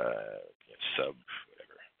sub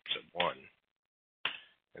 1,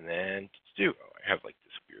 and then I have like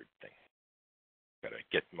this weird thing. Gotta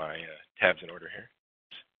get my tabs in order here.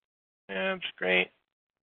 Tabs, great.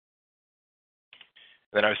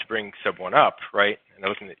 And then I was to bring sub 1 up, right? And I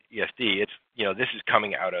look in the ESD. It's, you know, this is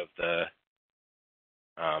coming out of the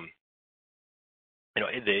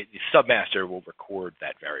the submaster will record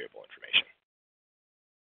that variable information.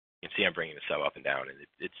 You can see I'm bringing the sub up and down, and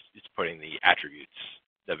it's putting the attributes,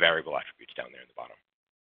 the variable attributes down there in the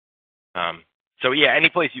bottom. So yeah, any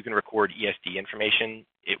place you can record ESD information,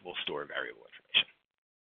 it will store variable information.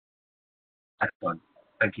 Excellent.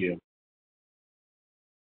 Thank you.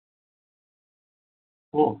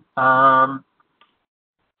 Cool. Are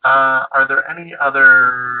there any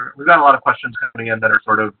other? We've got a lot of questions coming in that are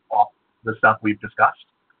sort of off the stuff we've discussed.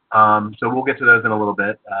 So we'll get to those in a little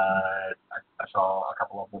bit. I saw a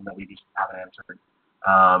couple of them that we just haven't answered.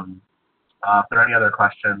 If there are any other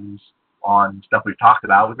questions on stuff we've talked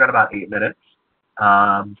about, we've got about 8 minutes.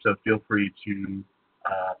 So feel free to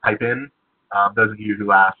type in. Those of you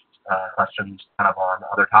who asked questions kind of on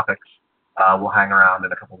other topics, we'll hang around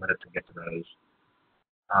in a couple minutes and get to those.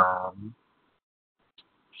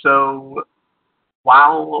 So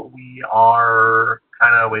while we are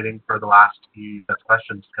kind of waiting for the last few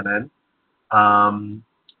questions to come in,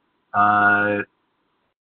 I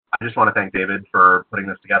just want to thank David for putting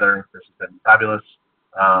this together. This has been fabulous.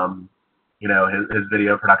 You know, his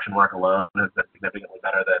video production work alone has been significantly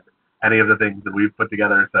better than any of the things that we've put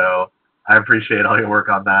together. So I appreciate all your work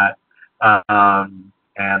on that. And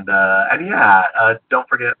yeah, don't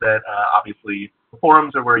forget that obviously the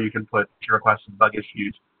forums are where you can put your requests and bug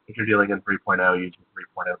issues. If you're dealing in 3.0, use the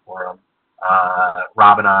 3.0 forum.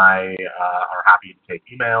 Rob and I are happy to take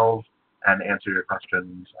emails and answer your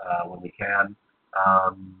questions when we can.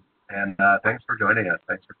 And thanks for joining us.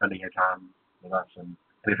 Thanks for spending your time with us. And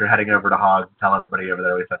if you're heading over to Hog, tell everybody over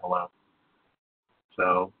there we said hello.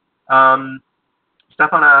 So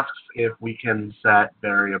Stefan asks if we can set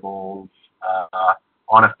variables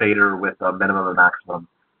on a fader with a minimum and maximum.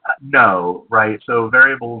 No, right? So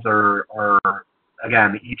variables are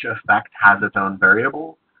again, each effect has its own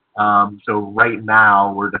variable. So right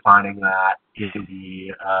now we're defining that in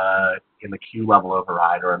the Q level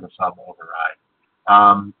override or in the sub override.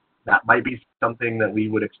 That might be something that we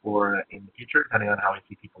would explore in the future, depending on how we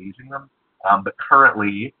see people using them. But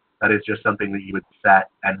currently, that is just something that you would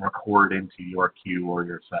set and record into your Q or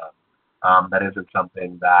your sub. That isn't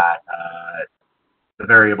something that the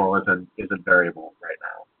variable isn't variable right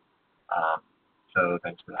now. So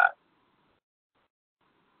thanks for that.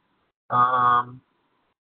 I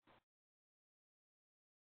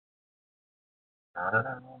don't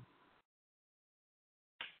know.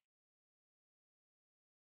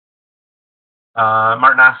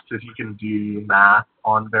 Martin asks if you can do math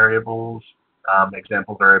on variables.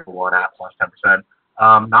 Example variable 1 at plus 10%.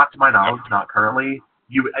 Not to my knowledge, not currently.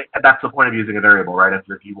 That's the point of using a variable, right?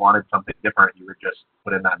 If you wanted something different, you would just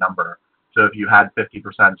put in that number. So if you had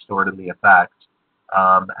 50% stored in the effect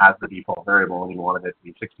as the default variable and you wanted it to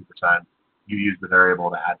be 60%, you use the variable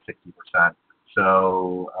to add 60%.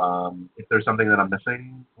 So if there's something that I'm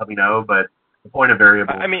missing, let me know. But the point of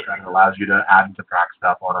variables is that it allows you to add and subtract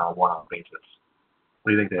stuff on a one-off basis.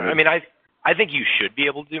 What do you think, David? I mean, I think you should be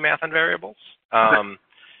able to do math on variables.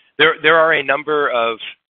 There are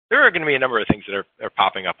going to be a number of things that are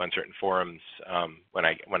popping up on certain forums when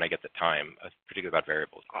I get the time, particularly about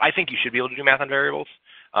variables. I think you should be able to do math on variables.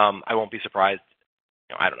 I won't be surprised.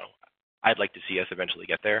 I don't know. I'd like to see us eventually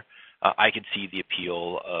get there. I could see the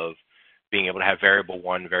appeal of being able to have variable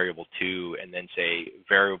 1, variable 2, and then say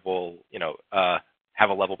variable, have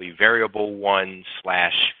a level be variable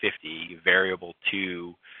 1/50, variable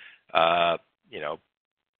 2,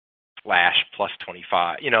 slash plus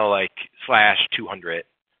 25, slash 200,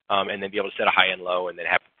 and then be able to set a high and low and then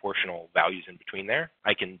have proportional values in between there.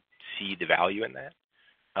 I can see the value in that.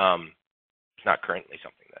 It's not currently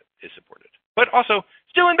something that is supported, but also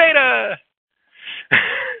still in beta.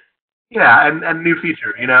 Yeah, and new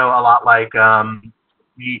feature, a lot like it's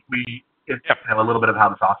a little bit of how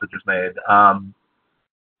the sausage is made.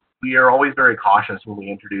 We are always very cautious when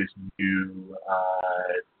we introduce new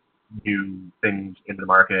things into the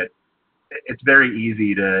market. It's very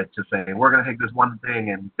easy to say, we're going to take this one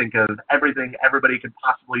thing and think of everything everybody could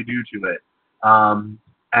possibly do to it.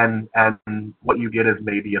 And what you get is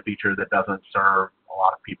maybe a feature that doesn't serve a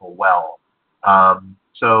lot of people well.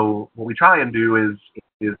 So what we try and do is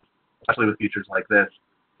especially with features like this,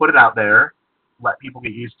 put it out there, let people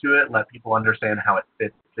get used to it, let people understand how it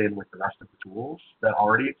fits in with the rest of the tools that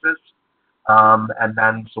already exist, and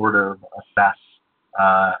then sort of assess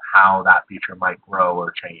how that feature might grow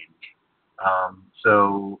or change.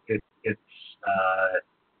 So it's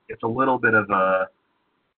a little bit of a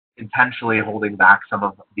intentionally holding back some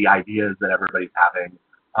of the ideas that everybody's having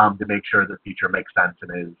to make sure the feature makes sense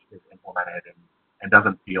and is implemented and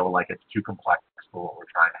doesn't feel like it's too complex for what we're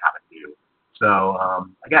trying to have it do. So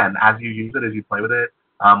again, as you use it, as you play with it,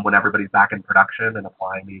 when everybody's back in production and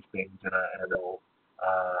applying these things in a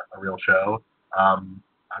real show, I'm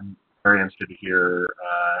very interested to hear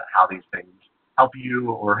how these things help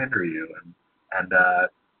you or hinder you. And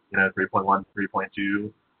 3.1,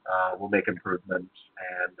 3.2 will make improvements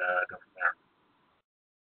and go from there.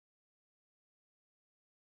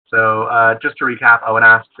 So just to recap, Owen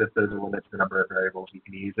asks if there's a limit to the number of variables you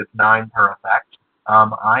can use. It's 9 per effect.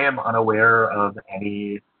 I am unaware of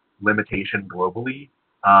any limitation globally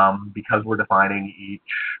because we're defining each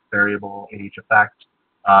variable in each effect.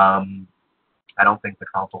 I don't think the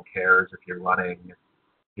console cares if you're running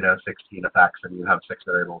 16 effects and you have 6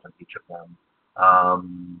 variables in each of them.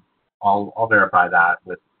 I'll verify that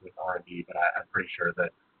with R&D, but I'm pretty sure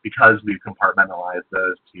that because we've compartmentalized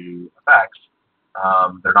those 2 effects,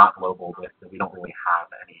 they're not global, but we don't really have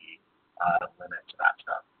any limit to that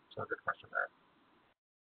stuff. So good question there.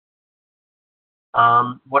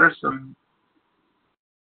 What are some?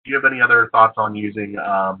 Do you have any other thoughts on using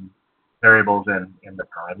variables in the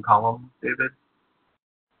time column, David?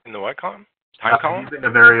 In the what column? Time column? Using a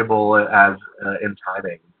variable as in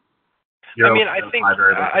timing.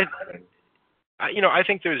 I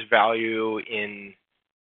think there's value in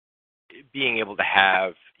being able to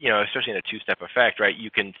have, especially in a 2-step effect, right?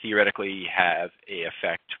 You can theoretically have a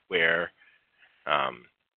effect where,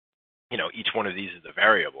 each one of these is a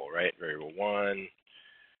variable, right? Variable 1,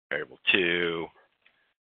 variable 2,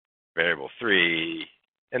 variable 3,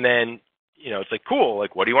 and then, it's like, cool,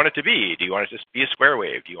 like, what do you want it to be? Do you want it to just be a square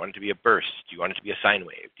wave? Do you want it to be a burst? Do you want it to be a sine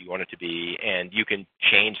wave? Do you want it to be, and you can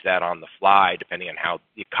change that on the fly depending on how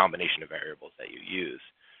the combination of variables that you use.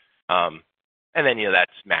 And then,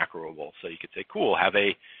 that's macroable. So you could say, cool, have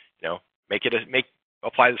a,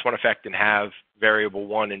 apply this one effect and have variable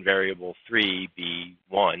 1 and variable 3 be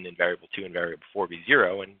 1 and variable 2 and variable 4 be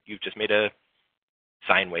 0, and you've just made a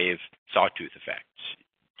sine wave sawtooth effect.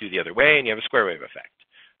 Do the other way and you have a square wave effect.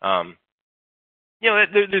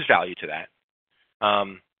 There's value to that.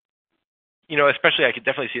 Especially I could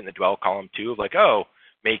definitely see it in the dwell column too, of like,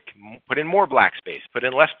 put in more black space, put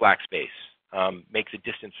in less black space, make the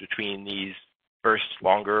distance between these bursts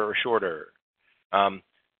longer or shorter.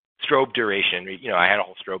 Strobe duration, I had a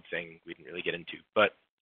whole strobe thing we didn't really get into, but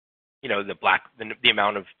the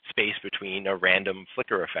amount of space between a random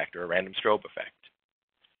flicker effect or a random strobe effect.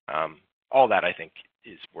 All that I think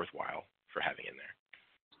is worthwhile for having in there.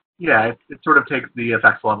 Yeah, it sort of takes the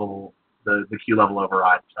effects level, the Q level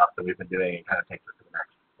override stuff that we've been doing and kind of takes it to the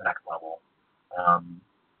next level.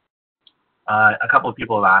 A couple of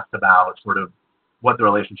people have asked about sort of what the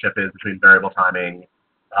relationship is between variable timing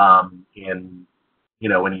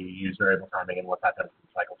when you use variable timing and what that does to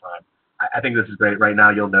cycle time. I think this is great. Right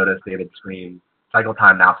now, you'll notice David's screen, cycle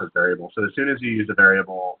time now says variable. So as soon as you use a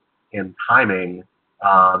variable in timing,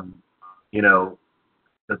 the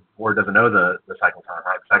board doesn't know the cycle time,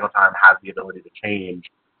 right? Cycle time has the ability to change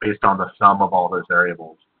based on the sum of all those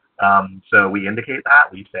variables. So we indicate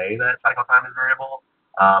that, we say that cycle time is variable,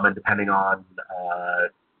 and depending on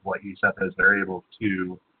what you set those variables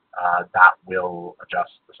to, that will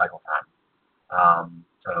adjust the cycle time.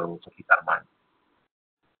 So keep that in mind.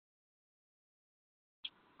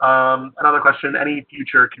 Another question, any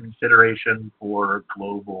future consideration for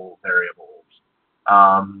global variables?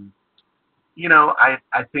 You know, I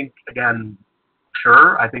think, again,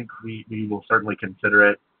 sure, I think we will certainly consider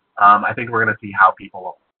it. I think we're going to see how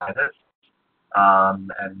people apply this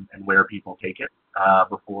and where people take it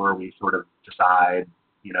before we sort of decide,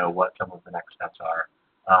 you know, what some of the next steps are.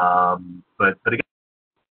 But again,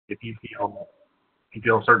 if you feel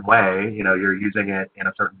a certain way, you know, you're using it in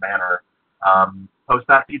a certain manner, post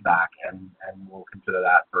that feedback and we'll consider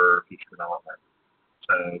that for future development.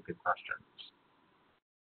 So good questions.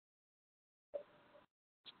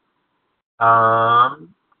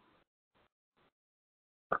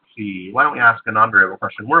 Let's see, why don't we ask a non-variable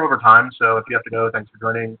question? We're over time, so if you have to go, thanks for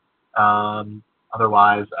joining.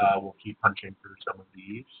 Otherwise, we'll keep punching through some of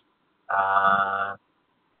these.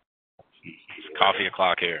 Let's see. It's coffee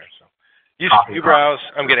o'clock here. So you browse.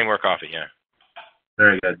 I'm getting more coffee, yeah.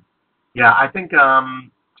 Very good. Yeah, I think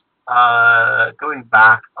going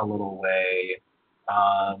back a little way,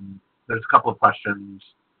 there's a couple of questions.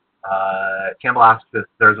 Campbell asks if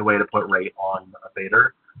there's a way to put rate on a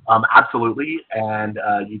fader. Absolutely, and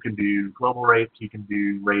you can do global rates, you can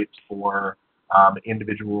do rates for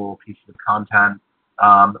individual pieces of content.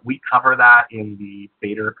 We cover that in the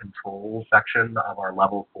fader control section of our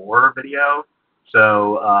level 4 video.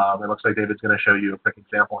 So it looks like David's going to show you a quick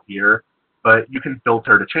example here. But you can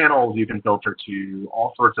filter to channels, you can filter to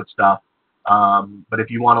all sorts of stuff. But if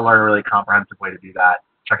you want to learn a really comprehensive way to do that,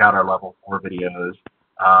 check out our level 4 videos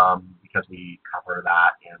because we cover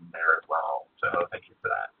that in there as well. So thank you for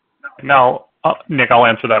that. Now, Nick, I'll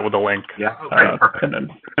answer that with a link. Yeah, great, perfect.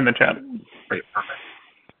 In the chat. Great, perfect.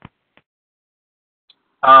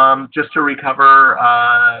 Just to recover,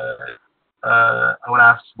 Owen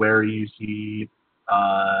asks where you see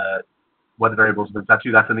what the variables have been set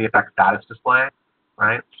to. That's in the effect status display,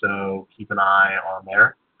 right? So keep an eye on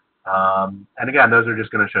there. And again, those are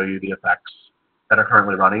just going to show you the effects that are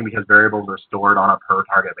currently running because variables are stored on a per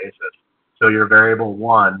target basis. So your variable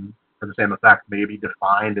 1 for the same effect may be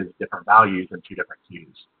defined as different values in 2 different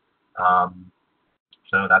queues.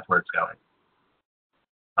 So that's where it's going.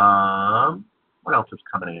 What else is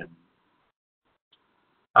coming in?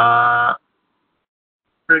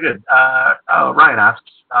 Very good. Oh, Ryan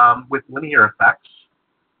asks, with linear effects,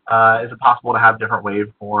 is it possible to have different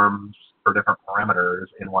waveforms for different parameters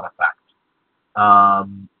in one effect?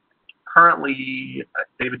 Currently,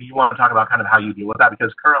 David, do you want to talk about kind of how you deal with that?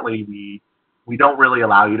 Because currently we don't really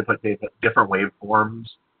allow you to put different waveforms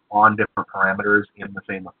on different parameters in the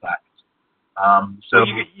same effect. So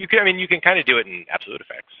well, you can kind of do it in absolute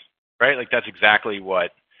effects, right? Like that's exactly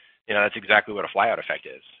what a flyout effect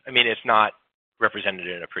is. I mean, it's not represented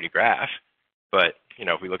in a pretty graph, but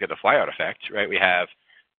if we look at the flyout effect, right, we have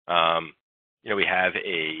a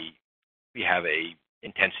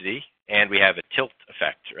intensity and we have a tilt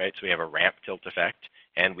effect, right? So we have a ramp tilt effect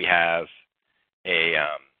and we have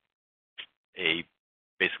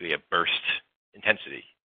basically a burst intensity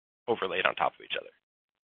overlaid on top of each other.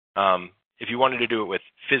 If you wanted to do it with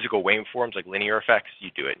physical waveforms like linear effects, you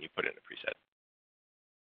do it and you put it in a preset.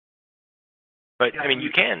 But I mean, you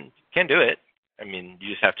can do it. I mean, you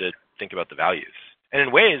just have to think about the values. And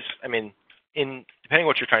in ways, I mean, depending on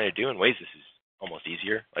what you're trying to do, in ways this is almost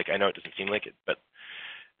easier. Like I know it doesn't seem like it, but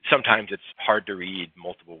sometimes it's hard to read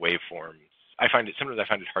multiple waveforms. Sometimes I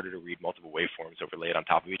find it harder to read multiple waveforms overlaid on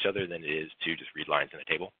top of each other than it is to just read lines in a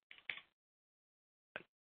table.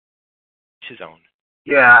 It's his own.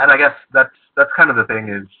 Yeah, and I guess that's kind of the thing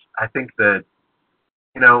is I think that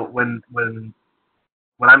when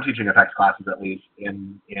I'm teaching effects classes, at least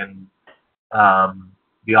in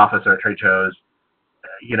the office or at trade shows,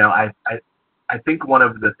 I think one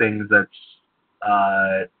of the things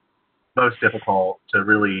that's most difficult to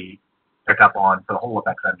really pick up on for the whole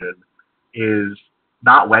effects engine is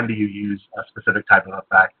not when do you use a specific type of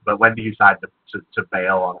effect, but when do you decide to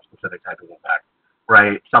bail on a specific type of effect,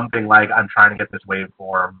 right? Something like I'm trying to get this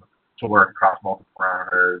waveform to work across multiple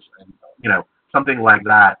parameters, and something like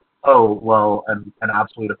that. Oh, well, an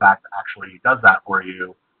absolute effect actually does that for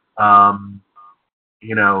you.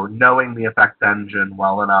 Knowing the effects engine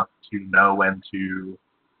well enough to know when to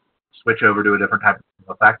switch over to a different type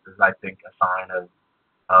of effect is, I think, a sign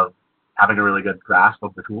of having a really good grasp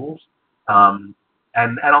of the tools.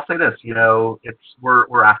 And I'll say this,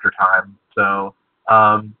 we're after time, so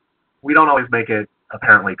we don't always make it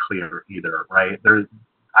apparently clear either, right?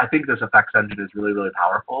 I think this effects engine is really, really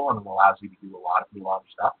powerful and it allows you to do a lot of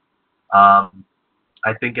nuanced stuff.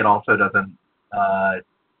 I think it also doesn't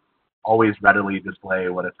always readily display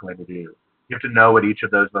what it's going to do. You have to know what each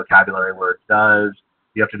of those vocabulary words does.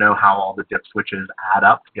 You have to know how all the dip switches add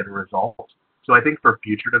up to get a result. So I think for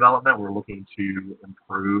future development, we're looking to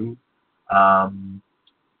improve,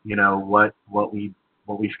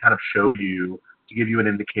 what we kind of showed you to give you an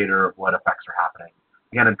indicator of what effects are happening.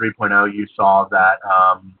 Again, in 3.0, you saw that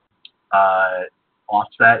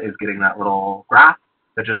offset is getting that little graph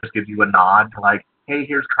that just gives you a nod to like, hey,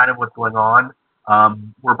 here's kind of what's going on.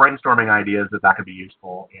 We're brainstorming ideas that could be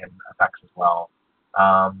useful in effects as well.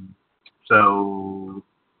 So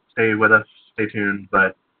stay with us, stay tuned.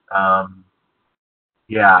 But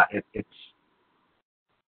yeah, it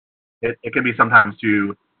can be sometimes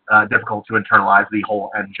too difficult to internalize the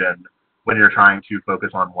whole engine when you're trying to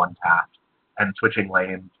focus on one task, and switching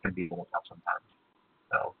lanes can be a little tough sometimes.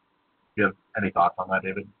 So, do you have any thoughts on that,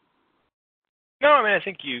 David? No, I mean, I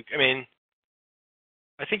think you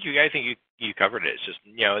covered it. It's just,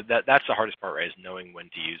 that's the hardest part, right? Is knowing when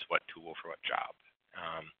to use what tool for what job.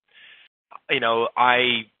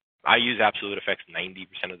 I use absolute effects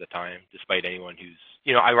 90% of the time, despite anyone who's,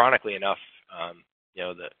 ironically enough,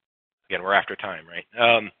 again, we're after time, right?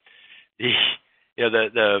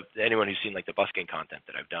 Anyone who's seen like the busking content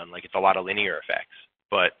that I've done, like it's a lot of linear effects,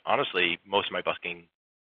 but honestly, most of my busking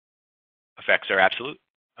effects are absolute,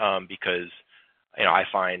 because I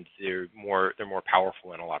find they're more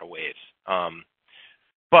powerful in a lot of ways,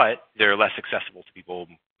 but they're less accessible to people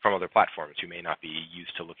from other platforms who may not be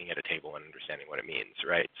used to looking at a table and understanding what it means,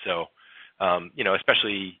 right? So,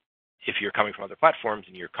 especially if you're coming from other platforms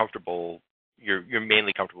and you're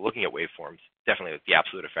mainly comfortable looking at waveforms, definitely the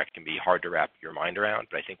absolute effect can be hard to wrap your mind around.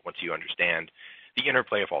 But I think once you understand the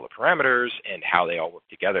interplay of all the parameters and how they all work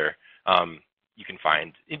together, you can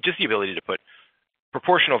find just the ability to put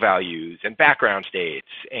proportional values and background states,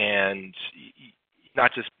 and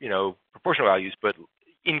not just proportional values, but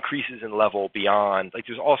increases in level beyond. Like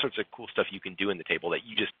there's all sorts of cool stuff you can do in the table that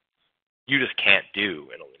you just can't do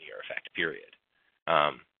in a linear effect. Period.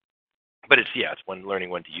 But it's learning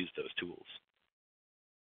when to use those tools.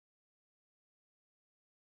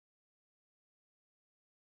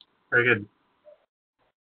 Very good.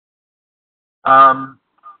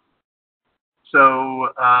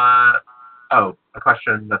 A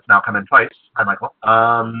question that's now come in twice. Hi, Michael.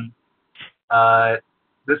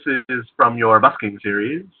 This is from your busking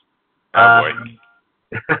series. Oh boy.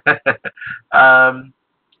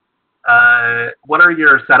 What are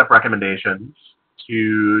your setup recommendations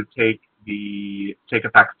to take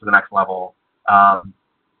effects to the next level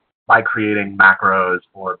by creating macros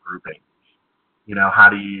or groupings? How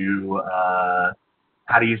do you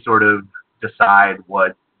sort of decide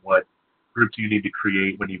what groups you need to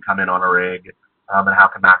create when you come in on a rig, and how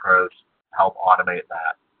can macros help automate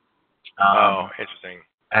that? Interesting.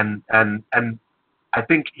 And I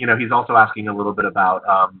think he's also asking a little bit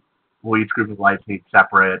about will each group of lights need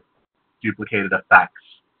separate duplicated effects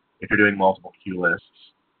if you're doing multiple cue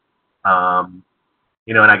lists? And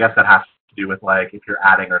I guess that has to do with like if you're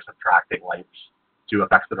adding or subtracting lights to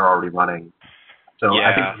effects that are already running. So yeah.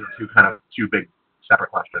 I think these are two big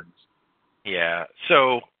separate questions. Yeah.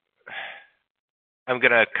 So I'm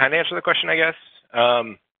gonna kind of answer the question, I guess.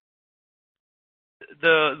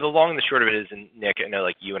 The long and the short of it is, and Nick, I know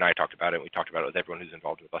like you and I talked about it, and we talked about it with everyone who's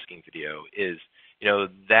involved in the busking video, is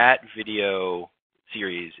that video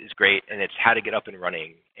series is great, and it's how to get up and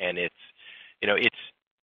running, and it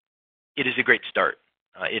is a great start.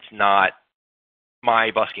 It's not,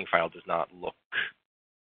 my busking file does not look,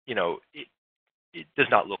 it does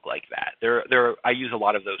not look like that. I use a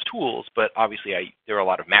lot of those tools, but obviously there are a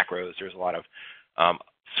lot of macros. There's a lot of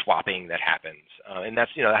swapping that happens, and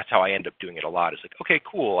that's how I end up doing it a lot. It's like, okay,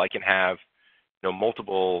 cool, I can have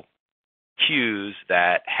multiple cues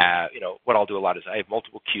that have what I'll do a lot is I have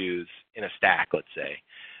multiple cues in a stack, let's say,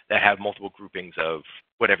 that have multiple groupings of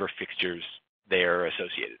whatever fixtures they're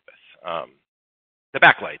associated with, the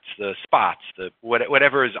backlights, the spots,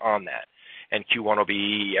 whatever is on that. And Q1 will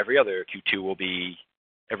be every other, Q2 will be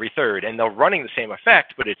every third, and they're running the same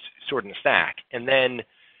effect, but it's stored in a stack. And then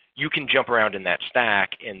you can jump around in that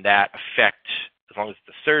stack, and that effect, as long as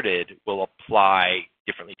it's asserted, will apply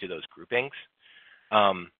differently to those groupings.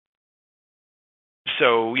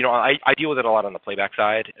 So, I deal with it a lot on the playback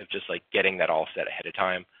side of just like getting that all set ahead of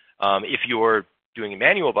time. If you're doing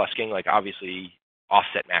manual busking, like obviously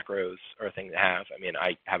offset macros are a thing to have. I mean,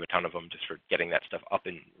 I have a ton of them just for getting that stuff up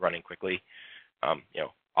and running quickly.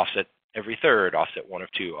 Offset every third, offset 1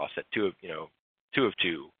 of 2, offset 2 of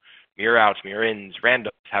 2, mirror outs, mirror ins, randoms,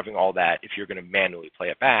 having all that. If you're going to manually play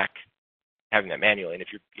it back, having that manually, and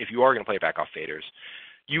if you are going to play it back off faders,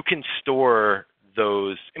 you can store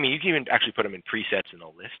those. I mean, you can even actually put them in presets in a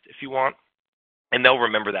list if you want, and they'll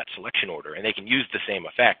remember that selection order, and they can use the same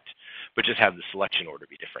effect, but just have the selection order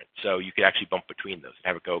be different. So you could actually bump between those and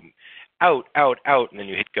have it go out, out, out, and then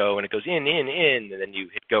you hit go, and it goes in, and then you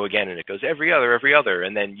hit go again, and it goes every other,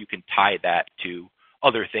 and then you can tie that to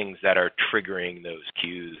other things that are triggering those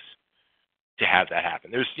cues to have that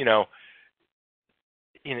happen. There's,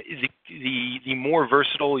 the more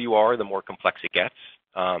versatile you are, the more complex it gets.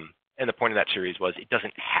 And the point of that series was it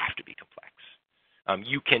doesn't have to be complex.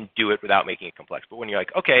 You can do it without making it complex. But when you're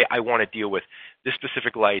like, okay, I want to deal with this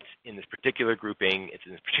specific light in this particular grouping, it's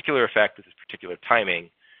in this particular effect with this particular timing,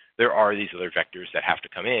 there are these other vectors that have to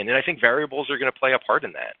come in. And I think variables are going to play a part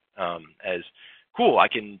in that. As cool, I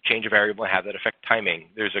can change a variable and have that affect timing.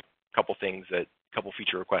 There's a couple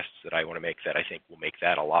feature requests that I want to make that I think will make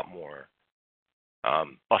that a lot more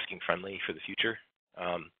busking friendly for the future.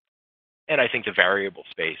 And I think the variable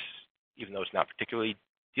space, even though it's not particularly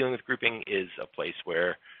dealing with grouping, is a place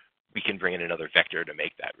where we can bring in another vector to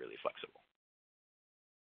make that really flexible.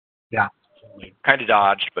 Yeah. Kind of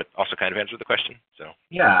dodged, but also kind of answered the question. So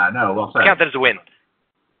yeah, no, well said. Count that as a win.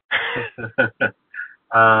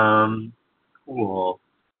 Cool.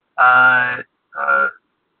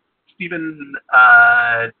 Stephen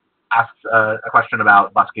asks a question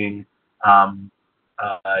about busking.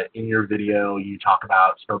 In your video, you talk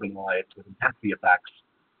about strobing lights with intensity effects.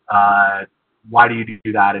 Why do you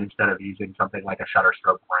do that instead of using something like a shutter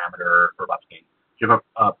strobe parameter for busking? Do you have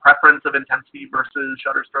a preference of intensity versus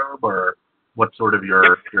shutter strobe, or what's sort of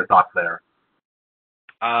your thoughts there?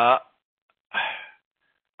 I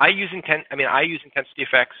use intensity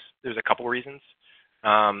effects. There's a couple reasons.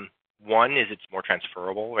 One is it's more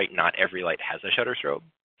transferable, right? Not every light has a shutter strobe,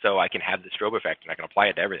 so I can have the strobe effect and I can apply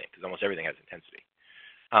it to everything because almost everything has intensity.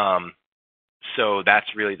 So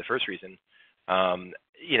that's really the first reason.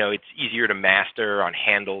 It's easier to master on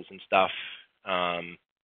handles and stuff. I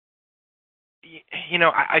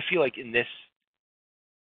feel like in this,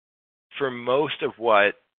 for most of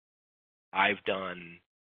what I've done,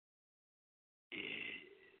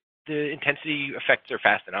 the intensity effects are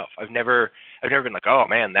fast enough. I've never been like, oh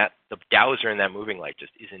man, that the dowser in that moving light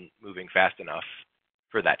just isn't moving fast enough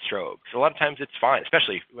for that strobe. So a lot of times it's fine,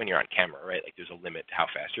 especially when you're on camera, right? Like there's a limit to how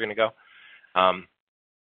fast you're going to go.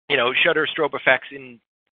 Shutter strobe effects in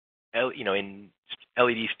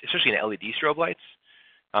LED, especially in LED strobe lights.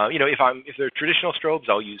 If they're traditional strobes,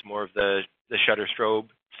 I'll use more of the shutter strobe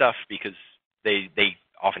stuff because they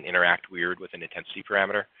often interact weird with an intensity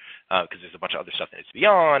parameter because there's a bunch of other stuff that needs to be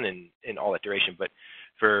on and all that duration. But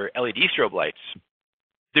for LED strobe lights,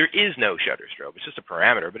 there is no shutter strobe. It's just a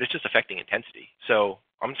parameter, but it's just affecting intensity. So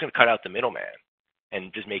I'm just going to cut out the middleman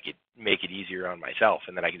and just make it easier on myself,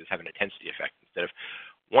 and then I can just have an intensity effect instead of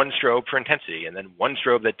one strobe for intensity, and then one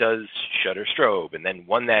strobe that does shutter strobe, and then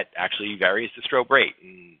one that actually varies the strobe rate.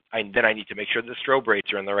 And then I need to make sure the strobe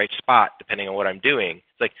rates are in the right spot depending on what I'm doing.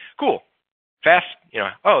 It's like, cool, fast,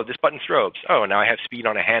 oh, this button strobes. Oh, now I have speed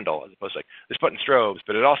on a handle as opposed to like, this button strobes,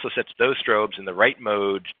 but it also sets those strobes in the right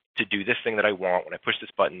mode to do this thing that I want when I push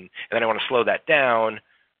this button, and then I want to slow that down.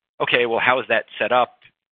 Okay, well, how is that set up?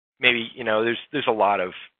 Maybe, there's a lot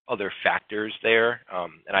of other factors there,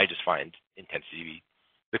 and I just find intensity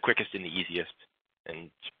the quickest and the easiest. And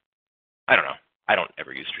I don't know. I don't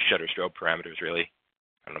ever use shutter strobe parameters, really.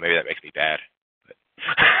 I don't know. Maybe that makes me bad. But.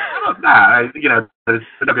 There's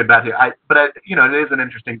no good bad here. But it is an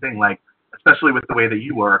interesting thing, like, especially with the way that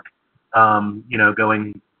you work,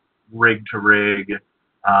 going rig to rig,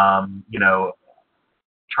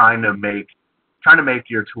 trying to make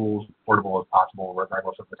your tools portable as possible,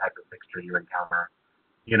 regardless of the type of fixture you encounter.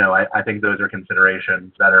 I think those are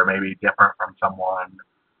considerations that are maybe different from someone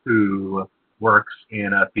who works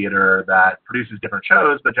in a theater that produces different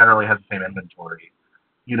shows, but generally has the same inventory.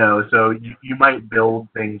 So you might build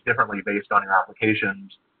things differently based on your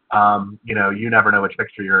applications. You never know which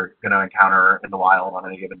fixture you're going to encounter in the wild on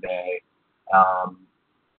any given day.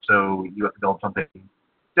 So you have to build something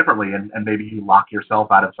differently, and maybe you lock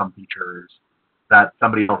yourself out of some features that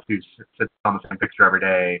somebody else who sits on the same fixture every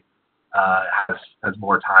day has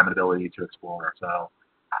more time and ability to explore. So,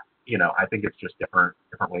 I think it's just different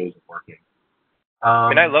ways of working.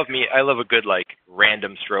 I love a good like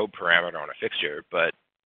random strobe parameter on a fixture, but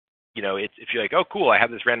it's if you're like, oh cool, I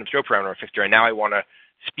have this random strobe parameter on a fixture, and now I want to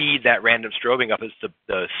speed that random strobing up as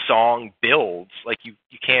the song builds. Like you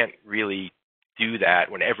can't really do that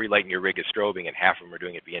when every light in your rig is strobing and half of them are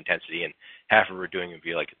doing it via intensity and half of them are doing it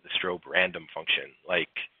via like the strobe random function. Like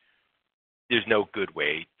there's no good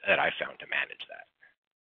way that I found to manage that.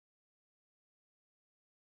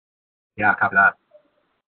 Yeah, copy that.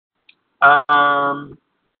 I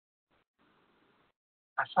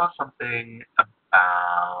saw something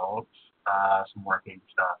about some working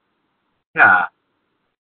stuff. Yeah.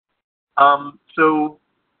 So,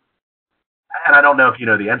 and I don't know if you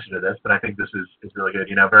know the answer to this, but I think this is really good.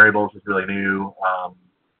 Variables is really new.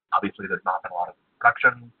 Obviously, there's not been a lot of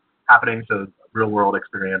production happening, so real world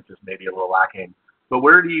experience is maybe a little lacking. But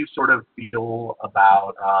where do you sort of feel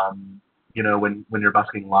about, when you're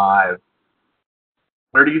busking live,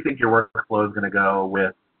 where do you think your workflow is going to go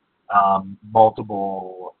with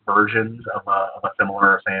multiple versions of a similar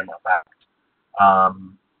or same effect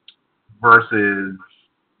versus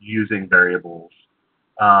using variables,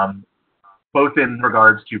 both in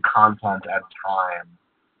regards to content and time?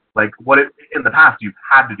 Like in the past, you've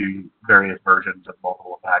had to do various versions of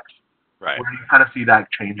multiple effects. Right. Where do you kind of see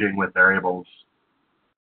that changing with variables?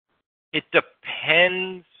 It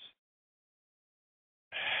depends.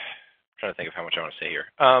 I'm trying to think of how much I want to say here.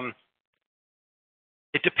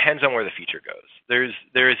 It depends on where the feature goes. There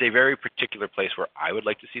is a very particular place where I would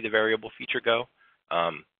like to see the variable feature go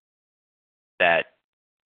that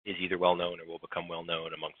is either well known or will become well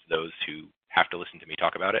known amongst those who have to listen to me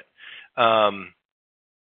talk about it.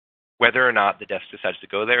 Whether or not the desk decides to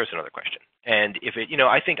go there is another question. And if it,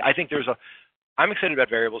 I think I'm excited about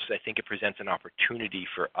variables because I think it presents an opportunity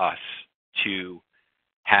for us to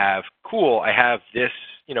have, I have this,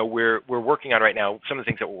 we're working on right now, some of the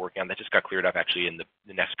things that we're working on that just got cleared up actually in the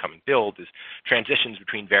next coming build is transitions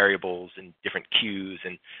between variables and different queues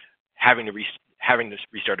and having to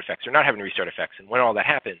restart effects or not having to restart effects and when all that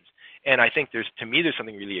happens. And I think there's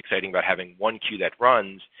something really exciting about having one queue that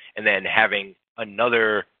runs and then having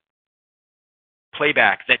another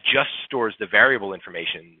playback that just stores the variable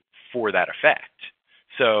information for that effect.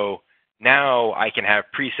 So now I can have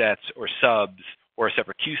presets or subs or a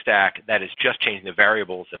separate queue stack that is just changing the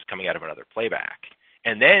variables that's coming out of another playback.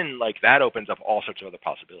 And then that opens up all sorts of other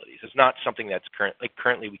possibilities. It's not something that's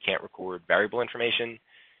currently we can't record variable information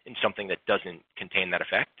in something that doesn't contain that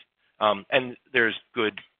effect. And there's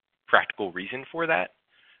good practical reason for that.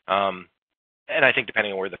 And I think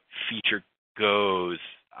depending on where the feature goes,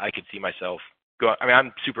 I could see myself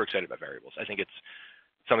I'm super excited about variables. I think it's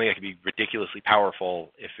something that can be ridiculously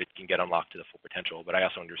powerful if it can get unlocked to the full potential. But I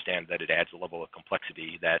also understand that it adds a level of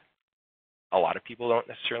complexity that a lot of people don't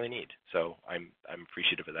necessarily need. So I'm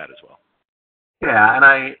appreciative of that as well. Yeah, and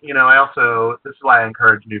I also, this is why I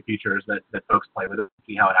encourage new features that folks play with it to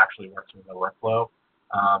see how it actually works in the workflow.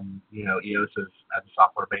 EOS as a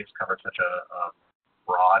software base covers such a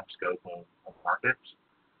broad scope of markets.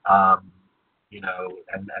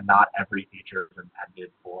 And not every feature is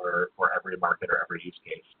intended for every market or every use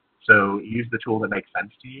case. So use the tool that makes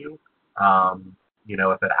sense to you.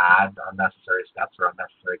 If it adds unnecessary steps or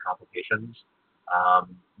unnecessary complications,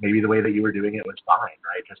 maybe the way that you were doing it was fine,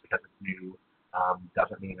 right? Just because it's new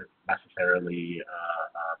doesn't mean it's necessarily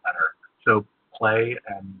better. So play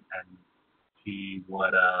and see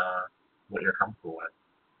what you're comfortable with.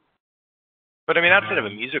 But I mean, outside of a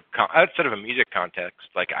music context,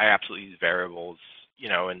 I absolutely use variables,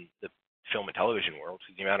 in the film and television world.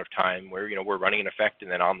 So the amount of time where we're running an effect and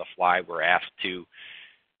then on the fly we're asked to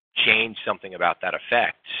change something about that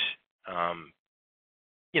effect.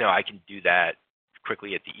 I can do that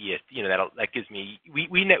quickly at the ES. That gives me.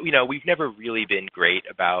 We've never really been great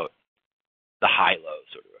about the high-low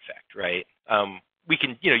sort of effect, right? We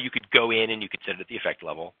can, you could go in and you could set it at the effect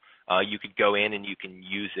level. You could go in and you can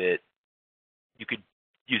use it. You could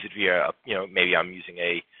use it via, maybe I'm using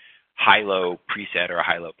a high-low preset or a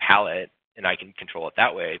high-low palette, and I can control it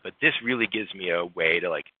that way. But this really gives me a way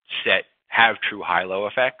to have true high-low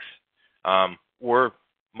effects, or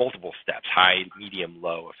multiple steps, high, medium,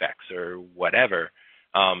 low effects, or whatever,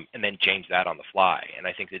 and then change that on the fly. And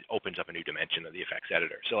I think it opens up a new dimension of the effects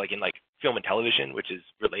editor. So in film and television, which is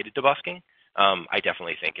related to busking, I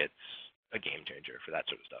definitely think it's a game changer for that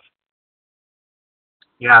sort of stuff.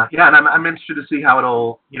 Yeah, and I'm interested to see how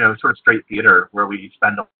it'll, sort of straight theater, where we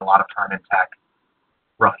spend a lot of time in tech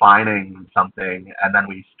refining something, and then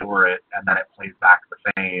we store it, and then it plays back the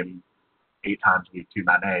same 8 times a week, 2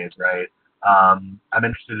 matinees, right? I'm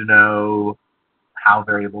interested to know how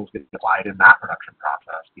variables get applied in that production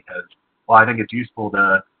process, because, I think it's useful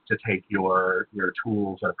to take your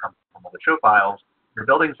tools that have come from other show files. You're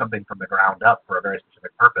building something from the ground up for a very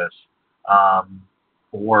specific purpose.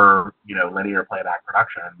 For linear playback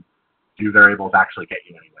production, do variables actually get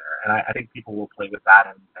you anywhere? And I think people will play with that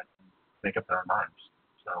and make up their own minds.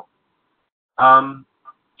 So,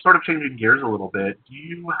 sort of changing gears a little bit, do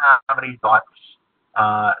you have any thoughts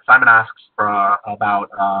Simon asks about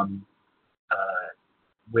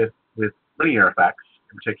with linear effects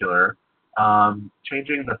in particular,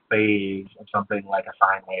 changing the phase of something like a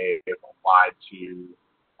sine wave applied to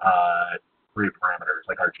three parameters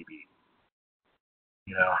like RGB.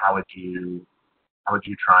 How would you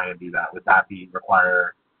try and do that? Would that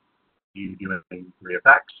require you doing three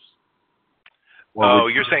effects? Oh,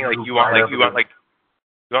 you're saying like you want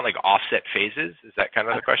like offset phases? Is that kind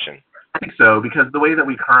of the question? I think so, because the way that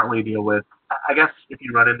we currently deal with, I guess if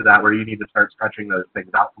you run into that where you need to start stretching those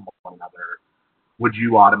things out from one another, would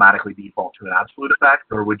you automatically default to an absolute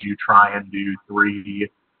effect, or would you try and do three?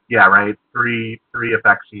 Yeah, right. Three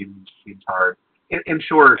effects seems hard. In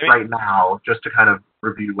short, right now, just to kind of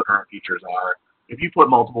review what current features are, if you put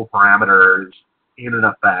multiple parameters in an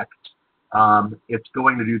effect, it's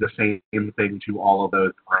going to do the same thing to all of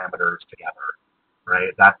those parameters together,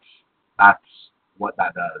 right? That's what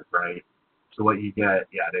that does, right? So what you get,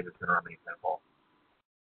 yeah, David's gonna run the example.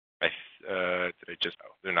 Did I just?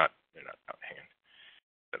 Oh, they're not. Oh, hang on.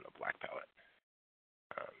 They're the black palette.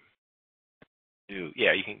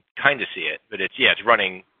 Yeah, you can kind of see it, but it's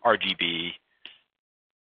running RGB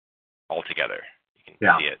all together. You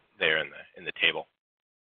can see it there in the table.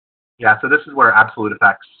 Yeah, so this is where absolute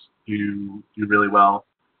effects do really well.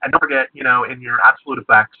 And don't forget, in your absolute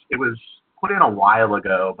effects, it was put in a while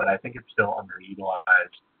ago, but I think it's still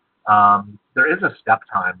underutilized. There is a step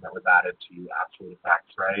time that was added to absolute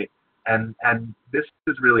effects, right? And this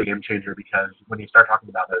is really a game changer because when you start talking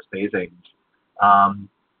about those phasings,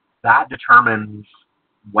 that determines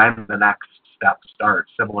when the next step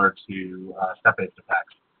starts, similar to step-based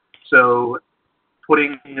effects. So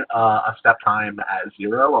putting a step time at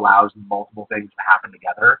 0 allows multiple things to happen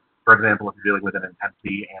together. For example, if you're dealing with an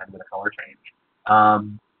intensity and with a color change.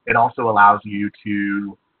 It also allows you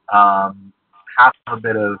to have a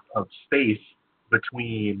bit of space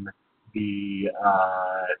between the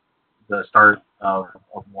start of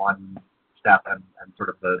one step and sort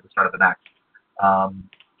of the start of the next.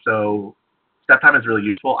 So step time is really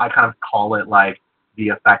useful. I kind of call it like the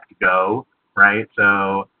effect go, right?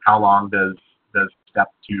 So how long does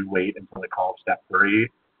step 2 wait until it calls step 3?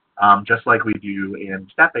 Just like we do in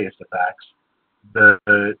step-based effects,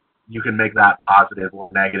 you can make that positive or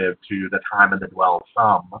negative to the time and the dwell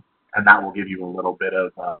sum, and that will give you a little bit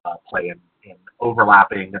of play in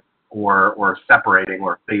overlapping or separating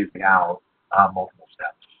or phasing out multiple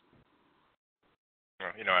steps. I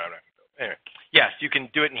don't know. Anyway, yes, you can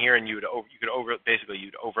do it in here, and you'd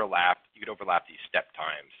overlap these step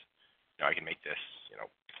times. I can make this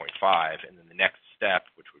 0.5, and then the next step,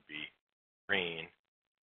 which would be green.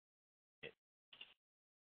 I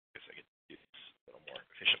guess I could do this a little more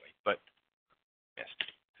efficiently, but yes,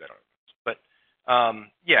 I don't know. But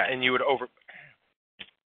yeah, and you would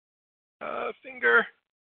finger.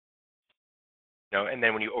 And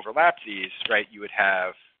then when you overlap these, right, you would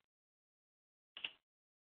have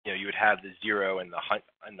the 0 and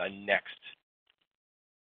the next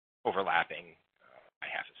overlapping by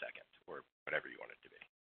half a second or whatever you want it to be.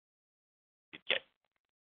 You'd get.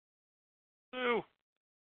 Ooh.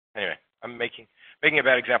 Anyway, I'm making a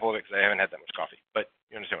bad example of it because I haven't had that much coffee, but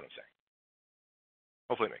you understand what I'm saying.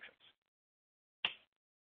 Hopefully it makes sense.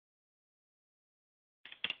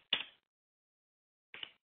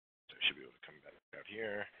 So I should be able to come back out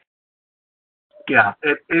here. Yeah,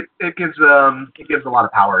 it gives a lot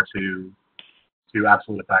of power to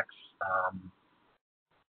absolute effects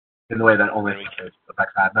in the way that only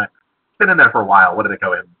effects had. And it's been in there for a while. What did it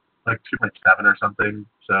go in? Like 2.7 or something.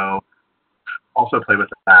 So also play with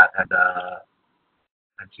that and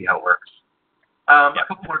see how it works. A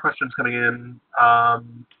couple more questions coming in.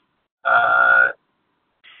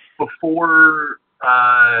 Before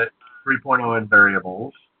 3.0 and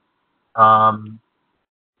variables.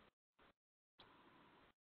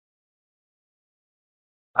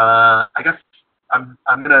 I guess I'm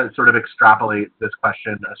going to sort of extrapolate this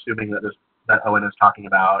question, assuming that Owen is talking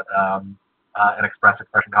about an expression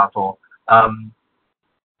console.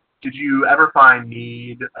 Did you ever find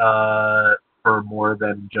need for more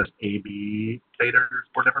than just A/B faders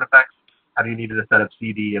for different effects? Have you needed a set of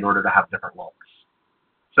CD in order to have different looks?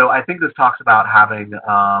 So I think this talks about having,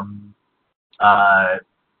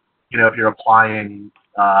 if you're applying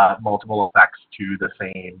multiple effects to the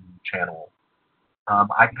same channel.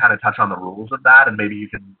 I can kind of touch on the rules of that, and maybe you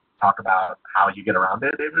can talk about how you get around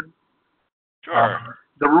it, David. Sure.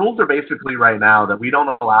 The rules are basically right now that we don't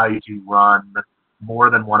allow you to run more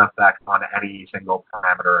than one effect on any single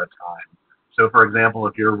parameter at a time. So, for example,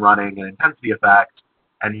 if you're running an intensity effect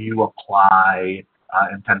and you apply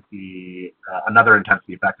another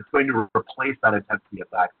intensity effect, it's going to replace that intensity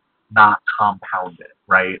effect not compound it,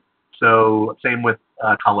 right? So same with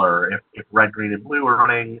color. If red, green, and blue are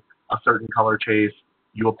running a certain color chase,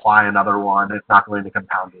 you apply another one, it's not going to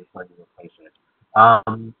compound it, it's going to replace it.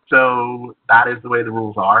 So that is the way the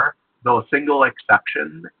rules are. Though a single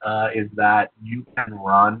exception is that you can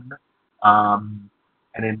run an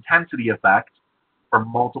intensity effect for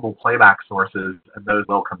multiple playback sources, and those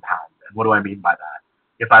will compound. And what do I mean by that?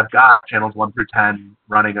 If I've got channels 1 through 10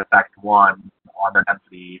 running effect 1 on their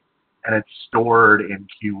intensity, and it's stored in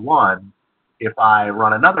Q1, if I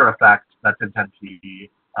run another effect that's intensity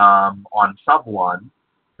on sub 1,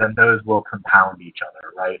 then those will compound each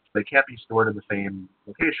other, right? So they can't be stored in the same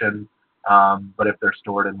location, but if they're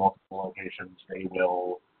stored in multiple locations, they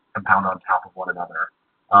will compound on top of one another.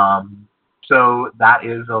 So that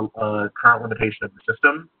is a current limitation of the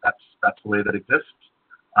system. That's the way that exists.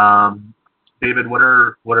 David, what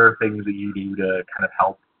are things that you do to kind of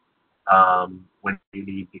help when you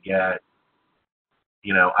need to get,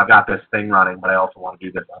 I've got this thing running, but I also want to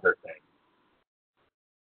do this other thing?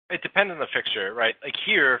 It depends on the fixture, right? Like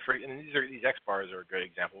here, and these X bars are a great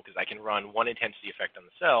example because I can run one intensity effect on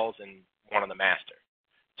the cells and one on the master.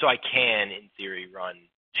 So I can, in theory, run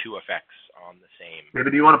two effects on the same.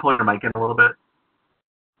 David, do you want to pull your mic in a little bit?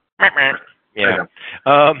 Yeah.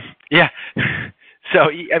 Yeah. So,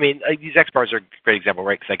 I mean, these X bars are a great example,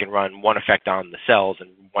 right? Because I can run one effect on the cells and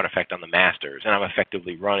one effect on the masters, and I'm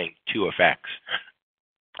effectively running two effects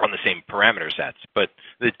on the same parameter sets, but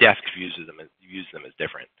the desk views them as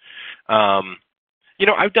different.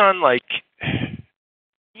 I've done like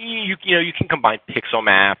you can combine pixel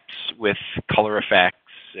maps with color effects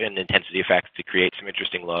and intensity effects to create some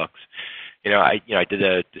interesting looks. I did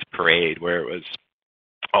this parade where it was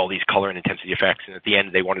all these color and intensity effects, and at the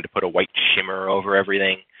end they wanted to put a white shimmer over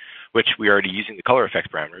everything, which we were already using the color effects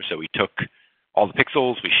parameters. So we took all the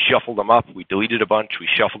pixels, we shuffled them up, we deleted a bunch, we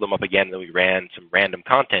shuffled them up again, and then we ran some random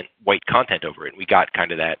white content over it, and we got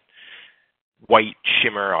kind of that white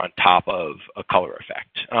shimmer on top of a color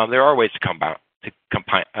effect. There are ways to combine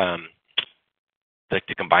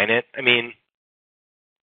it. I mean,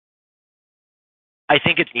 I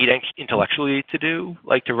think it's neat intellectually to do,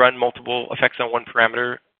 like to run multiple effects on one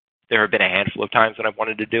parameter. There have been a handful of times when I've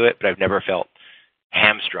wanted to do it, but I've never felt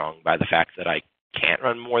hamstrung by the fact that I can't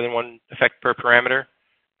run more than one effect per parameter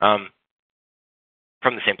from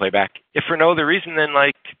the same playback. If for no other reason, then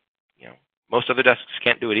most other desks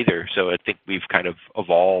can't do it either. So I think we've kind of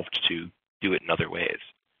evolved to do it in other ways.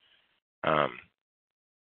 I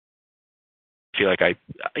feel like I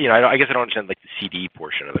guess I don't understand like the CD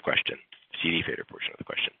portion of the question, CD fader portion of the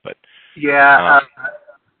question, but yeah,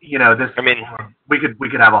 we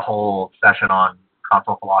could have a whole session on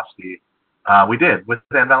console philosophy. We did with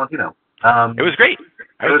San Valentino. It was great.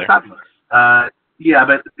 It was fabulous. Yeah,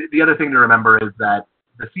 but the other thing to remember is that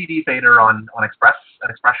the CD fader on Express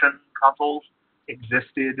and Expression consoles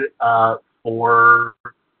existed for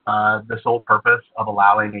the sole purpose of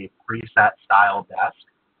allowing a preset style desk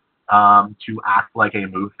to act like a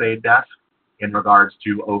move fade desk in regards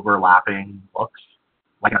to overlapping looks,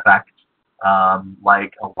 like effect,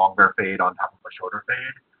 like a longer fade on top of a shorter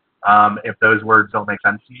fade. If those words don't make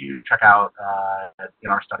sense to you, check out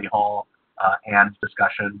in our study hall and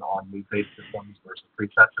discussion on move fade systems versus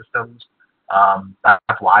preset systems.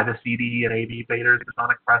 That's why the CD and AB faders is on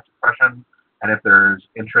Expression. And if there's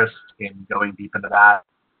interest in going deep into that,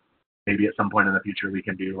 maybe at some point in the future we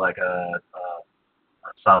can do like a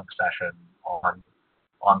sub session on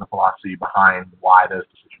the philosophy behind why those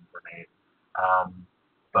decisions were made.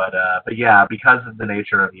 But yeah, because of the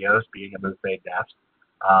nature of EOS being a move fade desk,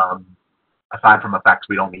 aside from effects,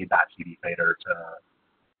 we don't need that CD fader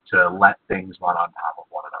to let things run on top of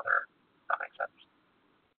one another. If that makes sense.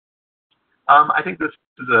 I think this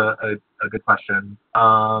is a good question.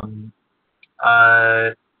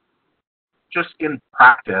 Just in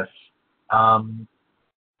practice, how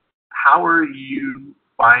are you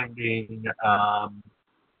finding?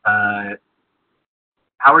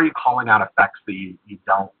 How are you calling out effects that you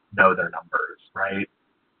don't know their numbers, right?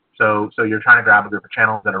 So you're trying to grab a group of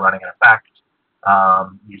channels that are running an effect.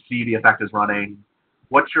 You see the effect is running.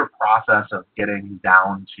 What's your process of getting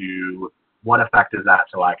down to what effect is that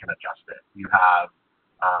so I can adjust it? You have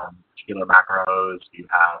particular macros. You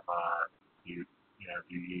have you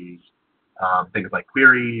use things like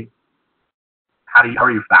query. How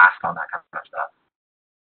are you fast on that kind of stuff?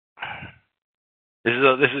 This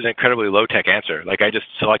is an incredibly low tech answer. Like I just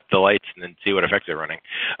select the lights and then see what effects they're running.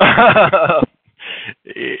 I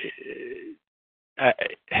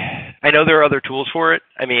know there are other tools for it.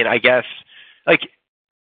 I mean, I guess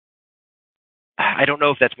I don't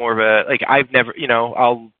know if that's more of a I've never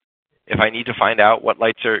if I need to find out what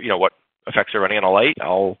lights are, what effects are running on a light,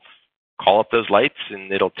 I'll call up those lights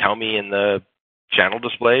and it'll tell me in the channel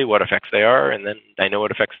display what effects they are, and then I know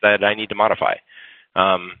what effects that I need to modify.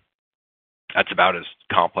 That's about as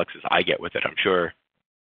complex as I get with it. I'm sure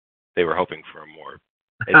they were hoping for a more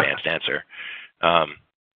advanced answer.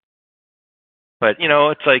 But,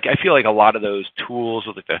 it's like, I feel like a lot of those tools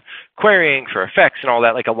with like the querying for effects and all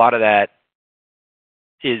that, like a lot of that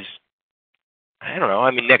is, I don't know.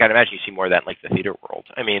 I mean, Nick, I'd imagine you see more of that in like the theater world.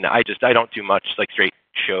 I mean, I don't do much like straight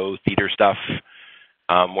show theater stuff,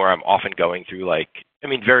 where I'm often going through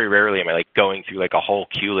very rarely am I like going through like a whole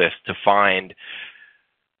cue list to find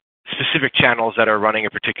specific channels that are running a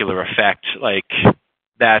particular effect. Like,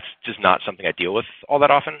 that's just not something I deal with all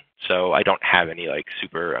that often. So I don't have any like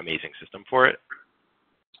super amazing system for it.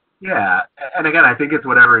 Yeah, and again, I think it's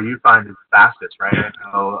whatever you find is fastest, right? I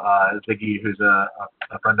know Ziggy, who's a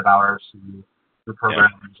friend of ours who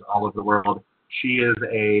programs all over the world, she is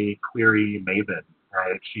a query maven,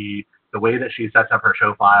 right? The way that she sets up her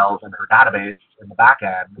show files and her database in the back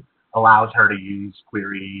end allows her to use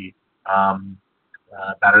query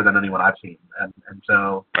better than anyone I've seen. And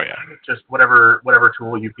so just whatever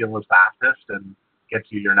tool you feel is fastest and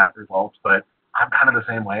gets you your net results. But I'm kind of the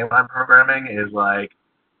same way when I'm programming, is like,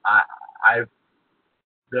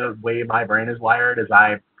 the way my brain is wired is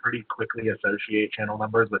I pretty quickly associate channel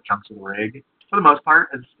numbers with chunks of the rig. For the most part,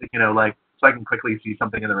 is like, so I can quickly see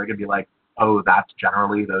something in the rig and be like, oh, that's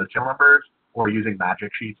generally those channel numbers, or using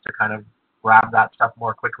magic sheets to kind of grab that stuff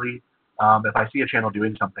more quickly. If I see a channel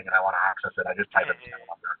doing something and I want to access it, I just type in the channel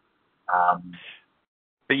number.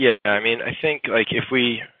 But yeah, I mean, I think like I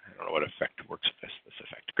don't know what effect works with this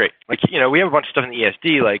effect. Great. Like, we have a bunch of stuff in the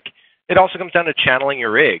ESD. Like, it also comes down to channeling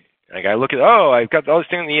your rig. Like, I look at, I've got all this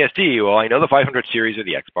thing in the ESD. Well, I know the 500 series are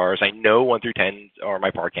the X bars. I know 1 through 10 are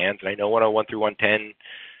my par cans, and I know 101 through 110,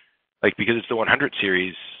 like, because it's the 100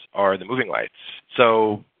 series are the moving lights.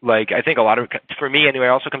 So, like, I think a lot of, for me anyway,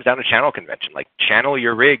 also comes down to channel convention. Like, channel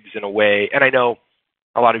your rigs in a way, and I know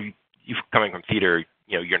a lot of you coming from theater,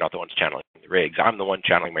 you're not the ones channeling the rigs. I'm the one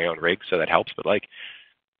channeling my own rig, so that helps. But, like,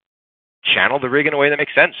 channel the rig in a way that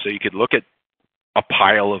makes sense. So you could look at a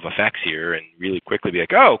pile of effects here and really quickly be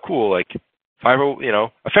like, oh, cool, like,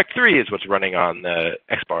 effect 3 is what's running on the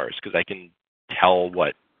X bars, because I can tell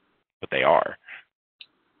what they are.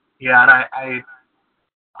 Yeah, and I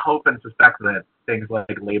hope and suspect that things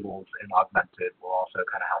like labels in Augmented will also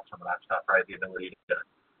kind of help some of that stuff, right? The ability to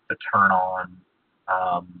turn on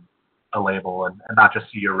a label and not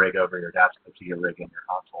just see your rig over your desk, but see your rig in your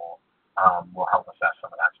console will help assess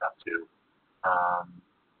some of that stuff too.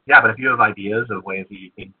 Yeah, but if you have ideas of ways that you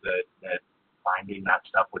think that finding that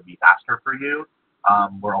stuff would be faster for you,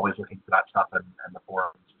 we're always looking for that stuff, and the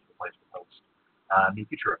forums is the place to post new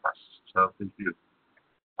feature requests. So please do.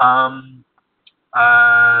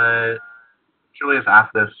 Julius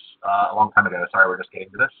asked this a long time ago. Sorry, we're just getting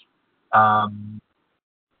to this.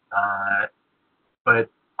 But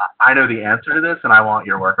I know the answer to this, and I want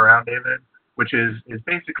your workaround, David, which is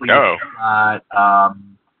basically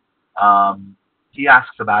he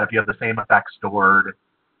asks about if you have the same effects stored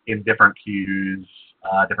in different queues,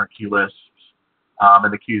 different queue lists,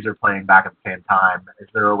 and the queues are playing back at the same time. Is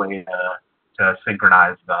there a way to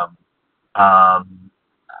synchronize them?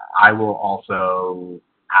 I will also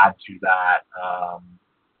add to that,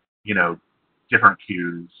 different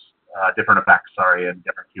queues, different effects, and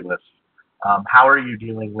different queue lists. How are you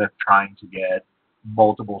dealing with trying to get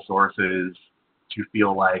multiple sources to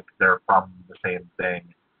feel like they're from the same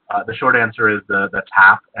thing? The short answer is the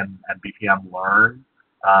tap and BPM learn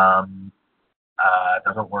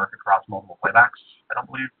doesn't work across multiple playbacks, I don't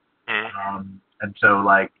believe. And so,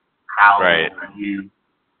 like, how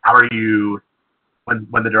are you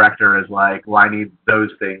when the director is like, well, I need those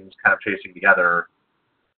things kind of chasing together?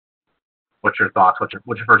 What's your thoughts? What's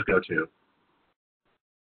your first go-to?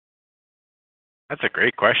 That's a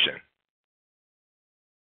great question.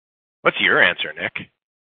 What's your answer, Nick?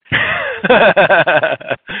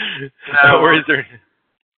 Or is there?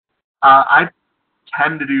 I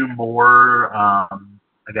tend to do more,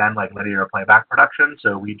 again, like linear playback production,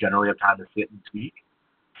 so we generally have time to sit and tweak.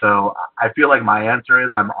 So I feel like my answer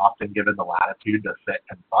is I'm often given the latitude to sit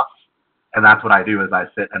and fuss, and that's what I do, is I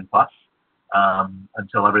sit and fuss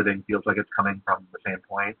until everything feels like it's coming from the same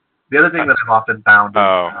point. The other thing that I've often found is,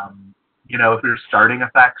 if you're starting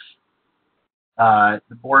effects,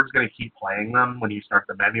 the board's going to keep playing them when you start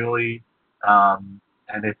them manually,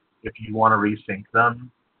 and if you want to resync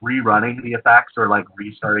them, rerunning the effects or like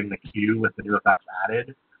restarting the queue with the new effects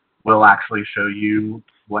added will actually show you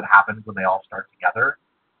what happens when they all start together.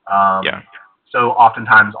 So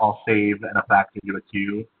oftentimes I'll save an effect into a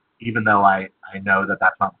queue, even though I know that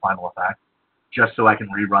that's not the final effect, just so I can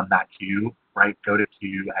rerun that queue, right? Go to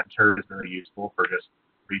queue, enter is very useful for just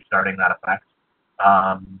restarting that effect.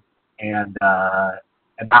 And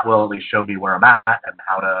that will at least show me where I'm at and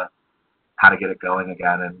how to get it going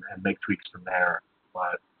again and make tweaks from there.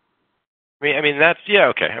 But I mean that's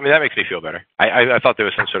okay. I mean that makes me feel better. I thought there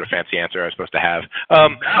was some sort of fancy answer I was supposed to have. I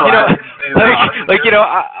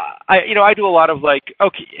do a lot of like,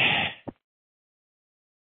 okay,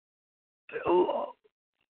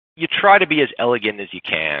 you try to be as elegant as you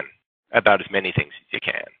can about as many things as you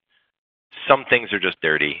can. Some things are just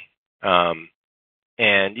dirty, and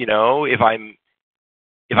if I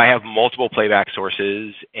have multiple playback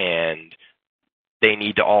sources and they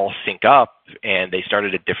need to all sync up and they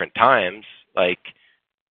started at different times, like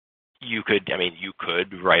you could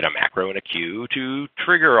write a macro in a queue to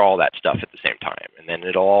trigger all that stuff at the same time, and then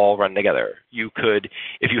it'll all run together. You could,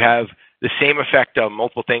 if you have the same effect on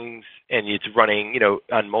multiple things and it's running,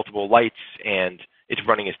 on multiple lights and it's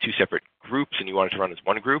running as two separate groups and you want it to run as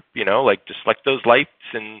one group, like just select those lights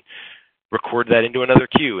and record that into another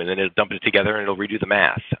queue and then it'll dump it together and it'll redo the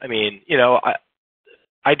math. I mean,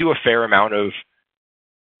 I do a fair amount of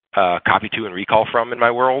copy to and recall from in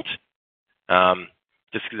my world,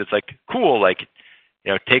 just because it's like cool, like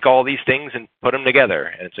take all these things and put them together,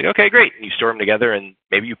 and it's like okay, great, and you store them together, and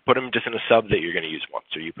maybe you put them just in a sub that you're going to use once,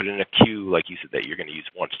 or you put it in a queue like you said that you're going to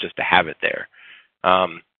use once just to have it there.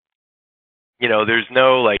 There's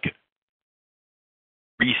no like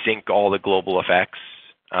resync all the global effects.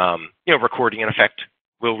 Recording an effect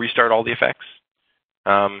will restart all the effects.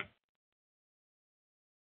 But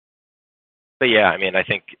yeah, I mean, I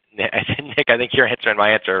think Nick, I think your answer and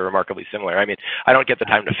my answer are remarkably similar. I mean, I don't get the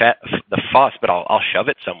time to the fuss, but I'll shove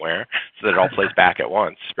it somewhere so that it all plays back at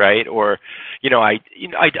once, right? Or, I'll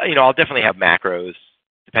definitely have macros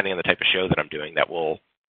depending on the type of show that I'm doing that will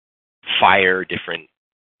fire different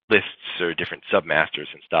lists or different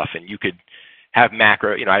submasters and stuff. And you could have I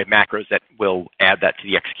have macros that will add that to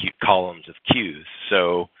the execute columns of queues.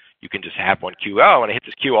 So you can just have one queue. Oh, when I hit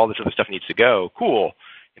this queue, all this other stuff needs to go. Cool,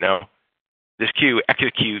 this queue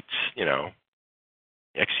executes,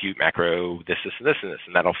 execute macro, this, and this, and this,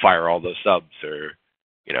 and that'll fire all those subs, or,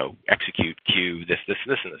 execute queue, this, and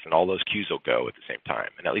this, and all those queues will go at the same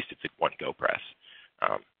time. And at least it's a one go press.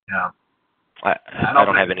 I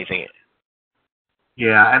don't have anything.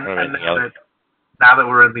 Yeah, and now that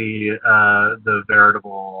we're in the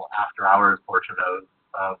veritable after hours portion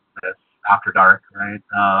of this after dark, right?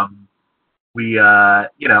 I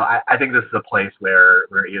think this is a place where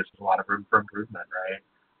EOS has a lot of room for improvement, right?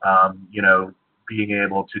 Being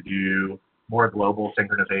able to do more global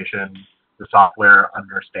synchronization, the software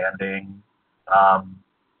understanding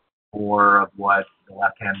more of what the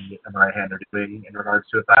left hand and the right hand are doing in regards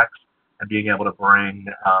to effects, and being able to bring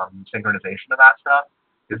synchronization of that stuff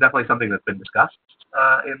is definitely something that's been discussed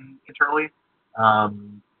internally,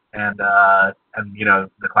 and the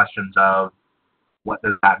questions of what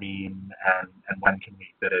does that mean, and when can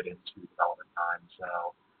we fit it into development time?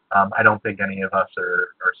 So I don't think any of us are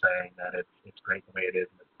saying that it's great the way it is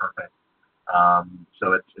and it's perfect.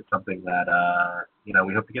 So it's something that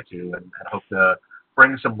we hope to get to and hope to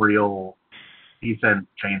bring some real decent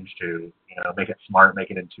change to. Make it smart, make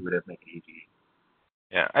it intuitive, make it easy.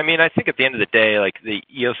 Yeah, I mean, I think at the end of the day, like the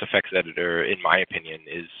EOS effects editor, in my opinion,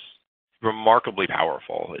 is remarkably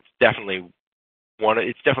powerful. It's definitely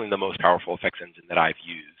the most powerful effects engine that I've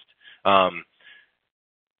used. Are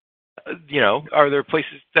there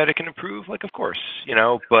places that it can improve? Like, of course,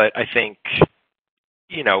 but I think,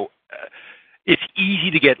 it's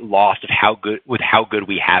easy to get lost of how good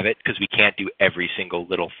we have it, because we can't do every single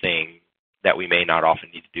little thing that we may not often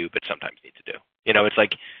need to do, but sometimes need to do. It's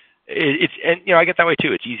like, I get that way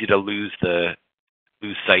too. It's easy to lose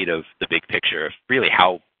sight of the big picture of really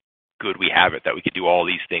how good we have it, that we could do all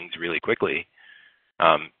these things really quickly.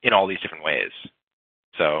 In all these different ways.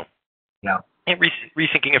 So, yeah. And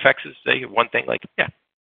resyncing effects is one thing. Like, yeah,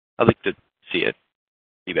 I'd like to see it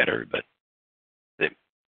be better, but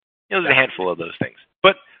there's a handful of those things.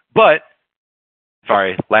 But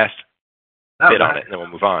sorry, last bit on it, and then we'll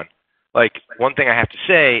move on. Like, one thing I have to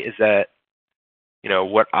say is that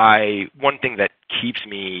one thing that keeps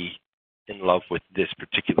me in love with this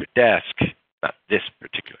particular desk, not this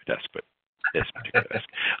particular desk, but this particular desk.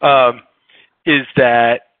 Is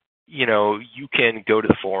that, you can go to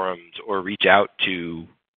the forums or reach out to,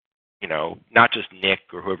 not just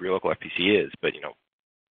Nick or whoever your local FPC is, but,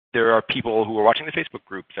 there are people who are watching the Facebook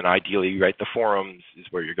groups, and ideally, right, the forums is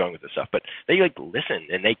where you're going with this stuff, but they listen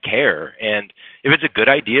and they care. And if it's a good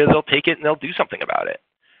idea, they'll take it and they'll do something about it.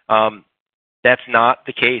 That's not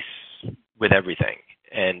the case with everything.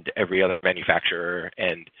 and every other manufacturer,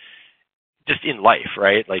 and just in life,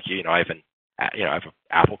 right? Like, I have an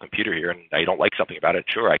Apple computer here, and I don't like something about it.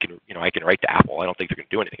 Sure, I can write to Apple. I don't think they're going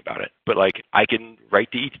to do anything about it, but like I can write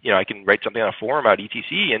something on a forum about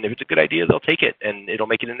etc. And if it's a good idea, they'll take it and it'll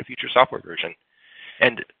make it in a future software version.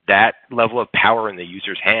 And that level of power in the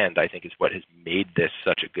user's hand, I think, is what has made this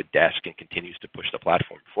such a good desk and continues to push the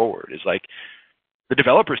platform forward. Is like the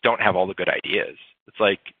developers don't have all the good ideas. It's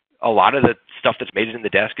like a lot of the stuff that's made it in the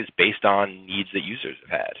desk is based on needs that users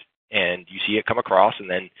have had. And you see it come across, and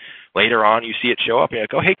then later on you see it show up, and you're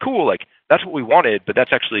like, oh, hey, cool, like that's what we wanted, but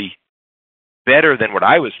that's actually better than what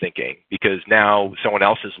I was thinking because now someone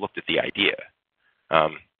else has looked at the idea.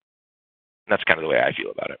 And that's kind of the way I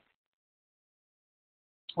feel about it.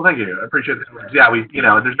 Well, thank you. I appreciate it. Yeah,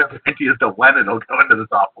 there's no guarantee as to when it'll go into the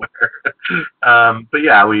software. But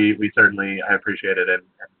yeah, we certainly, I appreciate it, and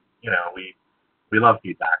we love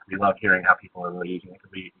feedback. We love hearing how people are really using it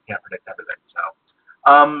because we can't predict everything.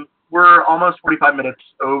 So we're almost 45 minutes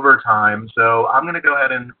over time, so I'm going to go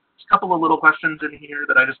ahead and just a couple of little questions in here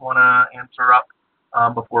that I just want to answer up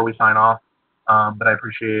before we sign off. But I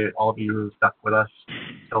appreciate all of you who stuck with us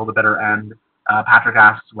till the bitter end. Patrick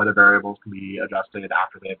asks whether variables can be adjusted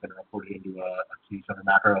after they've been reported into a C7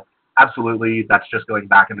 macro. Absolutely, that's just going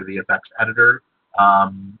back into the effects editor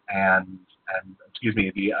and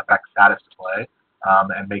the effects status display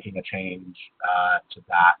and making a change to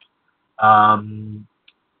that.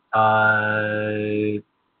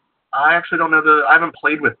 I actually don't know I haven't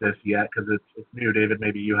played with this yet because it's new. David,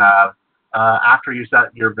 maybe you have. After you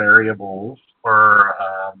set your variables for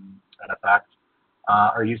an effect,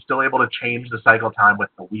 are you still able to change the cycle time with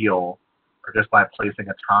the wheel or just by placing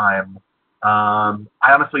a time? I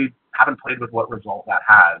honestly haven't played with what result that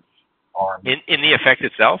has on in the effect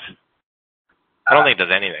itself. I don't think it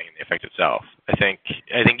does anything in the effect itself. I think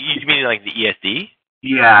you mean like the ESD?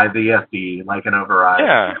 Yeah, the ESD, like an override.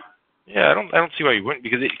 Yeah. I don't see why you wouldn't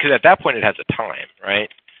because at that point it has a time, right?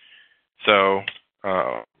 So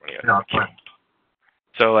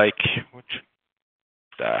so like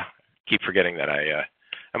keep forgetting that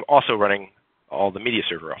I'm also running all the media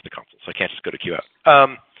server off the console, so I can't just go to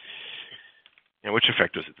QF. Which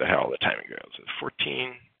effect was it that had all the timing goes?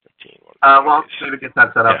 14, 15. Well, David gets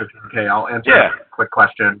that set up. Yeah. Okay, I'll answer a quick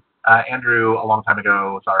question. Andrew, a long time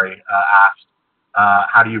ago, asked,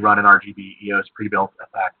 how do you run an RGB EOS pre-built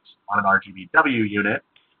effect on an RGBW unit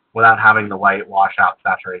without having the white washout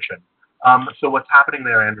saturation? So what's happening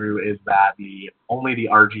there, Andrew, is that only the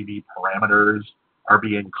RGB parameters are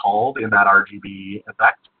being called in that RGB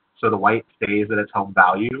effect. So the white stays at its home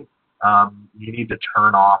value. You need to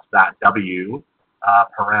turn off that W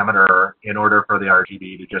parameter in order for the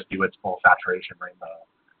RGB to just do its full saturation rainbow.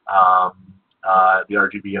 The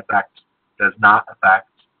RGB effect does not affect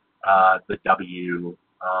the W.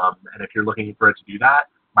 And if you're looking for it to do that,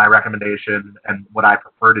 my recommendation and what I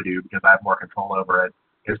prefer to do because I have more control over it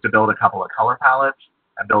is to build a couple of color palettes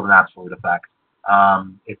and build an absolute effect.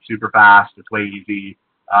 It's super fast. It's way easy.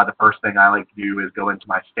 The first thing I like to do is go into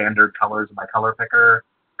my standard colors in my color picker,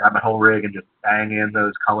 grab my whole rig, and just bang in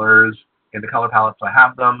those colors in the color palette so I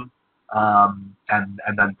have them, and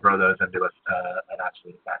then throw those into an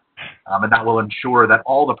absolute effect. And that will ensure that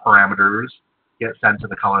all the parameters get sent to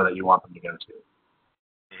the color that you want them to go to.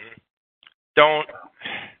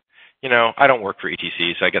 I don't work for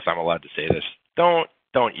ETC, so I guess I'm allowed to say this. Don't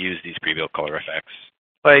use these pre-built color effects.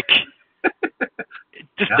 Like,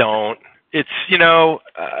 just don't. It's, there's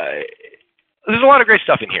a lot of great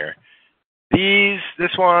stuff in here.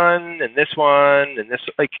 This one, and this,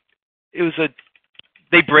 like,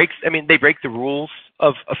 they break the rules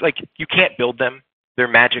of like, you can't build them. They're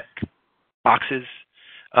magic boxes.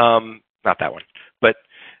 Not that one, but,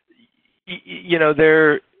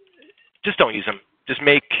 just don't use them. Just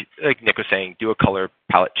make, like Nick was saying, do a color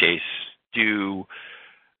palette chase, you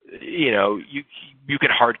can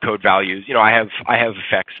hard code values. I have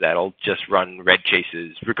effects that'll just run red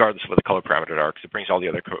chases regardless of what the color parameters are because it brings all the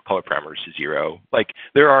other color parameters to 0. Like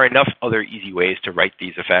there are enough other easy ways to write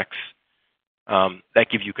these effects that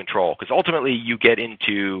give you control because ultimately you get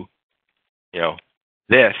into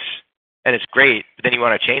this and it's great, but then you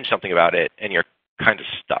want to change something about it and you're kind of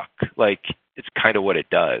stuck. Like it's kind of what it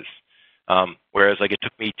does. Whereas like it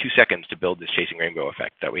took me 2 seconds to build this chasing rainbow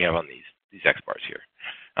effect that we have on these X bars here.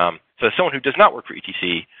 So as someone who does not work for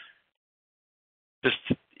ETC,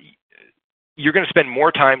 you're going to spend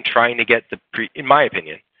more time trying to get in my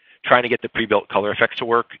opinion, trying to get the pre-built color effects to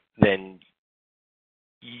work than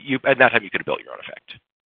at that time you could have built your own effect.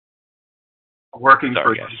 Working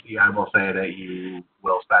for ETC, I will say that you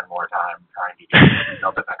will spend more time trying to get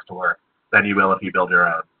pre-built effects to work than you will if you build your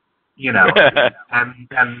own. you know,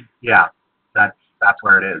 and yeah, that's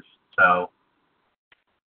where it is. So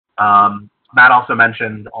Matt also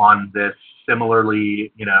mentioned on this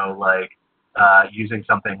similarly, you know, like using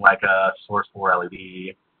something like a source 4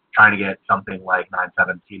 LED, trying to get something like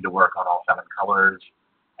 917 to work on all 7 colors.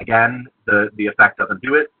 Again, the effect doesn't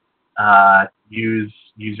do it. Use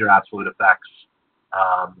your absolute effects.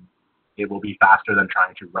 It will be faster than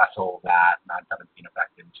trying to wrestle that 917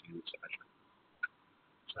 effect into submission.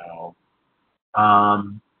 So,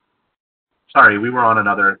 sorry, we were on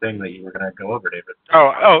another thing that you were going to go over, David.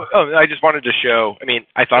 Oh, I just wanted to show, I mean,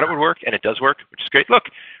 I thought it would work, and it does work, which is great. Look,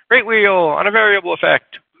 rate wheel on a variable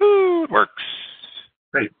effect. Woo, it works.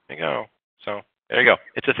 Great. There you go. So, there you go.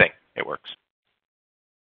 It's a thing. It works.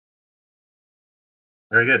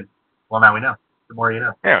 Very good. Well, now we know. The more you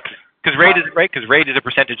know. Yeah, because rate is a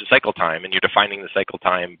percentage of cycle time, and you're defining the cycle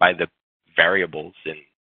time by the variables in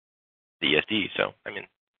the ESD. So, I mean,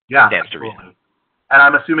 yeah, stands to reason. And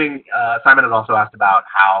I'm assuming Simon had also asked about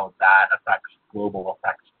how that affects global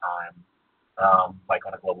effects time, like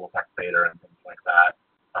on a global effects fader and things like that.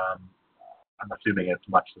 I'm assuming it's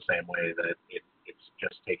much the same way that it's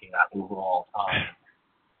just taking that overall time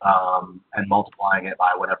and multiplying it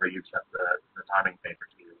by whatever you've set the timing fader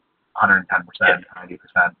to, 110%,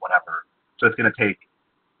 90%, whatever. So it's going to take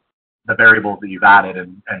the variables that you've added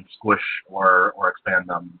and squish or expand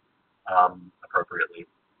them appropriately.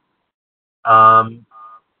 Osman,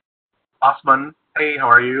 hey, how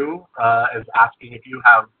are you? Is asking if you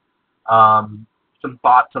have some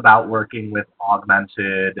thoughts about working with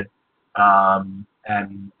augmented and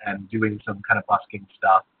doing some kind of busking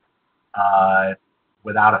stuff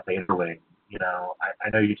without a fader wing. You know, I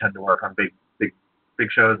know you tend to work on big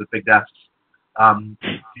shows with big desks. Do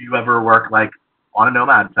you ever work like on a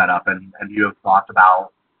Nomad setup, and do you have thoughts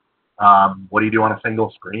about what do you do on a single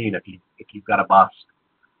screen if you've got a busk?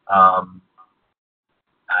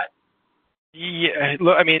 Yeah,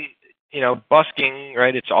 look, I mean, you know, busking,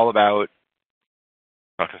 right? It's all about,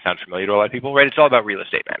 not going to sound familiar to a lot of people, right? It's all about real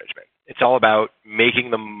estate management. It's all about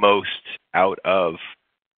making the most out of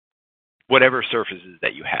whatever surfaces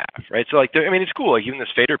that you have, right? So, like, I mean, it's cool. Like, even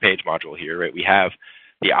this fader page module here, right? We have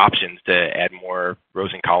the options to add more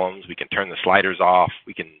rows and columns. We can turn the sliders off.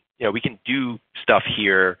 We can, you know, we can do stuff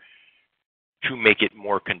here to make it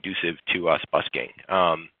more conducive to us busking.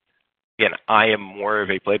 Again, I am more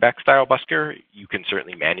of a playback style busker. You can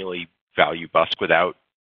certainly manually value busk without,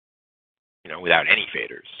 you know, without any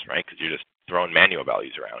faders, right? Because you're just throwing manual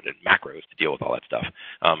values around and macros to deal with all that stuff.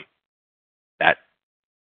 That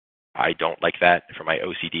I don't like that. For my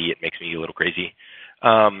OCD, it makes me a little crazy.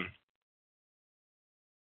 You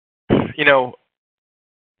know,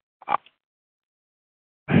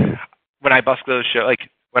 when I busk those shows,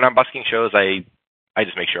 like when I'm busking shows, I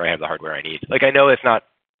just make sure I have the hardware I need. Like, I know it's not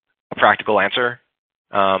a practical answer.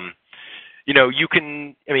 You know, you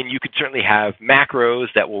can certainly have macros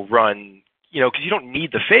that will run, you know, because you don't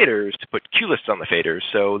need the faders to put Q lists on the faders.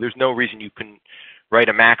 So there's no reason you can write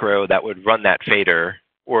a macro that would run that fader,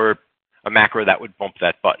 or a macro that would bump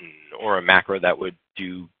that button, or a macro that would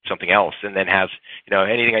do something else, and then have, you know,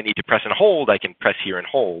 anything I need to press and hold, I can press here and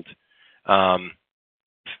hold.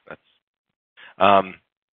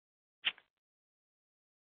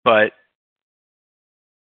 But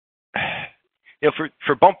you know,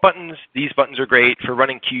 for bump buttons, these buttons are great. For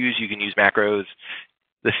running queues, you can use macros.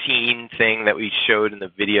 The scene thing that we showed in the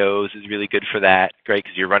videos is really good for that, right?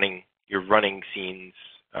 Because you're running scenes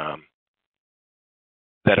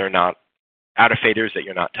that are not out of faders that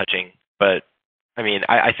you're not touching. But I mean,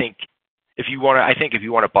 I think if you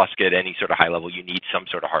want to busk at any sort of high level, you need some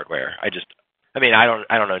sort of hardware. I don't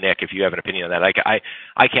know, Nick, if you have an opinion on that. Like, I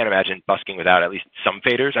can't imagine busking without at least some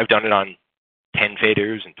faders. I've done it on 10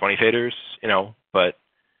 faders and 20 faders, you know, but,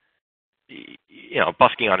 you know,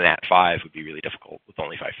 busking on an AT5 would be really difficult with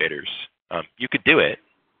only 5 faders. You could do it,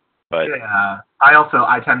 but... Yeah,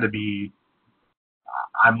 I tend to be,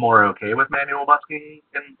 I'm more okay with manual busking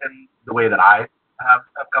in the way that I have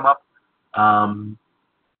come up.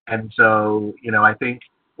 And so, you know, I think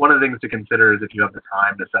one of the things to consider is if you have the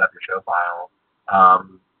time to set up your show file.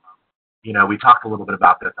 You know, we talked a little bit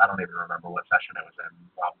about this. I don't even remember what session it was in.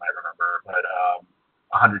 Rob might remember, but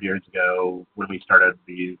 100 years ago when we started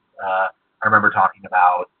these, I remember talking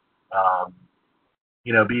about,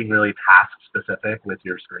 you know, being really task specific with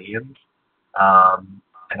your screens.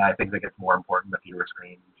 And I think that gets more important the fewer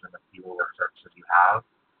screens and the fewer work surfaces you have.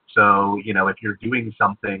 So, you know, if you're doing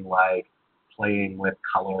something like playing with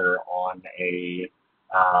color on a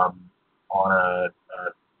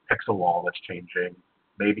pixel wall that's changing,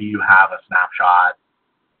 maybe you have a snapshot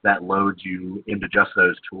that loads you into just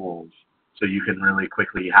those tools So you can really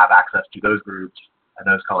quickly have access to those groups and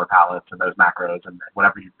those color palettes and those macros and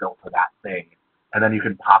whatever you've built for that thing. And then you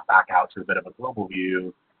can pop back out to a bit of a global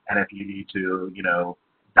view. And if you need to,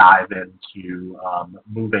 dive into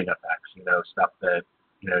moving effects, stuff that,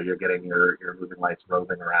 you're getting your moving lights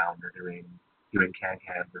roving around or doing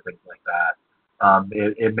can-cans or things like that.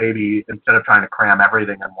 It may be, instead of trying to cram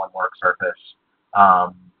everything in one work surface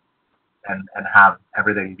and have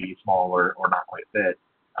everything be small or not quite fit,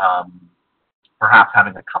 perhaps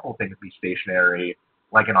having a couple things be stationary,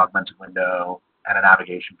 like an augmented window and a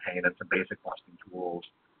navigation pane and some basic busting tools,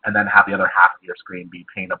 and then have the other half of your screen be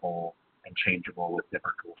paintable and changeable with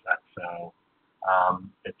different tool sets. So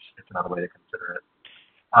it's another way to consider it.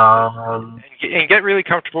 And get really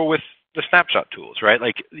comfortable with the snapshot tools, right?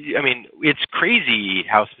 Like, I mean, it's crazy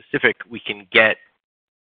how specific we can get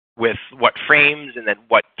with what frames and then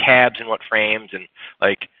what tabs and what frames. And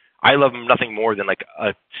like, I love nothing more than like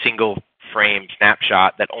a single frame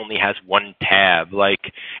snapshot that only has one tab,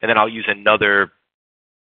 like, and then I'll use another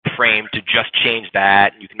frame to just change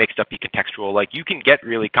that. And you can make stuff be contextual. Like, you can get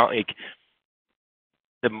really, the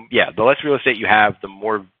less real estate you have, the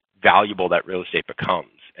more valuable that real estate becomes.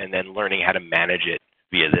 And then learning how to manage it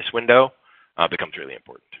via this window becomes really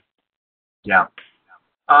important. Yeah.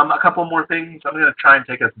 A couple more things. I'm going to try and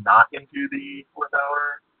take us not into the fourth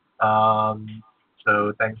hour.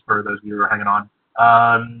 So thanks for those of you who are hanging on.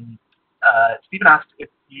 Stephen asked if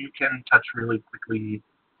you can touch really quickly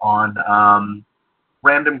on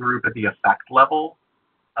random group at the effect level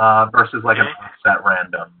versus like an offset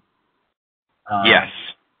random. Yes.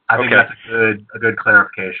 I think that's a good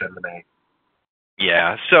clarification to make.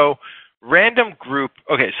 Yeah. So random group.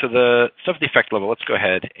 Okay. So the stuff at the effect level. Let's go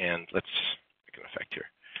ahead and let's make an effect here.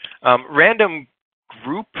 Random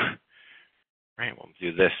group. Right. We'll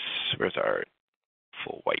do this. Where's our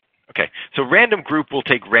full white? Okay. So random group will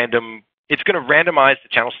take random. It's going to randomize the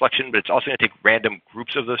channel selection, but it's also going to take random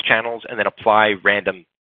groups of those channels and then apply random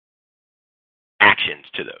actions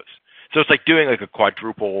to those. So it's like doing like a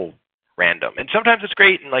quadruple random. And sometimes it's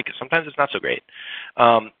great, and like sometimes it's not so great.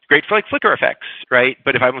 Great for like flicker effects, right?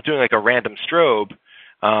 But if I'm doing like a random strobe,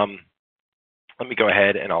 let me go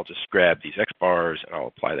ahead and I'll just grab these X bars and I'll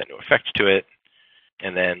apply that new effect to it.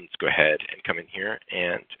 And then let's go ahead and come in here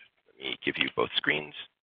and let me give you both screens.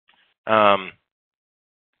 And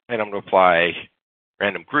I'm going to apply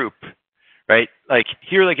random group, right? Like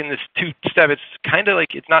here, like in this two-step, it's kind of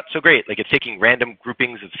like it's not so great. Like it's taking random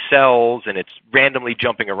groupings of cells and it's randomly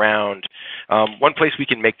jumping around. One place we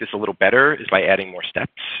can make this a little better is by adding more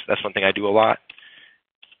steps. That's one thing I do a lot.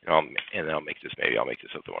 And then I'll make this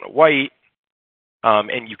other one a white.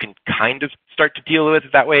 And you can kind of start to deal with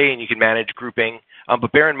it that way, and you can manage grouping.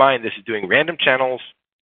 But bear in mind, this is doing random channels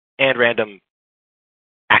and random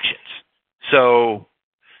actions. So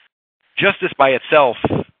just this by itself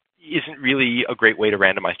isn't really a great way to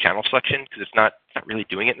randomize channel selection because it's not really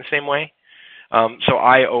doing it in the same way. So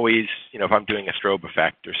I always, if I'm doing a strobe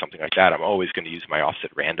effect or something like that, I'm always going to use my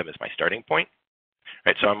offset random as my starting point,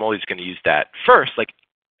 right? So I'm always going to use that first. Like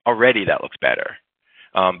already that looks better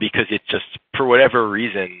because it just, for whatever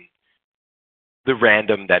reason, the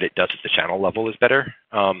random that it does at the channel level is better.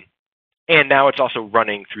 And now it's also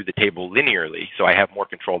running through the table linearly, so I have more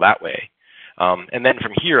control that way. And then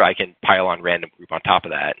from here, I can pile on random group on top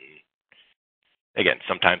of that. And again,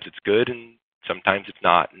 sometimes it's good and sometimes it's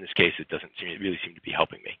not. In this case, it doesn't really seem to be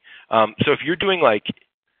helping me. So if you're doing like,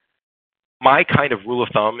 my kind of rule of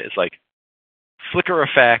thumb is like flicker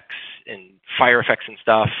effects and fire effects and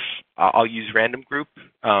stuff, I'll use random group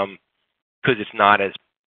because it's not as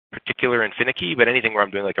particular and finicky, but anything where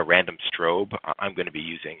I'm doing like a random strobe, I'm going to be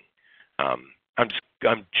using, I'm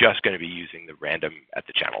just going to be using the random at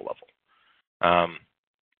the channel level.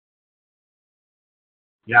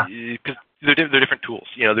 Yeah, because they're different tools.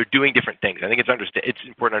 They're doing different things. I think it's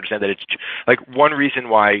important to understand that it's like one reason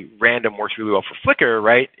why random works really well for flicker,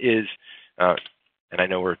 right? Is and I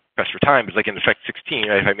know we're pressed for time, but like in effect 16,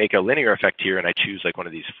 right, if I make a linear effect here and I choose like one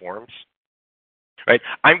of these forms, right,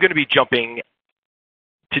 I'm going to be jumping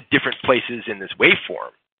to different places in this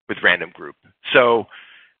waveform with random group. So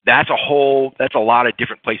that's a lot of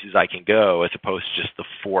different places I can go as opposed to just the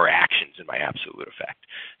 4 actions in my absolute effect.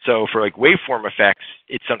 So for like waveform effects,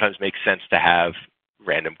 it sometimes makes sense to have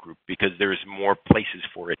random group because there's more places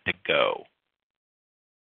for it to go.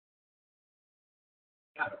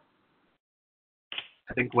 Yeah.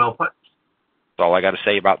 I think well put. That's all I got to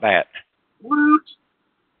say about that. Woot.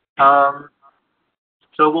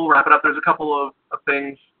 So we'll wrap it up. There's a couple of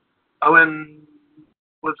things. Owen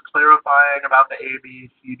was clarifying about the A,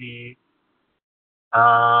 B, C, D.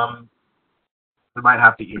 we might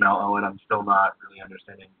have to email Owen. I'm still not really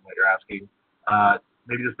understanding what you're asking.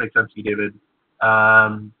 Maybe this makes sense to you, David.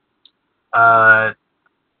 Um, uh,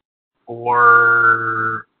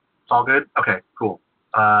 or it's all good? Okay, cool.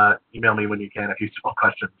 Email me when you can if you still have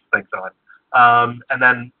questions. Thanks, Owen. And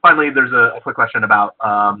then finally, there's a quick question about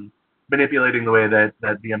manipulating the way that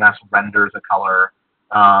VMS renders a color.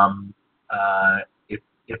 Um,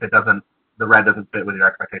 if it doesn't, the red doesn't fit with your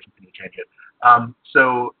expectations, can you change it?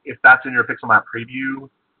 So if that's in your pixel map preview,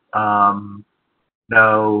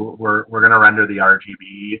 no, we're gonna render the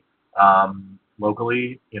RGB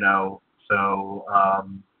locally, so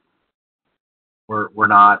we're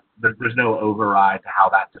not, there's no override to how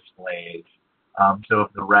that displays. So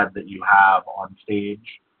if the red that you have on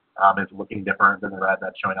stage is looking different than the red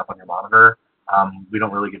that's showing up on your monitor, we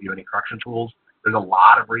don't really give you any correction tools. There's a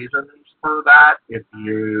lot of reasons for that. If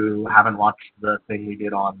you haven't watched the thing we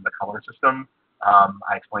did on the color system,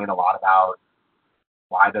 I explained a lot about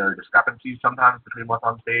why there are discrepancies sometimes between what's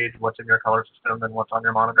on stage, what's in your color system, and what's on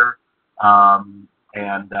your monitor, and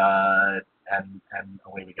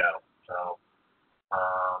away we go.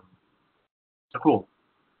 Um, so cool.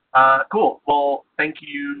 Cool. Well, thank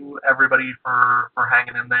you everybody for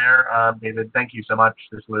hanging in there. David, thank you so much.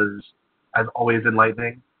 This was, as always,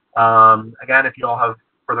 enlightening. Again, if you all have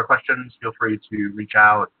further questions, feel free to reach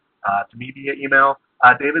out to me via email.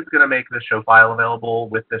 David's going to make this show file available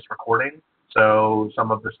with this recording. So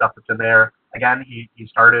some of the stuff that's in there, again, he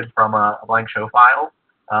started from a blank show file.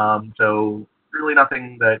 So really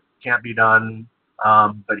nothing that can't be done,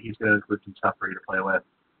 but he's going to include some stuff for you to play with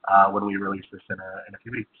when we release this in a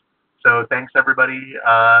few weeks. So thanks, everybody.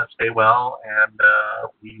 Stay well, and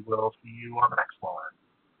we will see you on the next one.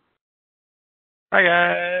 Bye,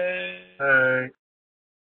 guys. Bye.